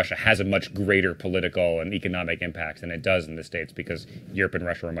decoupling from Russia, has a much greater political and economic impact than it does in the States because Europe and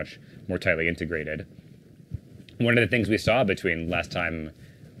Russia are much more tightly integrated. One of the things we saw between last time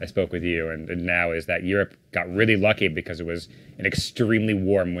I spoke with you and now is that Europe got really lucky because it was an extremely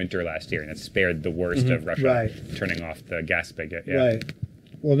warm winter last year and it spared the worst of Russia turning off the gas spigot. Yeah. Right.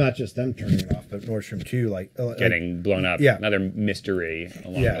 Well, not just them turning it off, but Nord Stream 2, getting blown up. Yeah. Another mystery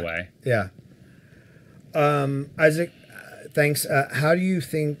along the way. Yeah. Isaac, thanks. How do you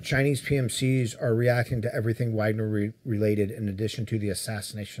think Chinese PMCs are reacting to everything Wagner related in addition to the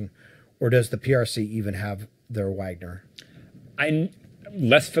assassination? Or does the PRC even have their Wagner? I'm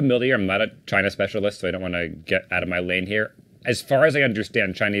less familiar. I'm not a China specialist, so I don't want to get out of my lane here. As far as I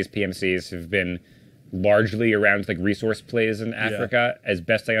understand, Chinese PMCs have been largely around like resource plays in Africa, as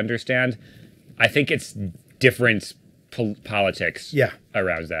best I understand. I think it's different politics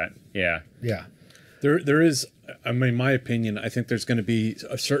around that. Yeah. Yeah. There is, I mean, my opinion, I think there's going to be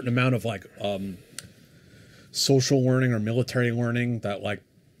a certain amount of like social learning or military learning that like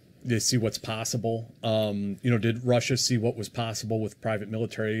they see what's possible. Did Russia see what was possible with private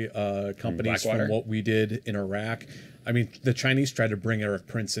military companies from what we did in Iraq? I mean, the Chinese tried to bring Eric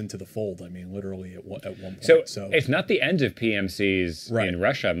Prince into the fold. I mean, literally at one point. So it's not the end of PMCs in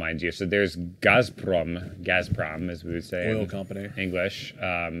Russia, mind you. So there's Gazprom, as we would say, oil company, English,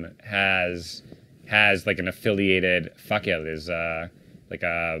 has like an affiliated fakel is like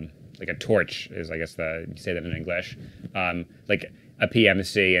a torch is I guess you say that in English, like a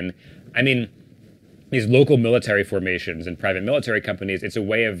PMC. And I mean, these local military formations and private military companies, it's a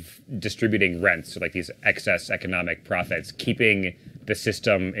way of distributing rents, so like these excess economic profits, keeping the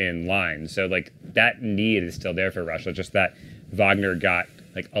system in line. So like that need is still there for Russia, just that Wagner got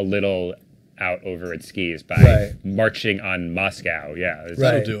like a little out over its skis by marching on Moscow. Yeah,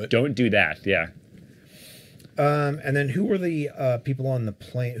 that'll do it. Don't do that. Yeah. And then who were the people on the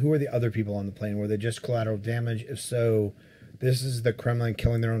plane? Who were the other people on the plane? Were they just collateral damage? If so, this is the Kremlin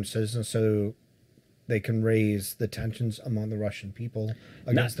killing their own citizens so they can raise the tensions among the Russian people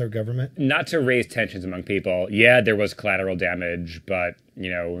against their government? Not to raise tensions among people. Yeah, there was collateral damage, but,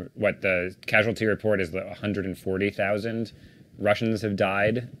 what the casualty report is that 140,000 Russians have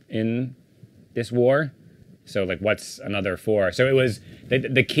died in this war. So, like, what's another 4? So it was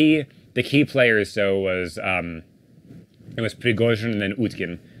the key players. So it was Prigozhin and then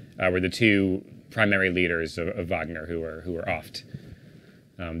Utkin were the two primary leaders of Wagner who were offed.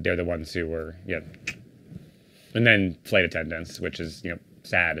 They're the ones who were and then flight attendants, which is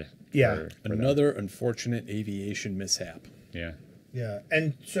sad. Yeah, for another unfortunate aviation mishap. Yeah. Yeah,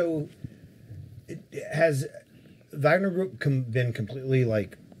 and so has Wagner Group been completely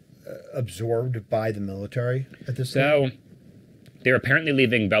absorbed by the military at this point? So they're apparently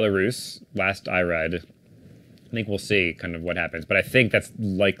leaving Belarus. Last I read, I think we'll see kind of what happens, but I think that's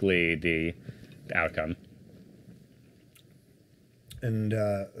likely the outcome. And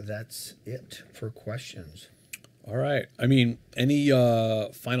that's it for questions. All right. I mean, any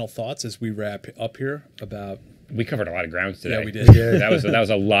final thoughts as we wrap up here about? We covered a lot of ground today. Yeah, we did. Yeah. That was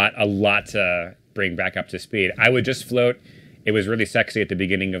a lot to bring back up to speed. I would just float. It was really sexy at the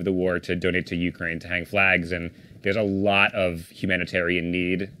beginning of the war to donate to Ukraine, to hang flags, and there's a lot of humanitarian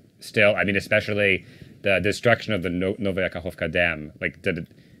need still. I mean, especially the destruction of the Novaya Kakhovka Dam, like the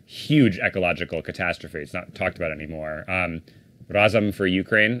huge ecological catastrophe. It's not talked about anymore. Razom for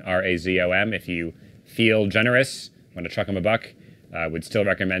Ukraine, RAZOM. If you feel generous, want to chuck them a buck, would still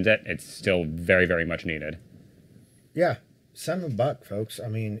recommend it. It's still very, very much needed. Yeah, send them a buck, folks. I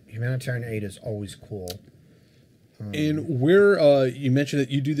mean, humanitarian aid is always cool. And where you mentioned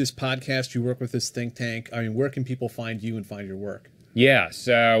that you do this podcast, you work with this think tank. I mean, where can people find you and find your work? Yeah,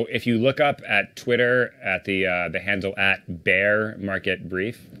 so if you look up at Twitter at the handle at Bear Market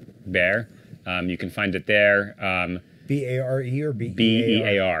Brief, Bear, you can find it there. BARE or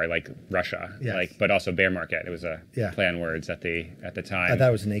BEAR, like Russia, yes. But also bear market. It was a play on words at the time. I thought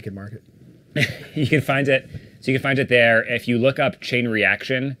it was a naked market. You can find it. So you can find it there. If you look up Chain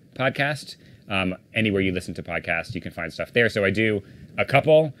Reaction podcast, anywhere you listen to podcasts, you can find stuff there. So I do a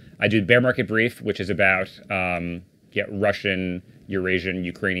couple. I do Bear Market Brief, which is about Russian, Eurasian,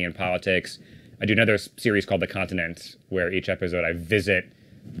 Ukrainian politics. I do another series called The Continent, where each episode I visit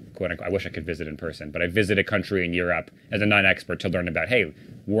quote unquote, I wish I could visit in person, but I visited a country in Europe as a non-expert to learn about, hey,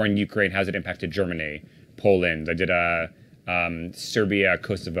 war in Ukraine, how's it impacted Germany, Poland. I did a Serbia,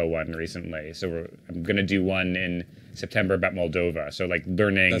 Kosovo one recently. So I'm going to do one in September about Moldova. So like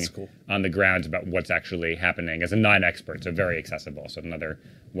learning on the ground about what's actually happening as a non-expert. So very accessible. So another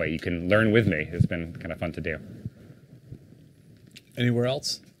way you can learn with me. It's been kind of fun to do. Anywhere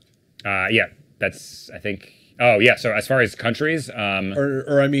else? Yeah, that's, I think. Oh, yeah. So as far as countries.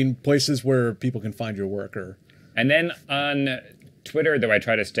 Or I mean, places where people can find your work. And then on Twitter, though I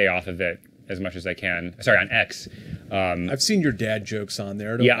try to stay off of it as much as I can. Sorry, on X. I've seen your dad jokes on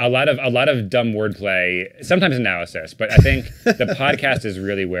there. Yeah, a lot of dumb wordplay, sometimes analysis, but I think the podcast is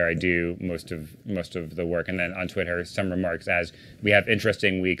really where I do most of the work. And then on Twitter, some remarks as we have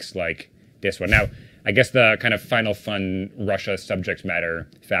interesting weeks like this one. Now, I guess the kind of final fun Russia subject matter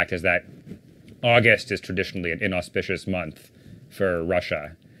fact is that August is traditionally an inauspicious month for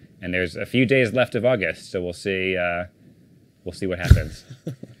Russia, and there's a few days left of August, so we'll see what happens.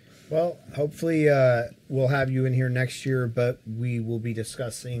 Well, hopefully we'll have you in here next year, but we will be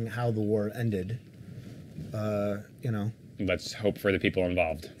discussing how the war ended. Let's hope for the people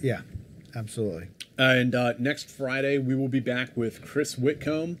involved. Yeah, absolutely. And next Friday, we will be back with Chris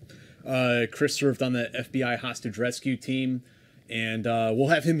Whitcomb. Chris served on the FBI hostage rescue team, and we'll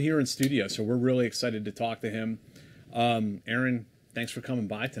have him here in studio, so we're really excited to talk to him. Aaron, thanks for coming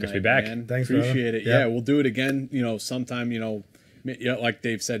by tonight. Good to be back. Man. Thanks, appreciate brother. it. Yep. Yeah, we'll do it again. Sometime. Like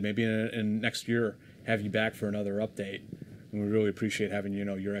Dave said, maybe in next year, have you back for another update. And we really appreciate having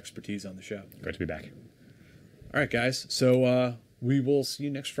your expertise on the show. Great to be back. All right, guys. So we will see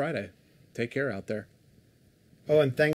you next Friday. Take care out there. Oh, and thanks.